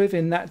impressed with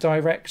in that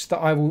direct that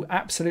I will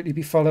absolutely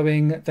be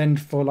following, then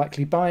for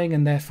likely buying,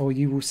 and therefore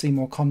you will see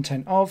more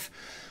content of.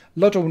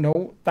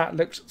 Lodalnaut, that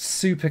looked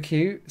super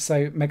cute,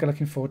 so mega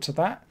looking forward to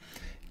that.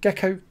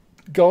 Gecko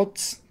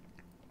Gods,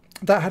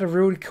 that had a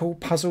really cool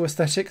puzzle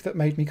aesthetic that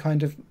made me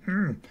kind of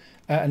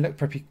and looked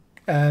pretty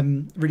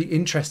really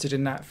interested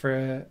in that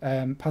for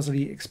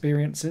puzzly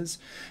experiences.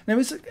 There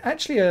was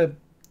actually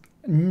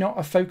not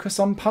a focus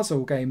on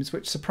puzzle games,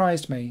 which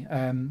surprised me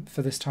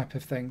for this type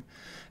of thing.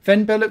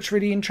 Venba looked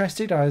really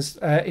interesting. I was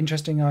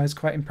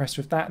quite impressed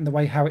with that and the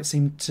way how it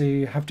seemed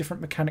to have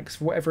different mechanics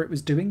for whatever it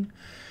was doing.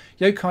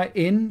 Yokai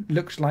Inn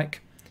looked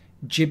like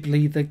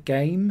Ghibli the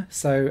game,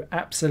 so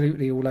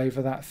absolutely all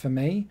over that for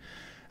me.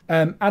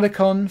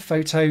 Alicon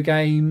photo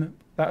game,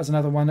 that was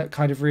another one that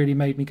kind of really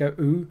made me go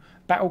ooh.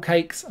 Battle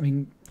Cakes, I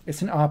mean,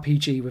 it's an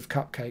RPG with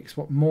cupcakes.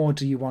 What more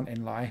do you want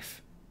in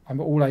life? I'm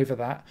all over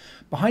that.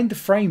 Behind the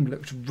Frame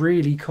looked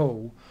really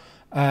cool.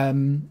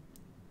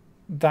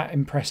 That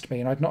impressed me,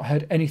 and I'd not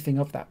heard anything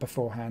of that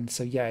beforehand,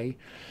 so yay.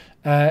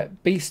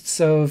 Beasts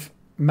of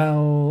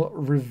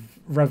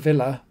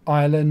Maravilla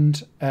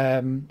Island,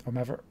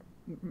 Maravilla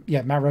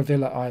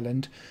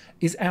Island,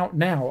 is out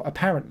now,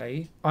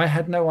 apparently. I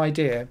had no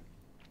idea.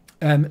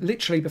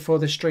 Literally before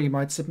the stream,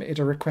 I'd submitted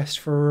a request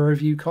for a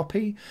review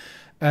copy,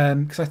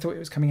 because I thought it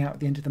was coming out at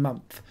the end of the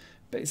month,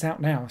 but it's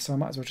out now, so I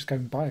might as well just go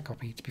and buy a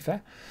copy, to be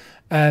fair.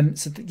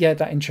 Yeah,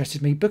 that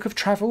interested me. Book of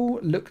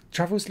Travels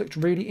looked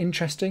really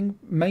interesting,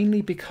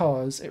 mainly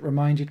because it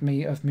reminded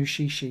me of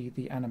Mushishi,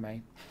 the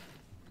anime.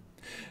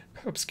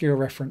 Obscure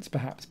reference,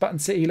 perhaps. Button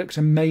City looked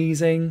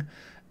amazing.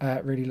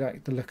 Really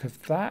liked the look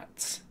of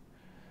that.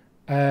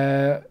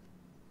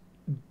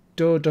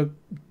 Dordogni.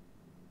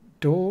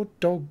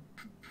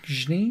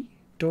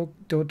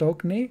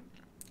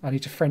 I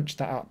need to French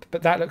that up,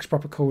 but that looks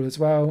proper cool as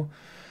well.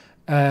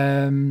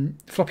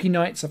 Floppy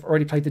Nights, I've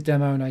already played the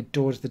demo and I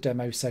adored the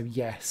demo, so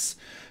yes.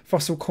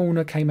 Fossil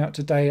Corner came out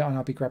today and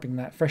I'll be grabbing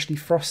that. Freshly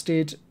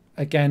Frosted,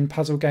 again,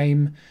 puzzle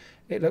game.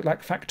 It looked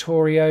like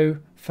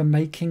Factorio for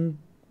making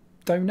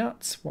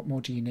donuts. What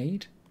more do you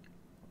need?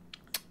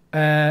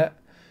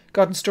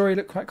 Garden Story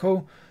looked quite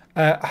cool.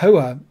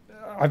 Hoa,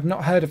 I've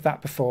not heard of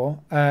that before,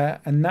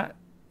 and that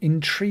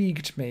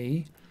intrigued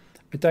me.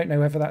 I don't know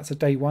whether that's a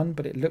day one,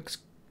 but it looks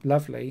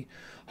lovely.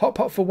 Hot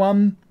Pot for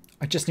One,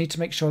 I just need to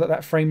make sure that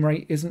that frame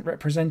rate isn't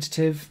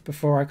representative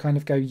before I kind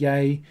of go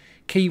yay.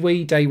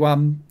 Kiwi, day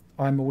one,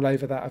 I'm all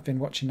over that. I've been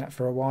watching that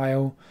for a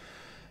while.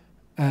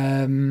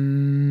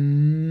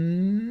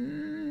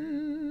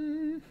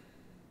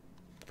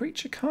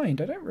 Preacher Kind,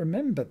 I don't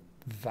remember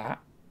that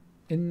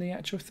in the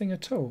actual thing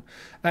at all.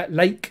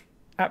 Lake,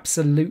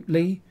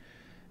 absolutely.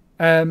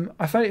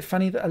 I find it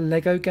funny that a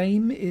Lego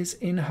game is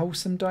in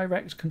Wholesome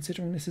Direct,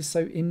 considering this is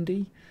so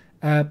indie.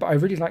 But I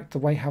really liked the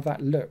way how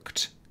that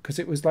looked, because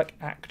it was like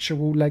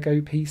actual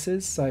Lego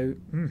pieces. So,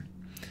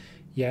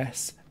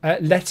 yes.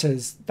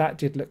 Letters, that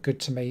did look good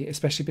to me,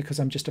 especially because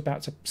I'm just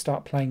about to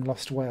start playing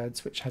Lost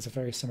Words, which has a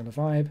very similar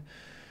vibe.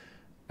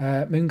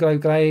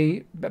 Moonglow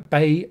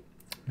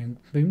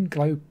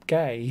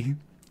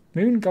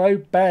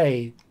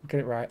Bay. Get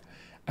it right.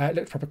 It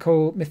looked proper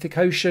cool. Mythic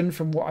Ocean,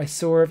 from what I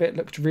saw of it,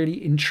 looked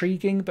really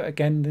intriguing, but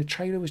again, the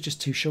trailer was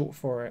just too short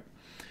for it.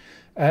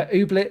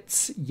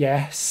 Ooblets,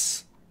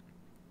 yes.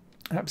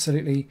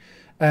 Absolutely.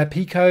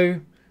 Pico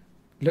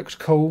looked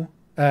cool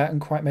and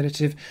quite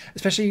meditative,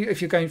 especially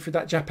if you're going through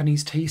that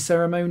Japanese tea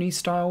ceremony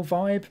style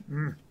vibe.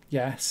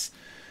 Yes.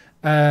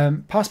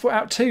 Passport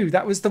Out 2,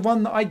 that was the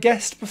one that I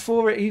guessed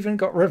before it even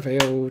got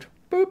revealed.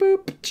 Boop,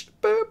 boop,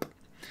 boop.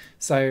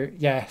 So,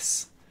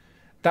 yes.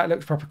 That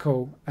looks proper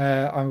cool.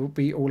 I will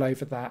be all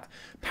over that.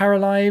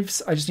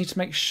 Paralives, I just need to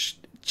make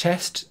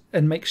chest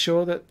and make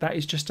sure that that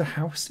is just a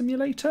house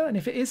simulator. And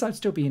if it is, I'd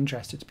still be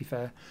interested, to be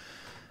fair.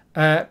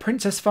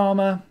 Princess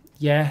Farmer,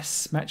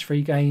 yes.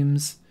 Match-free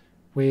games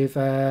with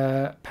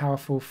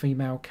powerful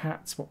female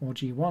cats. What more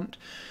do you want?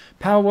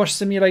 Power Wash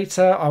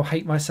Simulator, I'll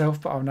hate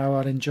myself, but I'll know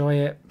I'll enjoy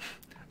it.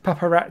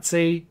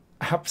 Paparazzi,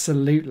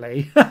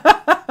 absolutely.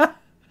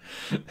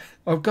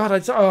 Oh, God, I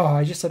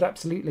just said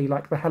absolutely,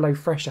 like the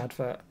HelloFresh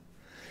advert.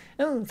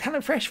 Oh, is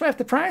HelloFresh worth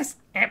the price?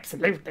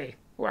 Absolutely.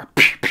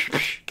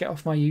 Get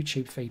off my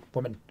YouTube feed,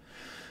 woman.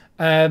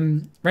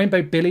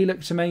 Rainbow Billy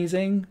looked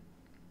amazing.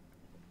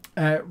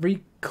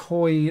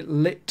 Recoil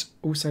Lit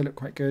also looked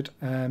quite good.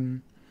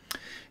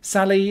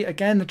 Sally,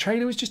 again, the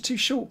trailer was just too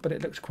short, but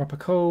it looked proper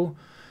cool.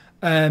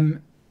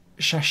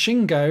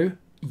 Shashingo,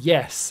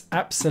 yes,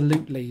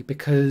 absolutely,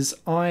 because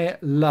I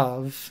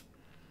love...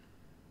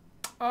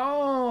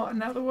 Oh,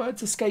 now the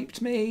words escaped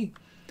me.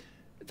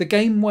 The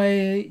game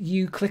where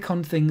you click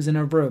on things in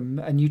a room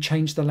and you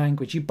change the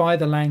language. You buy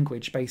the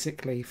language,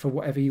 basically, for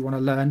whatever you want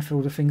to learn for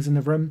all the things in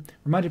the room.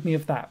 Reminded me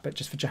of that, but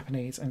just for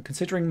Japanese. And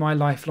considering my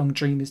lifelong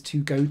dream is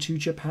to go to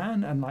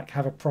Japan and like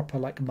have a proper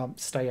like month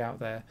stay out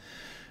there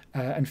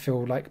and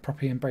feel like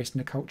properly embraced in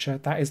the culture,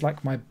 that is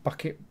like my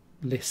bucket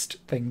list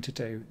thing to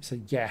do. So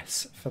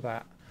yes, for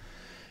that.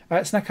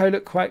 Snacko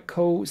looked quite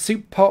cool.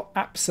 Soup Pot,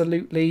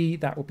 absolutely.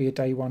 That will be a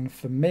day one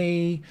for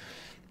me.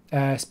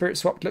 Spirit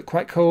Swap looked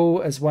quite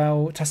cool as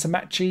well.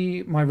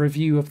 Tasamachi, my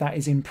review of that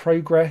is in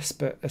progress,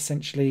 but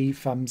essentially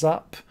thumbs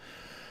up.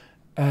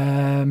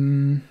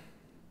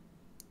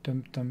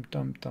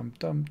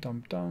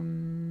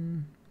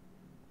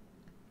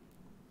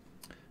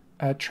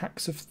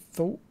 Tracks of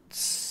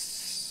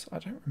Thoughts. I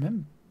don't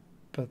remember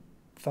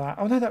that.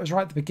 Oh no, that was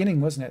right at the beginning,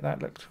 wasn't it? That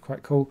looked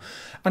quite cool.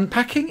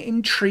 Unpacking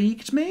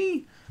intrigued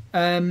me.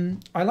 I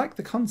like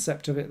the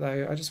concept of it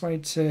though. I just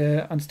wanted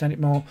to understand it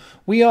more.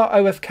 We Are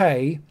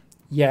OFK.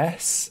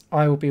 Yes,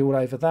 I will be all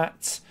over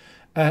that.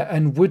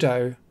 And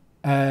Woodo,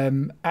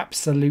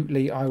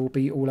 absolutely, I will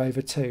be all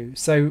over too.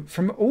 So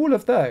from all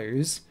of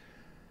those,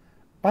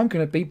 I'm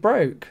going to be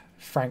broke,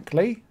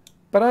 frankly,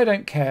 but I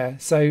don't care.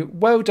 So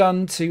well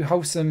done to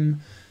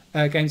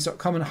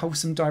WholesomeGames.com and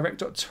Wholesome Direct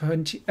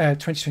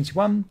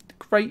 2021.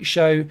 Great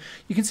show.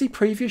 You can see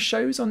previous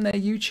shows on their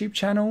YouTube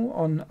channel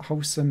on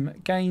Wholesome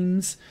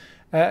Games.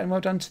 And well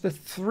done to the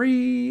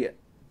 3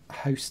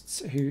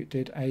 hosts who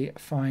did a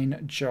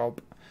fine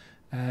job.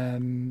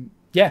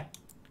 Yeah,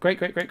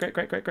 great.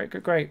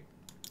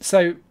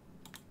 So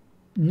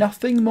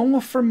nothing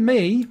more from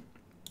me.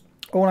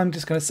 All I'm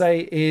just going to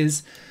say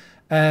is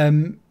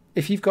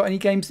if you've got any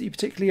games that you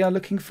particularly are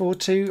looking forward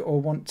to or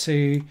want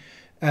to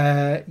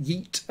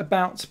yeet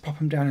about, pop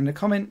them down in the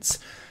comments.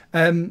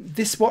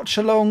 This watch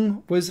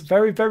along was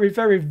very, very,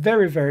 very,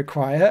 very, very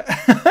quiet.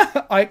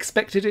 I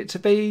expected it to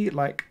be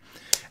like,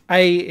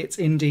 A, it's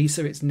indie,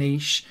 so it's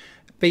niche.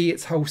 B,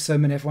 it's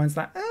wholesome, and everyone's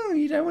like, oh,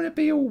 you don't want to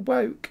be all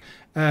woke.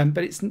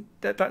 But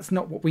that's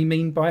not what we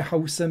mean by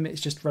wholesome.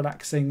 It's just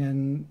relaxing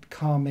and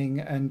calming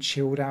and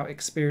chilled out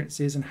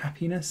experiences and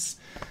happiness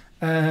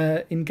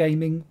in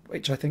gaming,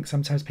 which I think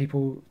sometimes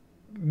people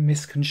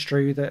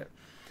misconstrue that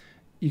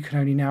you can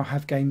only now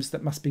have games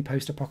that must be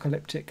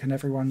post-apocalyptic and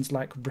everyone's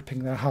like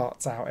ripping their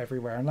hearts out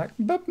everywhere and like,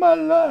 but my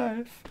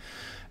life.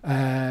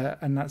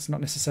 And that's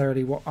not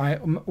necessarily what I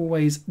am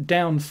always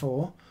down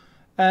for.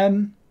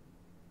 Never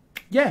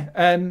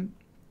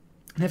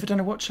done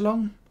a watch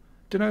along.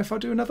 Don't know if I'll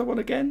do another one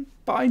again,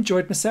 but I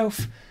enjoyed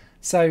myself.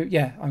 So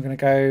yeah, I'm going to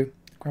go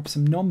grab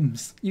some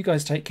noms. You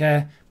guys take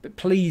care, but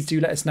please do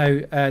let us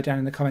know down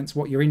in the comments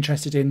what you're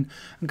interested in,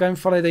 and go and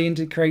follow the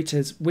indie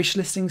creators.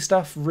 Wishlisting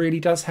stuff really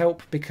does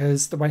help,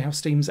 because the way how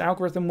Steam's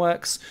algorithm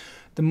works,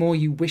 the more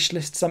you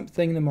wishlist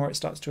something, the more it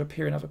starts to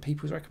appear in other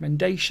people's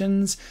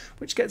recommendations,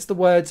 which gets the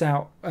words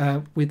out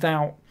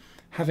without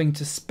having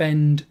to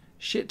spend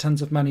shit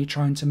tons of money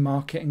trying to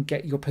market and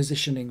get your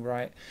positioning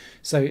right.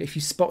 So if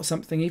you spot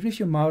something, even if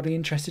you're mildly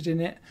interested in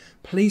it,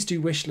 please do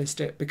wishlist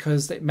it,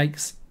 because it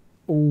makes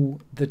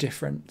all the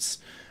difference.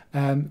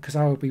 Because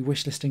I will be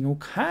wishlisting all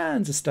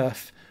kinds of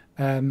stuff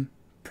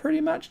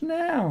pretty much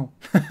now.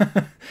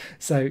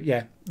 So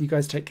yeah, you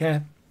guys take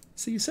care.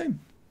 See you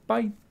soon.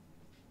 Bye.